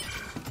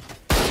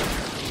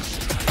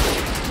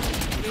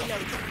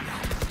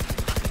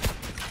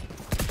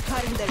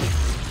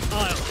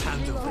 I'll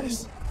handle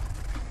this.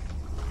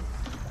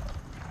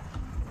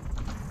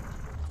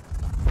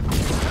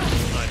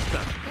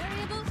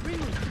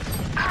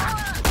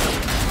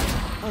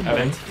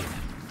 Evan.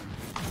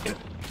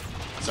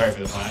 Sorry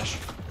for the flash.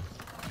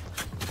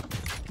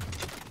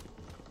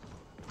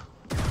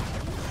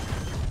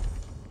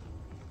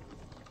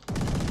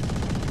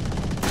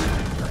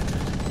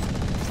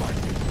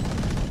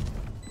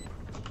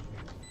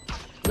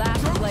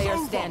 Last player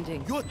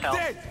standing. You're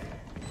dead.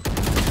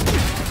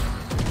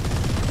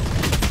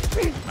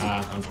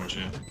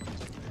 Unfortunate.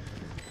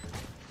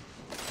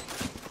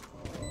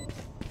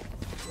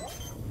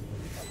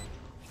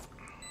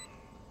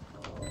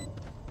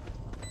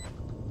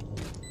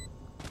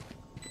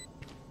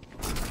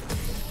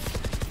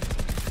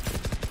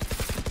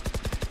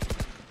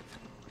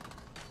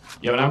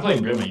 Yeah, when I'm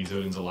playing Grim, I use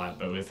Odin's a lot,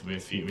 but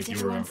with you, I'm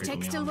Everyone's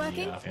frequently tech still on the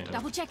working? Phantom.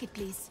 Double check it,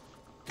 please.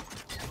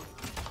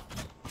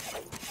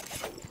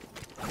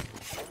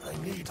 I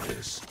need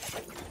this.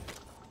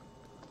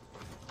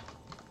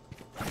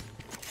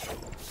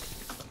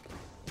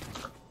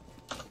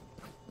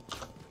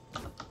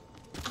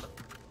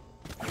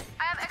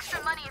 I have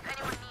extra money if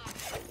anyone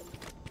needs.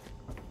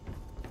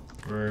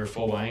 We're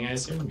full buying, I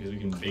assume, because we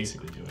can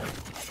basically do it.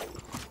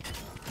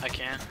 I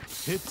can.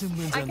 Hit him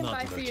wins I can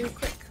buy for you.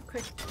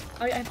 Quick.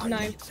 Oh, I have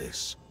 9. Need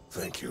this.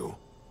 Thank you.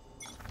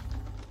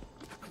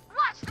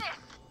 Watch this.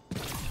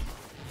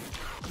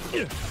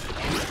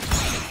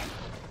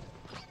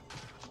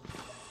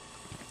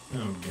 Oh,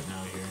 I'm getting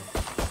out of here.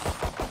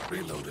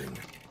 Reloading.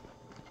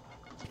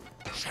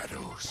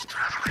 Shadows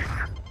traveling.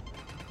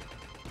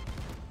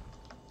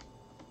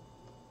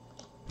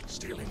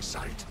 Stealing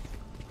sight.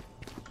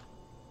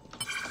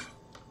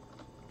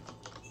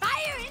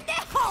 Fire in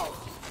the hole!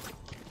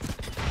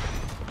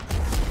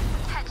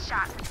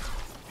 Headshot.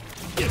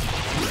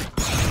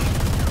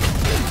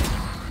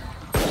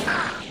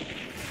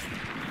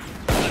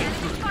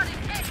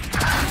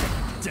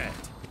 Dead.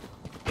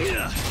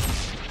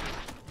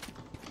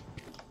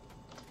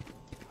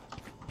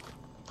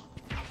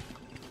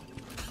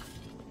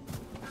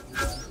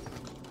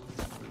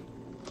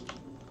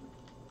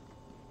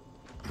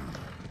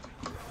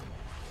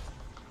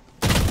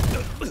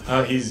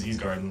 Oh, he's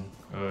guarding.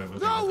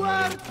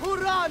 Nowhere to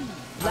run.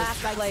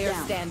 Last player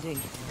standing.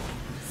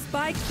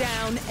 Spike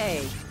down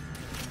A.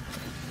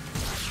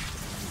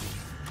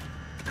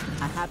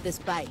 I have the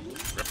spike.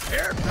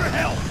 Prepare for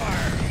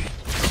hellfire.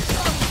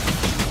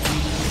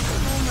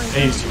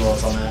 They used 2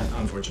 ults on that.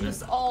 Unfortunate.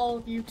 It's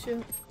all you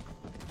two.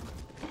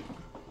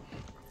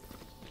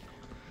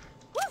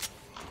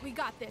 We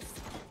got this.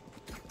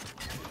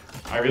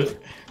 I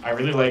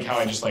really like how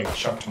I just like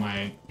chucked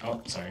my.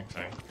 Oh, sorry.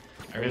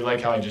 I really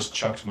like how I just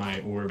chucked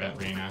my orb at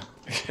Reyna.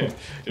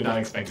 Did not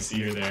expect to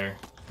see her there.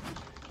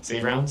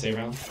 Save round.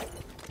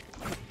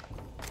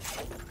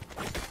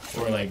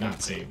 Or like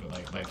not save, but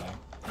like bye bye.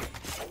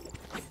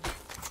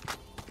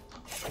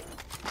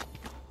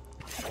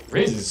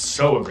 Raze is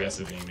so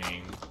aggressive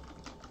aiming.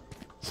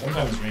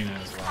 Sometimes Reyna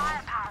as well.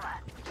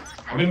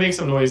 I'm gonna make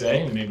some noise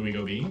A and maybe we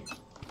go B.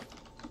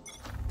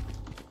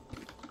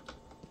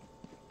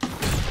 The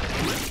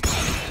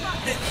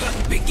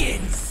fun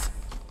begins.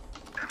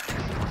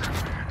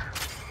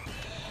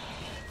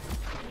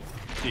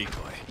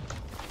 Decoy.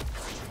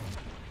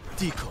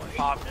 Decoy.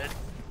 Popped it.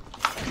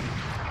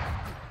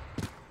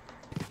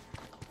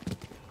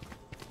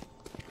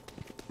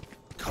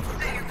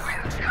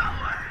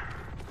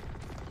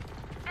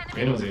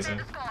 Reyna was A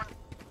side.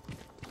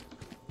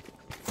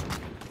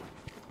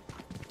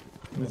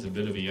 That's a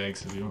bit of a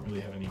yikes if we don't really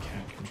have any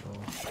cat control.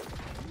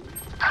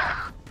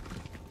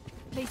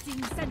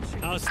 Placing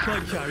sentry. Our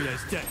spike carrier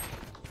is dead.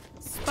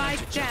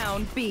 Spike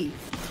down B.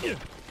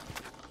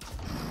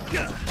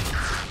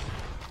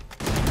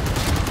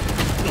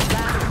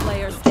 Last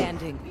player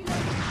standing.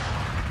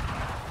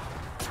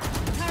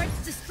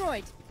 Turrets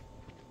destroyed.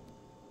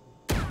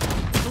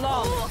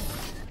 Long.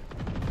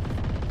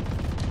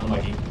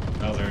 Unlucky.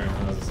 That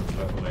was a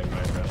successful leg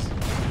by press.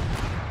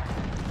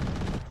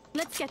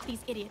 Let's get these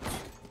idiots.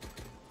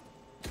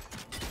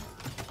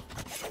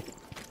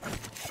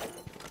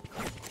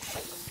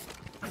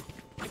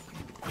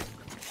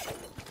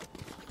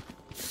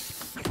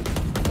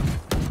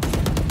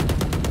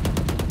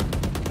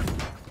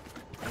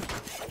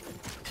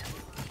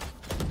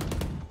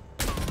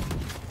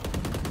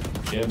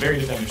 Yeah, very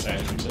defender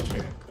side. We just have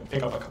to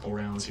pick up a couple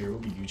rounds here. We'll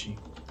be Gucci.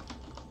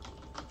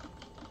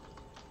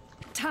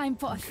 Time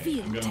for a Okay,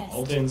 field I'm gonna test.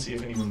 ult in, see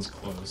if anyone's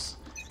close,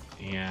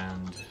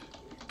 and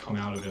come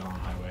out of it on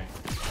highway.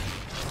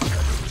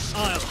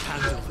 I'll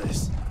handle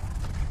this.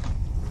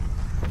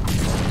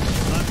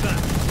 I'm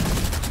back.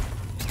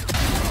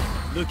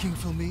 Looking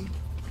for me?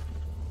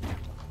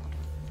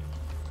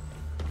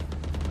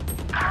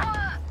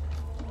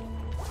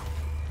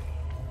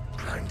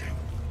 Blinding.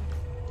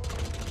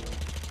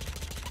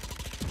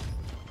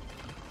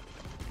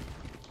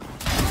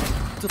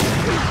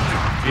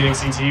 Beating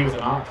CT with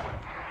an op.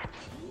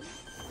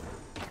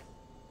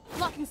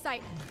 Blocking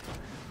sight.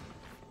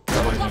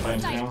 Probably gonna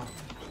find now.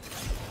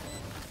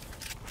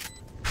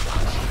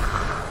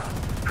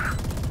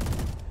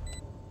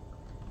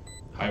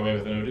 Highway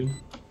with an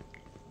Odin.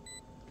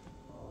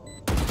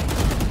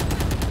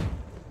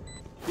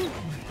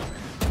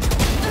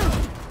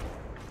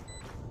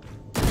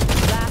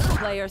 Last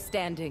player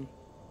standing.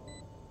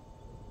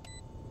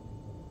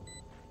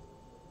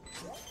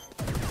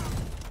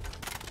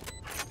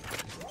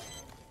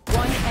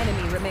 One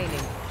enemy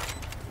remaining.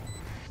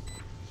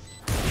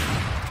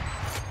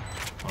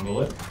 On the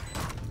lip.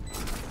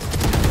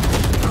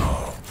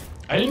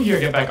 I didn't hear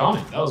her get back on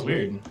it. That was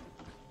weird.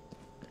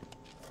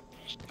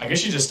 I guess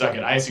she just stuck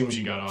it. I assume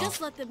she got off.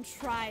 Just let them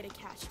try to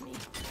catch me.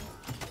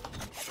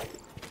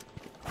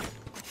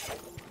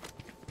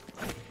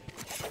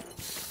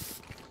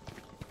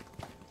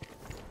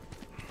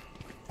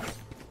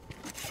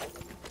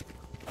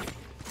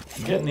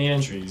 I'm getting the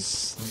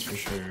entries, that's for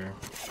sure.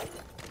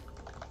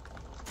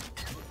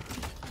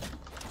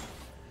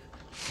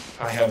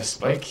 I have a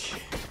spike.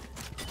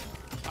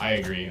 I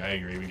agree,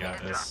 we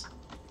got this.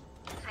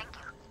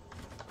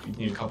 We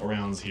need a couple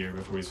rounds here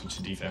before we switch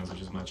to defense,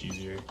 which is much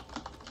easier.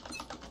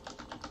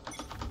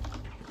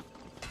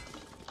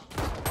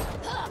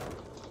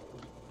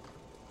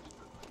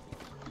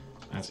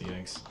 That's a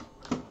yikes.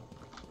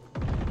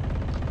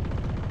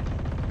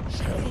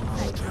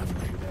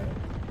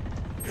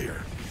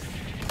 Here.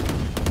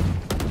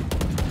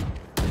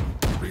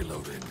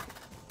 Reloading.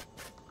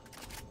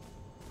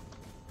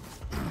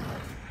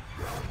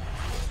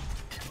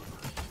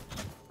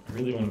 I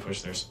really want to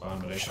push their spawn,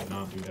 but I should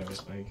not do that with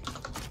spike.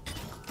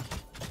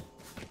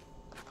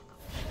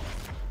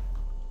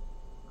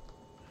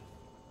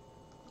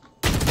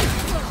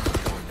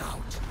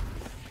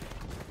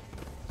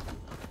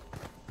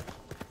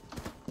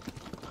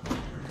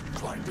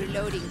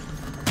 Reloading.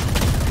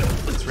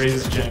 Let's raise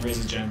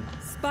his gen.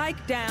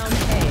 Spike down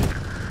A.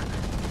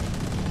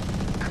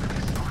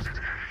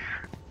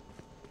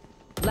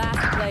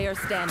 Last player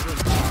standing.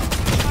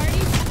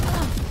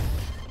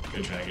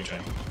 Good try, good try.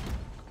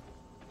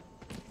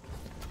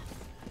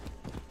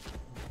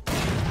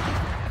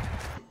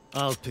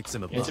 I'll pick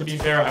some apart. Yeah, to be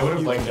fair, I would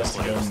have liked us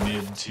to go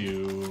mid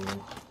to...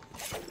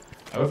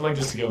 I would have liked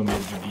us to go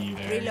mid to B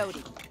there.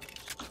 Reloading.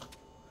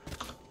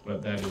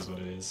 But that is what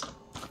it is.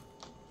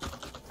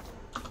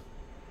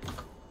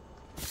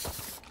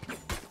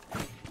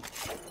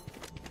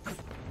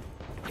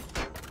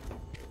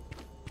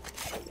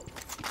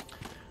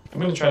 I'm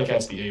gonna try to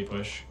catch the A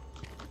push.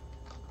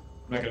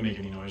 I'm not gonna make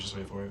any noise, just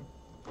wait for it.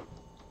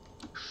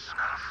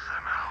 Snuff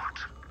them out.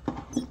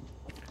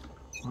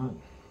 What?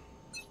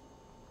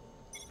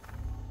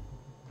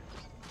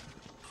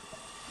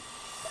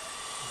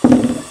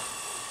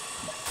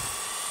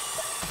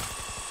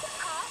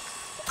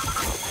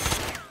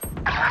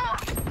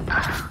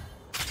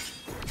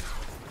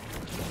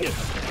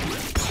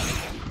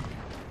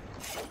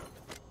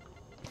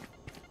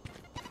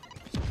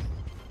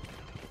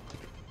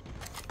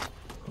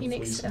 He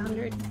makes it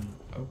 100.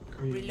 Oh,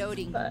 great.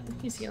 Reloading. But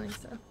he's healing,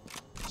 so.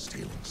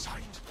 Stealing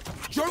sight.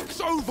 Joke's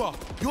over!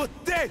 You're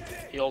dead!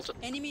 He ulted.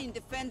 Enemy in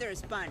defender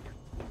spawn.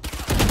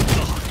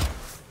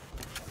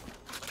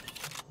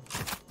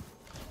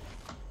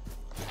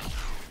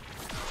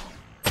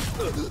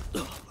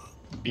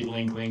 Beat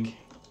Link.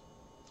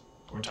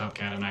 Or Top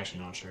Cat, I'm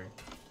actually not sure.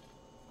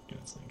 Yeah,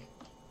 it's Link.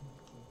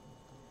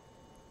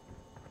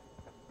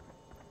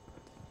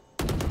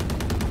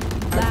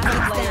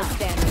 Last player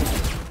standing.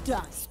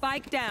 Done.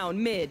 Spike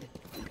down mid.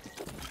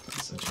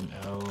 Such an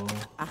L.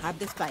 I have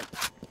the spike.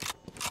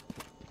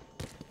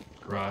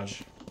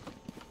 Garage.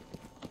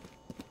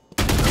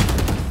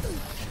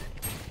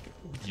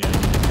 Yeah,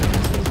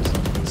 those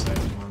on both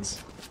sides at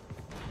once.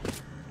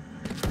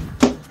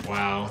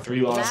 Wow,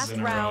 3 losses Last in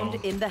a round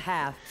row. in the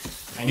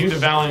half. I knew the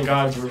Valorant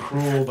gods were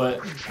cruel,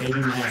 but they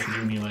didn't have to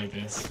do me like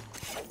this.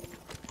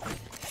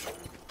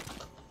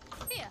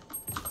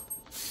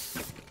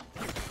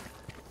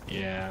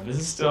 Yeah, this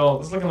is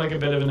looking like a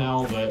bit of an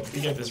L, but if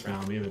we get this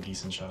round, we have a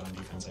decent shot on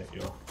defense, I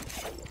feel.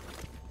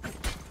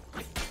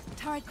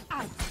 Turret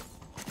out.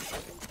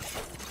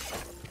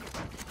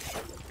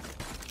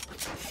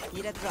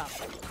 Need a drop.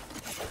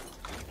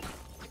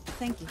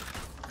 Thank you.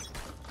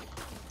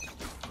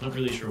 Not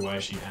really sure why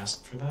she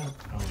asked for that.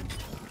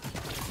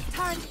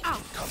 Turret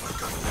out.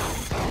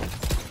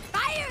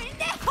 Fire in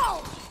the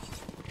hole.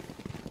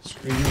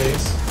 Screw you,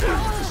 base.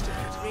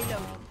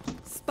 Reload.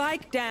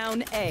 Spike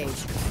down A.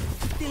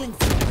 Stealing.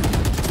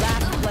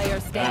 Last player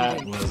That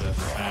standing. was a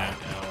fat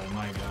L,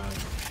 my god.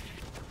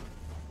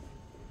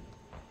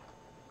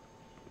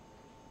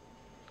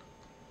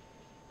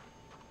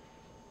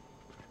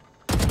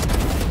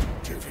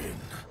 Give in.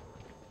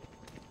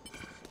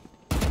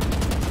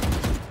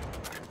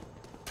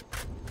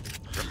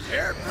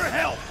 Prepare for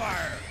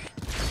hellfire!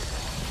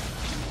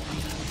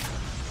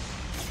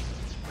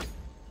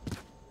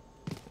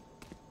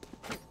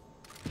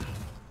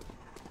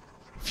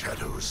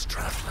 Shadows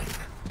traveling.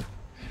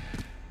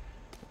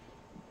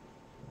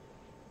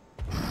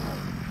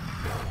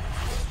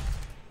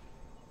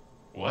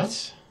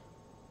 What?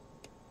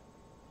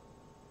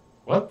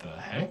 What the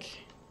heck?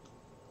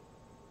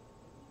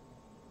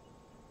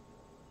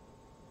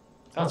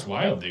 That's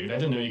wild, dude. I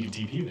didn't know you could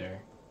TP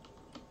there.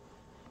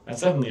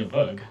 That's definitely a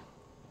bug.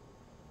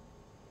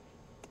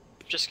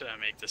 I'm just gonna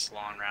make this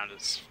long round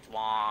as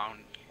long.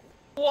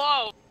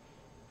 Whoa!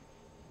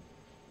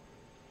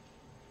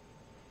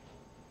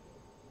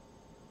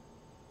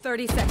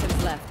 $30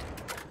 seconds left.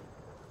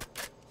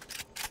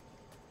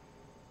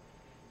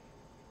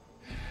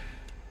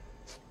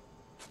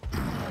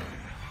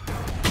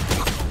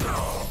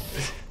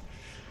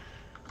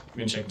 I'm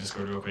gonna check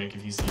Discord real quick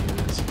if you see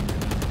this.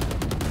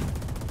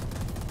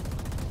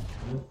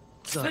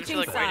 Switching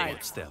like sides.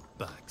 Watch their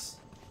backs.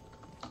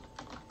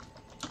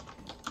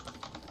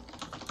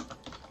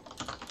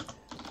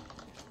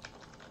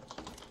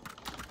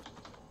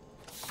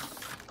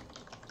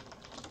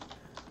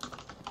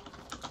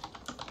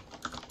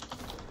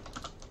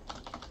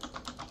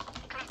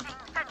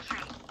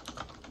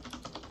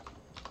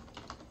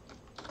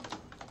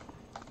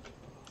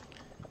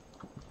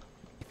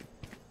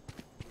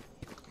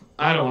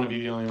 I don't want to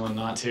be the only one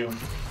not to.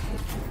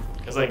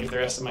 Because, like, if the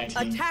rest of my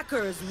team...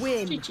 Attackers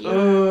win.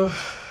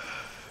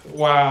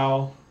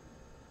 Wow.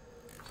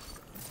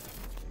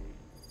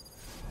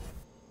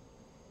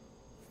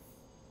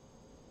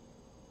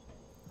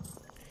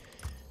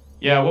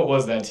 Yeah, what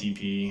was that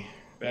TP?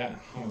 That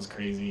was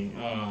crazy.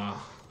 Yeah,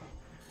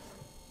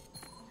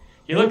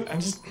 look, I'm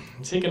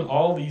taking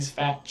all these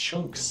fat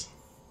chunks.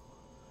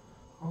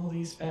 All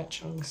these fat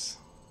chunks.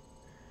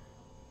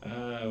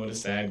 What a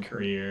sad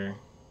career.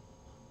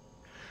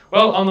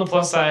 Well, on the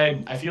plus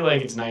side, I feel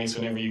like it's nice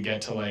whenever you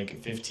get to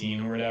like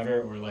 15 or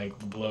whatever, or like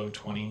below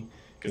 20,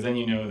 because then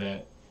you know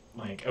that,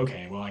 like,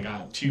 okay, well, I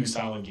got 2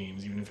 solid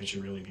games, even if it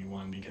should really be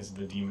 1 because of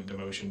the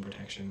demotion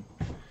protection.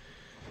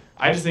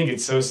 I just think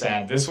it's so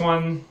sad. This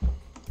one,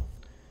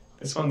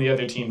 the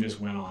other team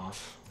just went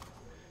off.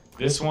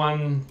 This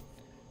one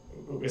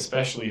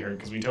especially hurt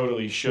because we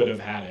totally should have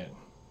had it.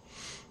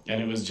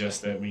 And it was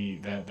just that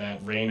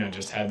that Reyna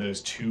just had those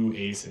 2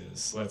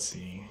 aces. Let's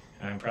see.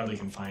 I probably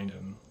can find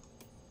him.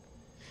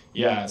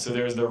 Yeah, so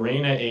there's the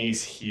Reyna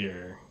ace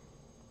here.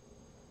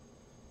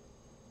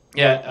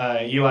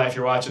 Yeah, Eli, if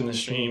you're watching the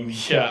stream,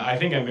 yeah, I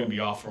think I'm going to be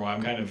off for a while.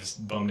 I'm kind of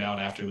just bummed out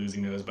after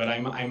losing those, but I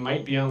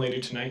might be on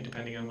later tonight,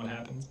 depending on what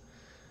happens.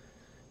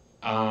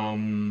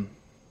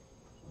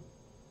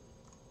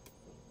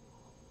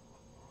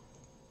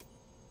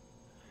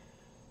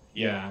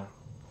 Yeah,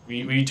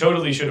 we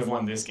totally should have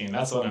won this game.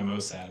 That's what I'm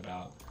most sad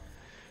about.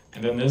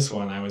 And then this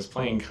one, I was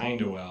playing kind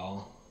of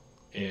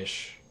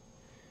well-ish.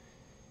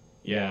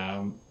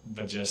 Yeah,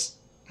 but just,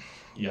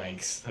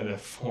 yikes, the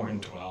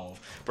 4-12.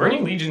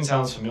 Burning Legion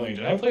sounds familiar.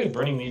 Did I play with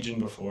Burning Legion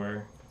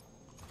before?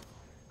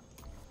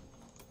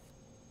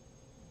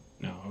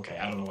 No, okay,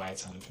 I don't know why it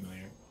sounded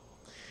familiar.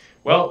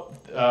 Well,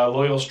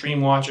 loyal stream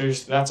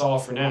watchers, that's all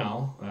for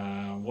now.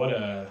 What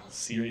a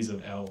series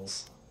of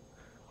L's.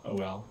 Oh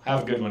well,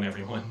 have a good one,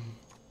 everyone.